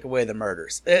got to take away the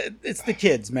murders. It's the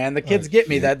kids, man. The kids get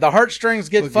me. That the heartstrings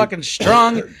get fucking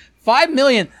strung. $5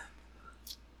 million.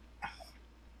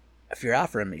 If you're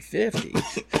offering me 50,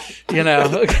 we're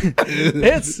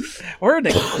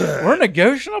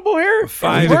negotiable here.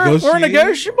 We're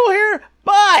negotiable here,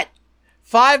 but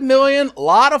 $5 million, a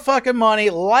lot of fucking money,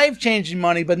 life-changing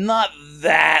money, but not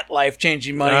that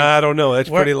life-changing money. I don't know. That's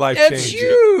pretty life It's changing.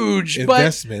 huge,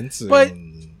 Investments, but and-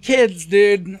 kids,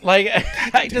 dude, like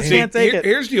I just can't take it.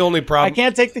 Here's the only I problem.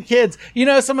 can't take the kids.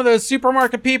 Some of those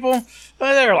supermarket people,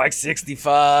 they're like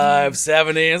 65,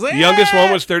 70. It's like, The youngest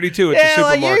one was 32 at the yeah,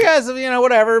 like supermarket. you guys,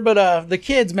 whatever. But the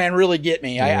kids, man, really get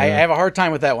me. I have a hard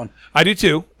time with that one. I do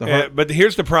too. But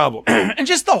here's the problem. And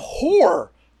just the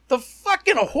horror. The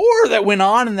fucking horror that went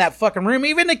on in that fucking room.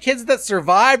 Even the kids that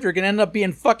survived are going to end up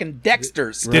being fucking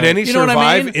Dexters. Did any You know what I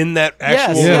survive mean? in that Yes,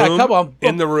 actual yeah, room? a couple of-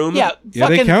 in the room? Yeah, Yeah,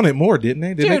 they fucking- counted more, didn't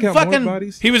they? Did they Dude, count fucking- more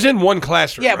bodies? He was in one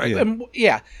classroom, Yeah, right?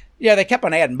 yeah. They kept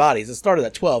on adding bodies. It started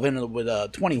at 12, ended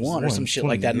with 21 or some shit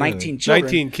like that. 20, 19 children.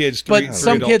 19 kids, But three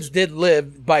some adults. kids did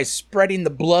live by spreading the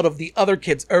blood of the other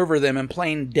kids over them and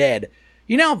playing dead.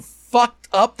 You know how fucked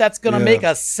up that's going to Yeah. make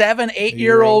a 7,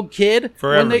 8-year-old kid?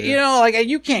 Forever, When they,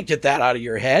 you can't get that out of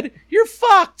your head. You're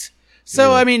fucked.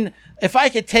 So, I mean, if I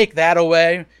could take that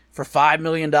away for $5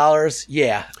 million,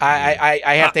 yeah, I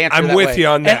have to answer I'm that with way. you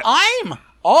on that. And I'm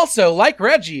also, like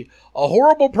Reggie, a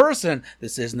horrible person.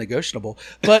 This is negotiable,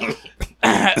 but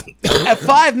at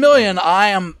 $5 million,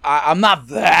 I'm not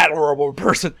that horrible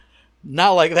person.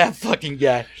 Not like that fucking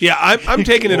guy. Yeah, I'm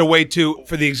taking it away too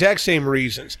for the exact same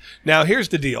reasons. Now, here's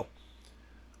the deal.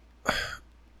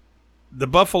 The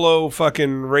Buffalo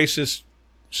fucking racist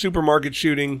supermarket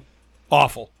shooting,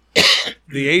 awful.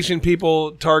 The Asian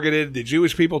people targeted, the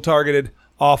Jewish people targeted,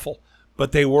 awful.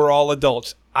 But they were all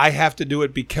adults. I have to do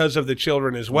it because of the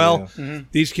children as well.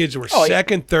 These kids were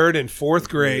second, third, and fourth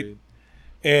grade.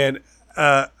 And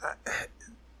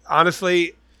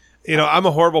honestly, I'm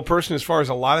a horrible person as far as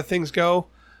a lot of things go.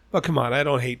 But come on, I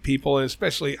don't hate people. And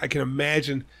especially, I can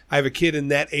imagine I have a kid in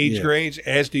that age range,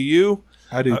 as do you.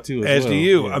 I do too. As do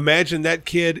you. Yeah. Imagine that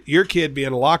kid, your kid,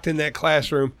 being locked in that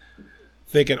classroom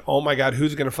thinking, oh my God,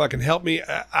 who's going to fucking help me?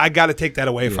 I got to take that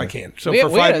away if I can. So for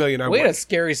 $5 million, we had a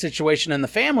scary situation in the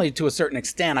family to a certain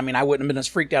extent. I mean, I wouldn't have been as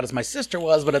freaked out as my sister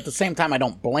was, but at the same time, I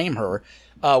don't blame her.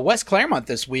 West Claremont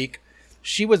this week,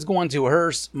 she was going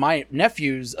to my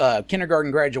nephew's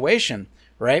kindergarten graduation,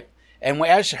 right? And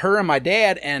as her and my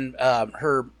dad and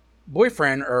her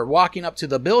boyfriend are walking up to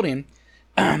the building,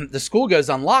 the school goes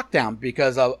on lockdown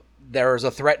because there was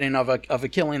a threatening of a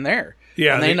killing there.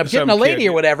 Yeah, and they end up getting a lady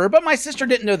or whatever. But my sister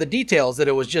didn't know the details, that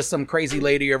it was just some crazy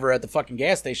lady over at the fucking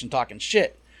gas station talking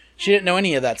shit. She didn't know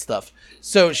any of that stuff.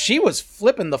 So she was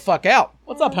flipping the fuck out.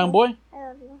 What's up, homeboy? I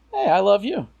love you. Hey, I love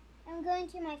you. I'm going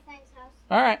to my friend's house.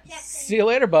 All right. See you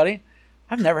later, buddy.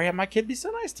 I've never had my kid be so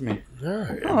nice to me. All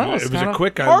right. Oh, it was a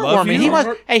quick I love you.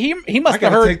 He must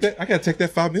have heard. I gotta take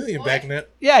that $5 million back now.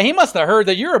 Yeah, he must have heard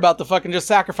that you're about to fucking just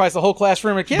sacrifice a whole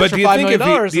classroom of kids But for do you $5 think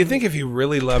million. do you think if he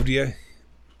really loved you,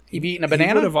 he'd be eating a he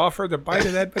banana? would have offered a bite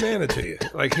of that banana to you?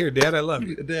 Like, here, Dad, I love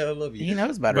you. Dad, I love you. He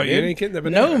knows better, But dude. you ain't getting the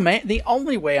banana. No, man. The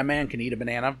only way a man can eat a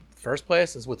banana, first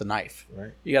place, is with a knife.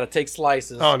 Right. You got to take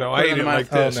slices. Oh, no, I put eat in it the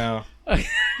like mouth. this. no.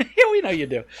 Yeah, we know you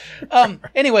do.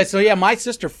 Anyway, so yeah, my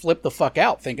sister flipped the fuck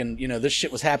out thinking, this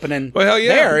shit was happening Well, hell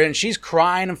yeah. there. And she's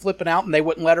crying and flipping out, and they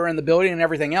wouldn't let her in the building and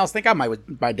everything else. Think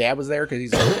my dad was there because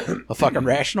he's a fucking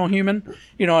rational human,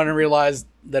 and I realized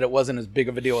that it wasn't as big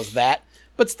of a deal as that.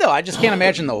 But still, I just can't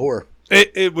imagine the horror.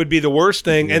 It would be the worst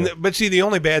thing. But see, the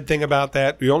only bad thing about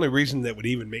that, the only reason that would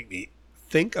even make me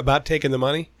think about taking the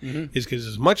money is because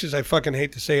as much as I fucking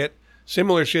hate to say it,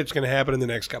 similar shit's going to happen in the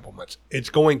next couple months. It's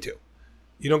going to.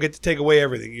 You don't get to take away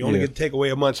everything. You only get to take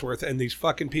away a month's worth. And these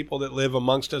fucking people that live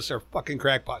amongst us are fucking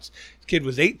crackpots. This kid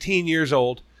was 18 years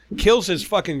old, kills his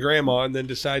fucking grandma, and then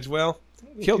decides,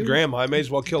 killed grandma. I may as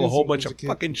well kill a whole bunch of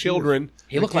fucking children.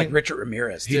 He looked like Richard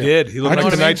Ramirez, too. He did. He looked like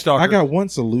the Night Stalker. I got one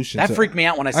solution. That freaked me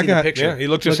out when I seen the picture. Yeah, he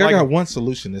looked just I like got him. one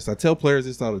solution. I tell players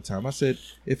this all the time. I said,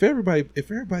 if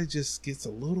everybody just gets a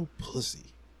little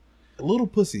pussy,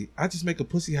 I just make a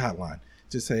pussy hotline.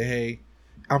 Just say, hey,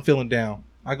 I'm feeling down.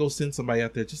 I go send somebody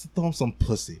out there just to throw them some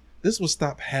pussy. This will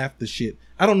stop half the shit.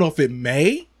 I don't know if it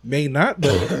may not,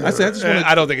 but I just want to.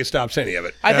 I don't think it stops any of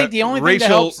it. I think the only thing that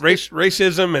helps...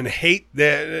 racism and hate,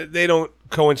 they don't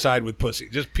coincide with pussy.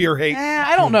 Just pure hate.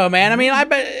 I don't know, man. I mean, I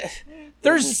bet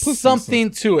there's something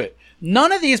to it.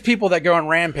 None of these people that go on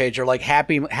Rampage are like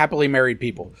happily married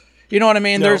people. You know what I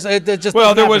mean? No. There's just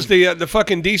there was the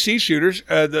fucking DC shooters,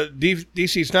 the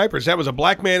DC snipers. That was a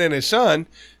black man and his son.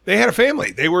 They had a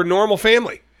family. They were a normal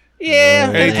family. Yeah.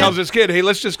 And he tells his kid, "Hey,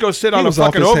 let's just go sit on a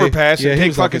fucking overpass and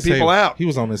take fucking people out." He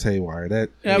was on his haywire.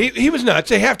 He was nuts.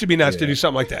 They have to be nuts to do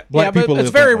something like that. Black but people it's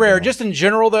live very that rare. way. Just in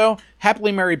general, though,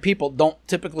 happily married people don't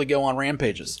typically go on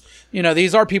rampages.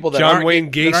 These are people that John aren't Wayne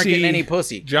that aren't Gacy, getting any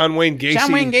pussy. John Wayne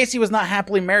Gacy was not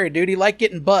happily married, dude. He liked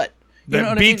getting butt. You know The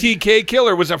what I mean? BTK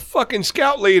killer was a fucking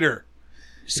scout leader.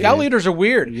 Scout leaders are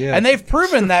weird, Yeah. and they've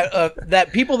proven that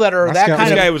that people that are that scout kind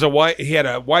This of guy was a wife. He had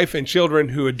a wife and children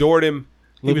who adored him.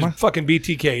 He Look, was my- fucking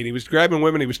BTK, and he was grabbing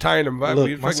women. He was tying them.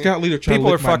 Look, my scout leader tried to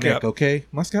people lick are my fucked neck, up. okay?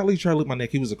 My scout leader tried to lick my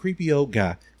neck. He was a creepy old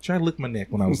guy. Tried to lick my neck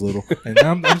when I was little. And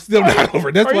I'm still not over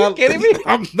it. That's Are why you kidding me?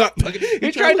 I'm not fucking.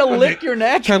 He tried to lick your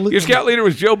neck. Your scout leader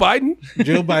was Joe Biden.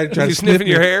 Joe Biden tried Was to he sniff sniffing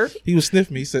your me. hair? He was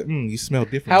sniffing me. He said, you smell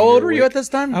different. How when old you're were you awake." at this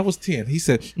time? I was 10. He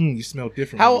said, you smell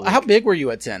different. when How you're awake." big were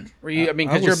you at 10? Were you? I mean,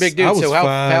 I because you're a was- big I dude, so was how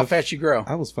 5. fast you grow?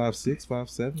 I was 5'6",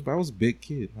 5'7", but I was a big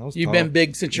kid. I was You've tall. been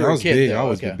big since you I were a was kid, big. though. I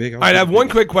was Okay. big. All right, I have one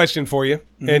quick question for you,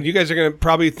 and you guys are going to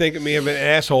probably think of me of an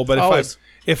asshole, but Always.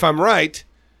 if I'm right,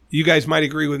 you guys might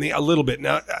agree with me a little bit.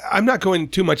 Now, I'm not going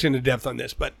too much into depth on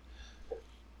this, but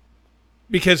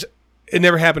because it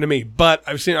never happened to me, but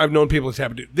I've known people it's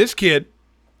happened to. This kid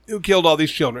who killed all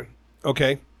these children,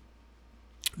 okay,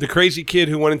 the crazy kid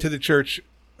who went into the church,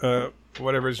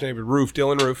 whatever his name is,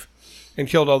 Dylan Roof, and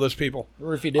killed all those people.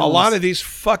 Roofie A Dillons. lot of these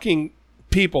fucking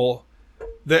people,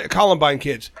 the Columbine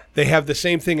kids, they have the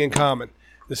same thing in common.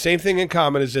 The same thing in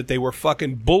common is that they were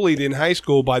fucking bullied in high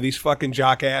school by these fucking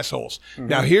jock assholes.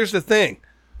 Now, here's the thing.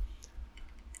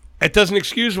 It doesn't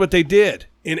excuse what they did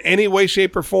in any way,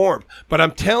 shape, or form. But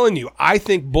I'm telling you, I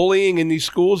think bullying in these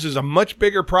schools is a much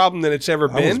bigger problem than it's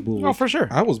ever I was been. bullied. Oh, for sure.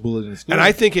 I was bullied in school. And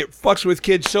I think it fucks with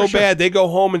kids so bad, they go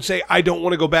home and say, I don't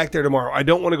want to go back there tomorrow. I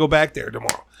don't want to go back there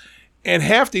tomorrow. And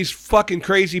half these fucking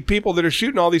crazy people that are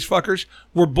shooting all these fuckers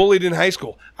were bullied in high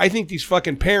school. I think these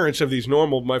fucking parents of these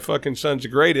normal, my fucking son's the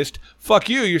greatest. Fuck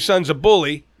you, your son's a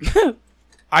bully.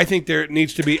 I think there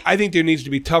needs to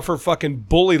be tougher fucking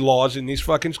bully laws in these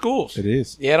fucking schools. It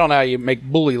is. Yeah, I don't know how you make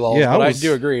bully laws, Yeah, but I I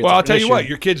do agree. It's Well, an I'll tell you issue. what,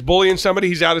 your kid's bullying somebody,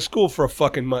 he's out of school for a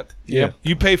fucking month. Yeah.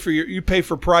 You pay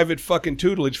for private fucking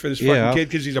tutelage for this fucking Yeah. kid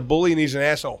because he's a bully and he's an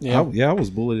asshole. Yeah. I was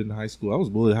bullied in high school. I was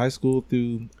bullied in high school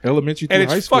through elementary through And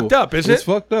it's high school. fucked up, isn't It's it?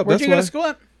 fucked up. Where'd That's you go why to school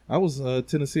at? I was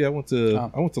Tennessee. I went to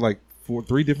like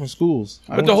 3 different schools.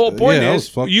 But the whole point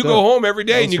is, you go home every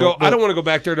day and you go, I don't want to go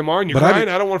back there tomorrow, and you're crying,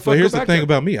 I don't want to fucking go here's back the thing there.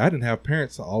 about me. I didn't have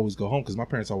parents to always go home because my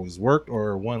parents always worked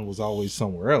or one was always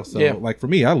somewhere else. So, Yeah. like for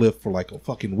me, I lived for like a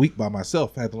fucking week by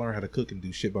myself. I had to learn how to cook and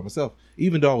do shit by myself.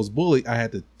 Even though I was bullied, I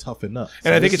had to toughen up.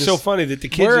 And I think this it's so is- funny that the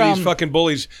kids We're, of these fucking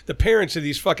bullies, the parents of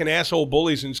these fucking asshole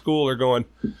bullies in school are going,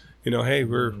 hey,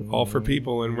 we're all for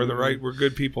people and we're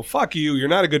good people. Fuck you. You're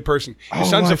not a good person. Your All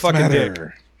son's a lives fucking matter.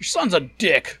 dick. Your son's a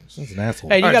dick. Son's an asshole.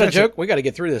 Hey, you All right, got a that's joke? We got to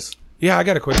get through this. Yeah, I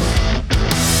got a quick one.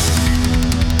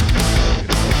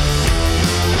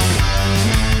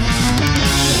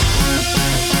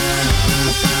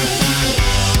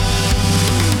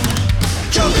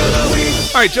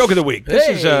 All right, joke of the week.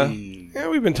 This is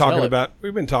we've been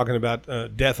talking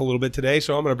about death a little bit today,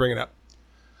 so I'm going to bring it up.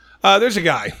 There's a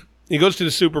guy. He goes to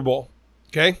the Super Bowl.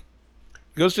 Okay,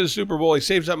 he goes to the Super Bowl. He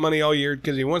saves up money all year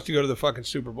because he wants to go to the fucking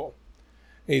Super Bowl.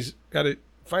 He's got it.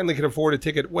 Finally, can afford a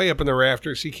ticket way up in the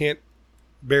rafters. He can't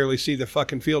barely see the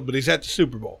fucking field, but he's at the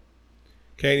Super Bowl.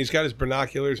 Okay, and he's got his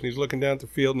binoculars and he's looking down at the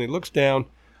field and he looks down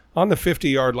on the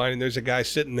 50-yard line and there's a guy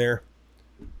sitting there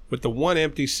with the one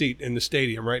empty seat in the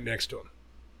stadium right next to him.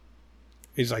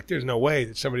 He's like, there's no way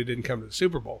that somebody didn't come to the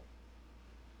Super Bowl.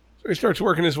 So he starts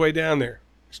working his way down there.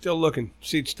 Still looking.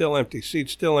 Seat's still empty.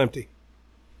 Seat's still empty.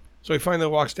 So he finally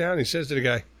walks down and he says to the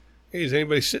guy, hey, is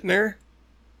anybody sitting there?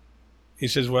 He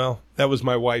says, well, that was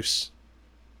my wife's.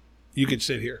 You could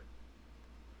sit here.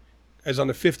 As on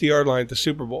the 50-yard line at the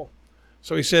Super Bowl.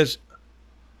 So he says,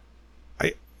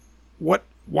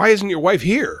 why isn't your wife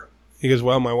here? He goes,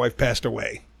 well, my wife passed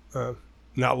away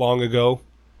not long ago.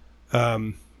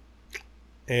 And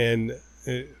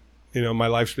my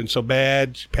life's been so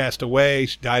bad. She passed away.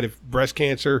 She died of breast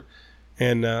cancer.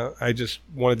 And I just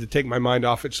wanted to take my mind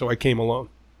off it, so I came alone.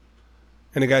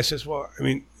 And the guy says, well,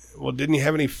 didn't you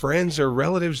have any friends or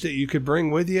relatives that you could bring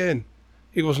with you? And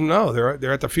he goes, no,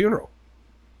 they're at the funeral.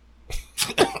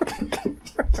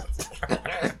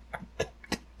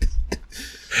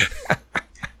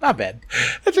 Not bad.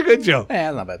 That's a good joke.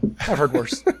 Yeah, not bad. I've heard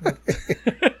worse.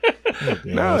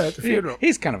 No, at the funeral.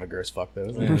 He's kind of a gross fuck, though.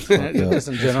 Isn't he? fucked up. Just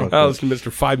in general. Oh, listen to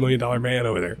Mr. $5 million man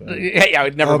over there. Yeah,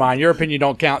 never mind. Your opinion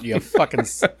don't count. You fucking.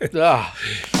 Ugh.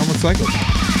 I'm a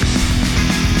psychopath.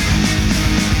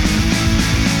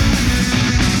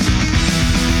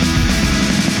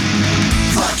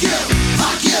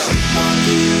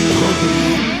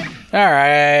 All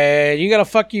right. You got to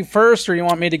fuck you first, or you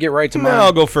want me to get right to No, mine?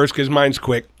 I'll go first because mine's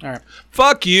quick. All right.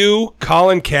 Fuck you,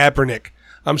 Colin Kaepernick.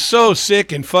 I'm so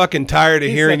sick and fucking tired of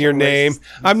hearing such your a name. racist.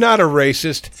 I'm not a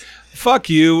racist. Fuck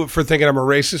you for thinking I'm a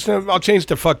racist. No, I'll change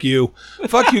to fuck you.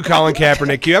 Fuck you, Colin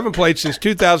Kaepernick. You haven't played since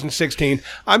 2016.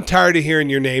 I'm tired of hearing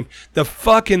your name. The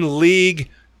fucking league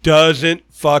doesn't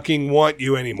fucking want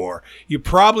you anymore. You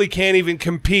probably can't even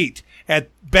compete. At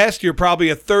best, you're probably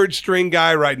a third string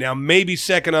guy right now, maybe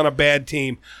second on a bad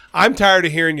team. I'm tired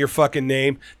of hearing your fucking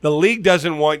name. The league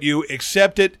doesn't want you.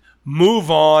 Accept it.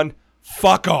 Move on.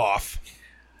 Fuck off.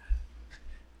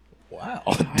 Wow.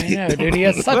 I know, dude. He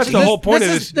has such. That's the whole point of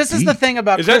this. This is the thing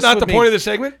about. Is Chris that not with the me. point of the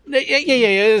segment? Yeah,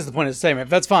 it is the point of the statement.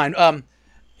 That's fine.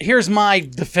 Here's my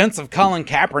defense of Colin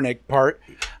Kaepernick part.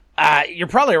 You're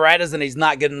probably right, as in he's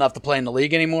not good enough to play in the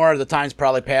league anymore. The time's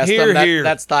probably past Hear, him, hear.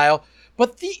 that style.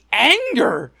 But the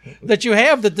anger that you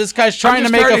have that this guy's trying to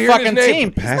just make tired of a hearing fucking his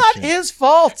name. team, it's not Passion. his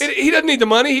fault. He doesn't need the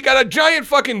money. He got a giant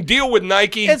fucking deal with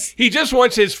Nike. He just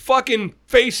wants his fucking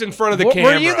face in front of the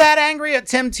camera. Were you that angry at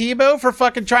Tim Tebow for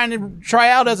fucking trying to try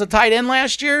out as a tight end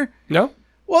last year? No.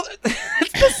 Well,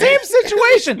 it's the same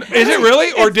situation. Is it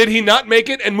really? Or did he not make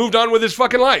it and moved on with his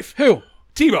fucking life? Who?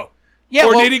 Tebow. Yeah,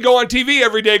 or well- did he go on TV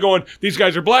every day going, these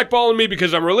guys are blackballing me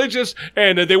because I'm religious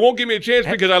and they won't give me a chance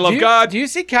because I love God? Do you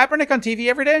see Kaepernick on TV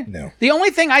every day? No. The only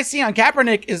thing I see on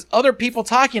Kaepernick is other people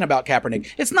talking about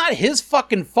Kaepernick. It's not his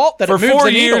fucking fault that For it moves 4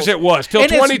 the years needle. it was. Till And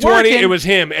it's 2020, it working was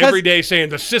him 'cause every day saying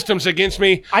the system's against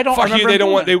me. I don't fuck you. remember They him don't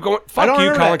doing want. They that. go. I Fuck don't you,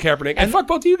 remember Colin that. Kaepernick, and fuck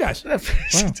both of you guys. Wow,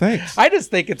 thanks. I just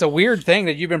think it's a weird thing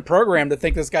that you've been programmed to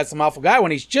think this guy's some awful guy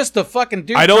when he's just a fucking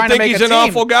dude. I don't trying think to make he's a an team.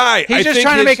 awful guy. He's I just think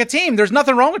trying to his- make a team. There's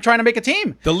nothing wrong with trying to make a a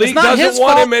team. The It's league not doesn't his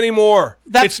want fault. him anymore.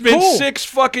 That's It's been cool. 6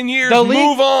 fucking years. The league-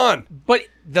 Move on. But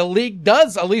the league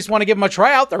does at least want to give him a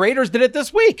tryout. The Raiders did it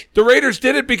this week. The Raiders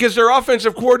did it because their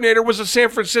offensive coordinator was a San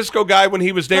Francisco guy when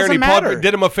he was there, Doesn't and he matter.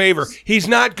 did him a favor. He's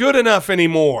not good enough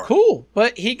anymore. Cool.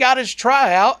 But he got his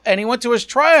tryout, and he went to his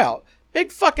tryout.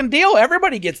 Big fucking deal.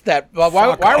 Everybody gets that. Why are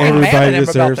we mad at Everybody him about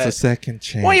deserves that? a second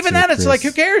chance. Well, even here, then, it's like, who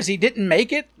Chris. cares? He didn't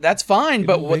make it. That's fine.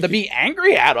 But to be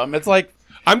angry at him, it's like,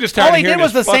 I'm just tired all of he hearing did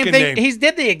was his the same fucking thing. name. He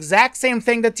did the exact same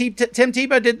thing that Tim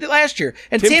Tebow did last year.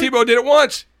 And Tim Tebow did it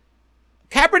once.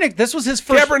 Kaepernick, this was his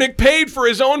first. Kaepernick paid for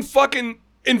his own fucking.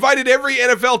 Invited every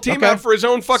NFL team Okay. out for his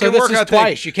own fucking So this workout is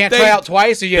twice. thing. You can't try out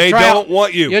twice. Or you they try don't out,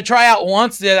 want you. You try out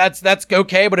once, yeah, that's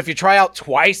okay. But if you try out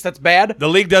twice, that's bad. The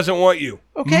league doesn't want you.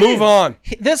 Okay. Move on.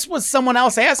 This was someone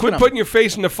else asking Quit him. putting your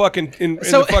face in the fucking in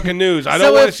the fucking news. I so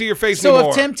don't want to if- see your face so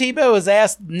anymore. if Tim Tebow is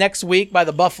asked next week by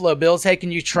the Buffalo Bills, hey,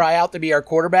 can you try out to be our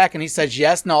quarterback? And he says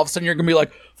yes, and all of a sudden you're going to be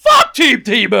like, fuck Tim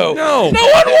Tebow. No. one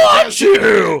wants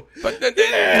you. But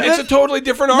it's a totally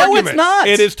different No, argument. it's not.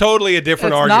 It is totally a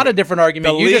different It's argument. not a different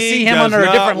argument. The You just league see him does under a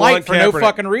not different light want for no Kaepernick.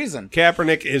 fucking reason.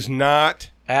 Kaepernick is not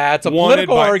It's a wanted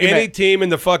political by argument. any team in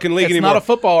the fucking league It's anymore. not a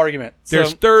football argument. There's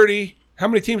So, 30. How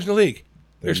many teams in the league?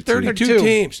 There's 32 32.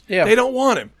 teams. Yeah. They don't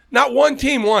want him. Not one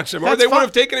team wants him, or That's they would fine.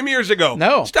 have taken him years ago.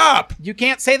 No. Stop. you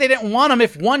can't say they didn't want him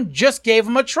if one just gave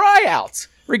him a tryout.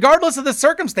 Regardless of the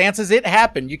circumstances, it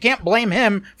happened. You can't blame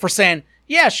him for saying,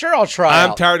 yeah, sure, I'll try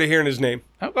I'm out. tired of hearing his name.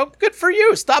 Oh, well, good for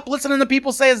you. Stop listening to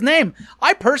people say his name.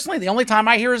 I personally, the only time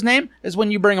I hear his name is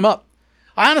when you bring him up.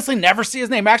 I honestly never see his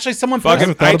name. Actually, someone Fuck I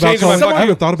him. posted, haven't thought I about changed my calling- fucking- I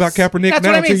haven't thought about Kaepernick that's now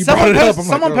what I until mean. you brought Someone, it up. I'm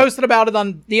someone like, oh. posted about it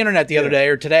on the internet the other day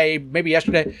or today, maybe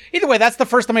yesterday. Either way, that's the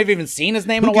first time I've even seen his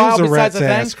name Who in a while. gives a Besides rat's the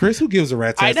ass, thing, Chris? Who gives a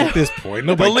rat's I ass know. at this point?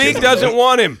 The Nobody league cares doesn't about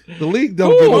want him. it. The league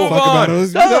don't give a Move fuck on. about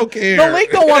us. We No, don't care. the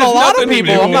league don't It want a has lot nothing of to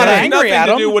people. do- I'm not it has angry nothing at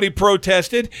to do him. what he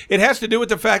protested. It has to do with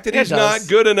the fact that It he's does. not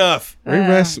good enough. Ray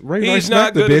Rice He's smacked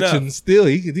not the good bitch, enough. and still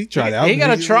he tried out. He got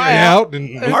a and tryout.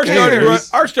 And Who who Our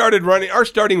cares?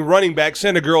 starting running back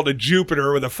sent a girl to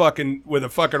Jupiter with a fucking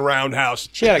roundhouse.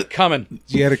 She had it coming.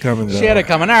 She had it coming. She had it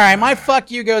coming. All right, my fuck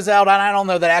you goes out, and I don't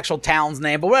know that actual town's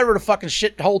name, but whatever the fucking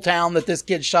shithole town that this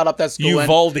kid shot up that school in.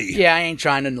 Uvalde. Yeah, I ain't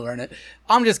trying to learn it.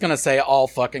 I'm just gonna say all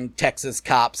fucking Texas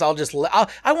cops.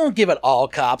 I won't give it all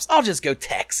cops. I'll just go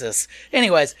Texas.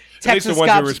 Anyways, At least Texas the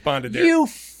ones who cops. responded there. You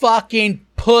fucking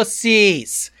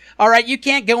pussies. All right, you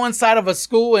can't go inside of a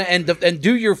school and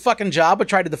do your fucking job but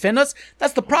try to defend us.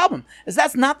 That's the problem, is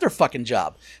that's not their fucking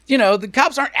job. You know, the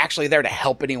cops aren't actually there to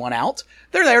help anyone out.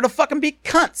 They're there to fucking be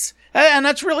cunts. And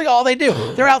that's really all they do.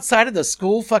 They're outside of the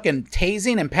school fucking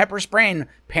tasing and pepper spraying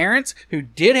parents who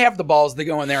did have the balls to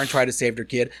go in there and try to save their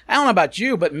kid. I don't know about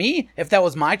you, but me, if that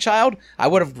was my child, I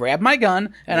would have grabbed my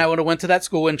gun and I would have went to that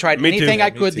school and tried Me too. anything Yeah,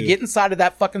 I me could to too. get inside of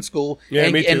that fucking school Yeah,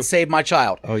 me too. and save my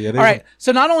child. Oh, yeah, All they right. were-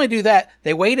 So not only do that,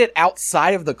 they waited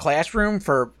outside of the classroom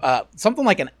for something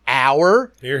like an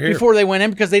hour Hear, hear. before they went in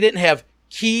because they didn't have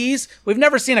keys. We've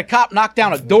never seen a cop knock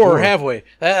down a door, have we?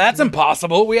 That's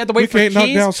impossible. We had to wait We for can't knock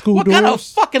keys. down school what kind of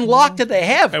doors. fucking lock did they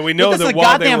have? And we know Was this that a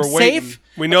while they goddamn were waiting, safe?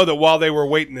 we know that while they were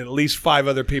waiting, at least 5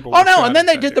 other people. Oh were no! shot And then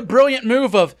they inside did the there. brilliant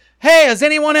move of, "Hey, is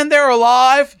anyone in there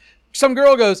alive?" Some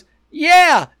girl goes,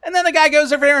 "Yeah," and then the guy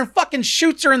goes over there and fucking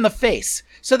shoots her in the face.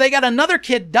 So they got another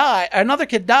kid die. Another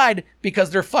kid died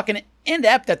because they're fucking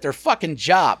inept at their fucking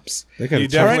jobs. They got You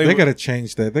to definitely- they got to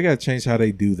change that. They got to change how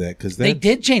they do that because They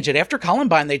did change it after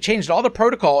Columbine. They changed all the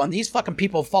protocol, and these fucking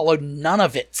people followed none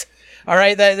of it. All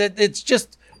right, it's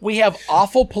just we have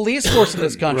awful police force in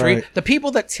this country. Right. The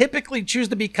people that typically choose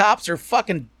to be cops are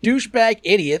fucking douchebag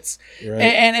idiots, Right.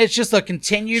 and it's just a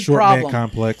continued Short man problem.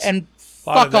 complex. And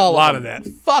Lot fuck of that- all lot of of them.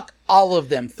 that. Fuck all of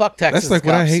them. Fuck Texas. That's like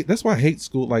what I cops. hate. That's why I hate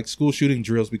school shooting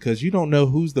drills because you don't know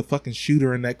who's the fucking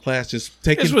shooter in that class just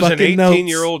taking This was an fucking notes.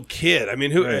 18-year-old kid. I mean,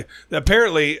 who? Right.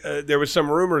 Apparently, there was some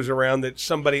rumors around that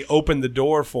somebody opened the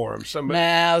door for him. Somebody.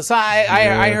 Nah, so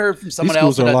I heard from someone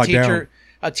schools else that are a locked teacher. down.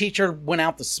 A teacher went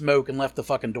out to smoke and left the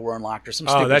fucking door unlocked or some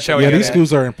Oh, stupid that's shit. how Yeah, he these did it.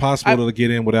 schools are impossible to get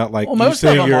in without like Well, you most of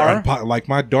saying them you're are. like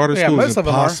my daughter's Yeah, school most is of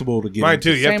them are. impossible to get Mine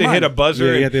into. too. You have Same to hit a mine. buzzer,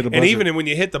 Yeah, you have to hit a and buzzer. even when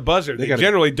you hit the buzzer, they gotta-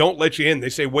 generally don't let you in. They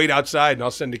say wait outside, and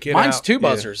I'll send the kid Mine's out. two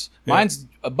buzzers. Mine's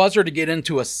a buzzer to get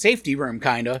into a safety room,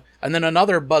 kinda, and then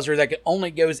another buzzer that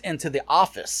only goes into the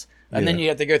office, and then Yeah. you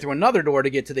have to go through another door to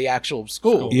get to the actual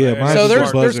school. Yeah, mine's so just there's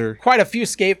a buzzer. quite a few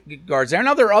safeguards there.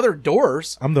 Now there are other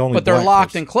doors. I'm the only but they're black locked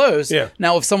person. and closed. Yeah.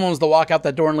 Now if someone was to walk out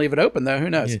that door and leave it open, though, who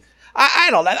knows? Yeah. I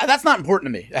don't. That's not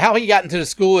important to me. How he got into the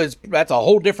school that's a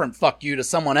whole different fuck you to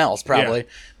someone else probably. Yeah.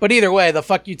 But either way, the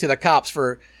fuck you to the cops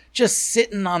for just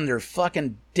sitting on their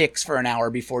fucking dicks for an hour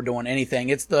before doing anything.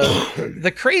 It's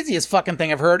the craziest fucking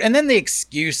thing I've heard. And then the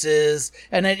excuses,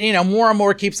 and then, you know, more and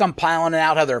more keeps on piling it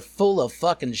out how they're full of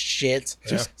fucking shit.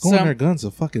 Just going their guns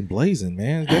are fucking blazing,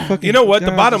 man. They're fucking, You know what? The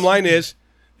guys bottom just- line is,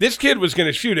 this kid was going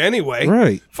to shoot anyway.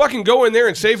 Right. Fucking go in there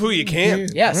and save who you can.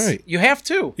 Yes, Right. you have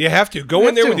to. You have to. Go You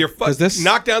in there have with your to. 'Cause this-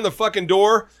 knock down the fucking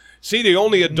door, see the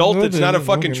only adult No, that's not a no,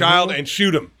 fucking no, child, no. and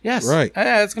shoot him. Yes. Right.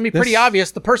 It's going to be pretty That's-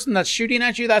 obvious. The person that's shooting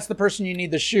at you, that's the person you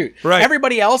need to shoot. Right.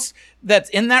 Everybody else that's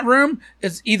in that room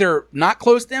is either not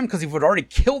close to them because he would already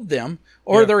killed them,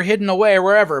 or Yeah. they're hidden away or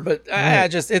wherever. But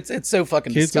Right. it's so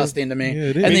fucking Kids are- disgusting to me. yeah,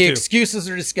 it is. And Me the too. excuses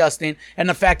are disgusting. And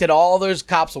the fact that all those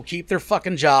cops will keep their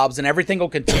fucking jobs and everything will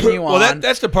continue Well, on.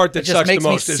 that's the part It that just sucks the makes me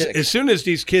most. Is, sick. as soon as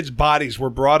these kids' bodies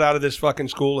were brought out of this fucking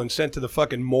school and sent to the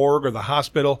fucking morgue or the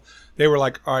hospital, they were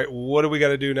like, all right, what do we got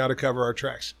to do now to cover our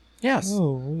tracks? Yes.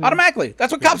 Oh, yeah. Automatically.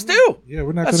 That's what cops do. Yeah,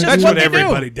 we're not That's going to just That's do what they do.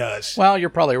 everybody does. Well, you're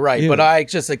probably right, Yeah. but I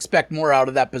just expect more out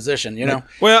of that position, you know?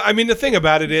 Well, I mean, the thing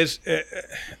about it is,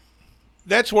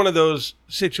 that's one of those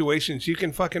situations you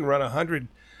can fucking run 100,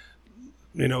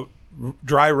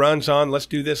 dry runs on. Let's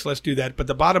do this, let's do that. But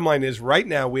the bottom line is, right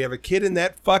now we have a kid in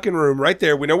that fucking room right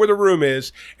there. We know where the room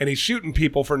is, and he's shooting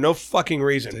people for no fucking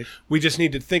reason. We just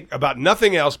need to think about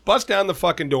nothing else. Bust down the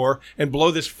fucking door and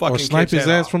blow this fucking Or snipe kid's his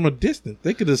head ass off. from a distance.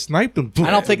 They could have sniped him. I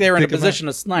don't think they were in a Take him position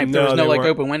out. to snipe. No, There was no they like weren't.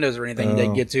 open windows or anything they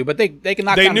get to, but they can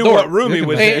knock They down knew the door. what room he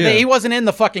was They- in. yeah. He wasn't in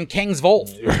the fucking King's Vault.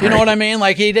 You know what I mean?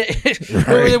 Like he did.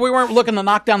 We weren't looking to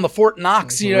knock down the Fort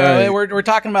Knox. You know, Right. we're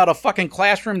talking about a fucking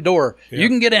classroom door. You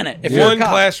can get in it if you're a One cop.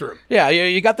 classroom. Yeah,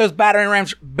 you got those battering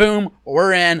rams. Boom,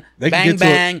 we're in. They can Bang get to a-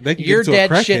 bang. they can get You're to a dead,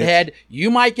 crackhead. shithead. You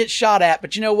might get shot at,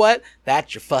 but you know what?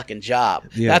 That's your fucking job.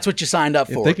 Yeah. That's what you signed up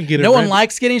If for. they can get no it one right-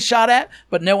 likes getting shot at,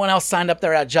 but no one else signed up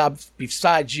there at job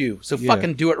besides you. So Yeah.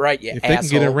 fucking do it right, you If they can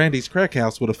asshole. get in Randy's crack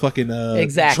house with a fucking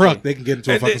Exactly. truck, they can get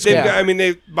into a And fucking they, school. Yeah. I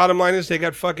mean, bottom line is they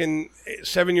got fucking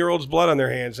 7-year-olds' blood on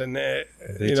their hands, and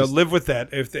just- live with that.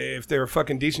 If they're a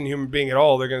fucking decent human being at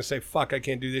all, they're gonna say, "Fuck, I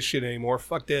can't do this shit anymore.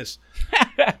 Fuck this."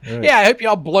 Yeah, I hope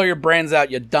y'all blow your brains out,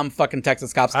 you dumb fucking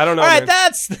Texas cops. I don't know, All right,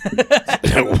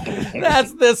 man.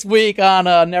 that's this week on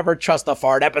Never Trust a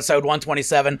Fart, episode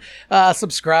 127.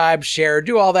 Subscribe, share,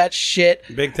 do all that shit.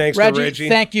 Big thanks to Reggie.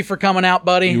 Thank you for coming out,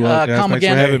 buddy. You're welcome, guys. Come Thanks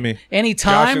for again having me.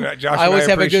 anytime. Josh and I always I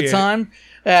have a good appreciate it. time.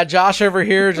 Josh over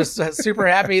here, just super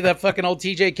happy that fucking old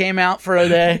TJ came out for a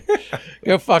day.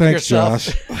 Go fuck Thanks, yourself.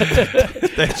 Josh.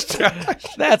 Thanks, Josh.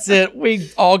 That's it.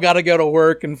 We all got to go to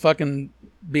work and fucking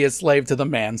be a slave to the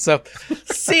man. So,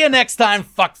 see you next time,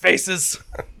 fuck faces.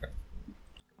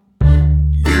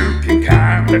 You can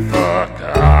kindly fuck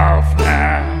off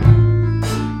now.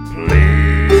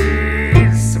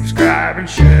 Please subscribe and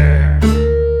share.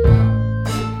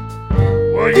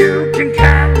 Well, you can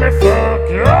kindly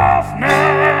fuck off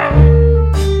now.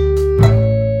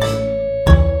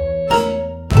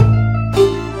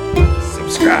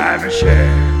 Subscribe and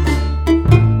share.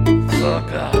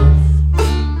 Fuck off.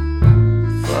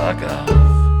 Fuck off.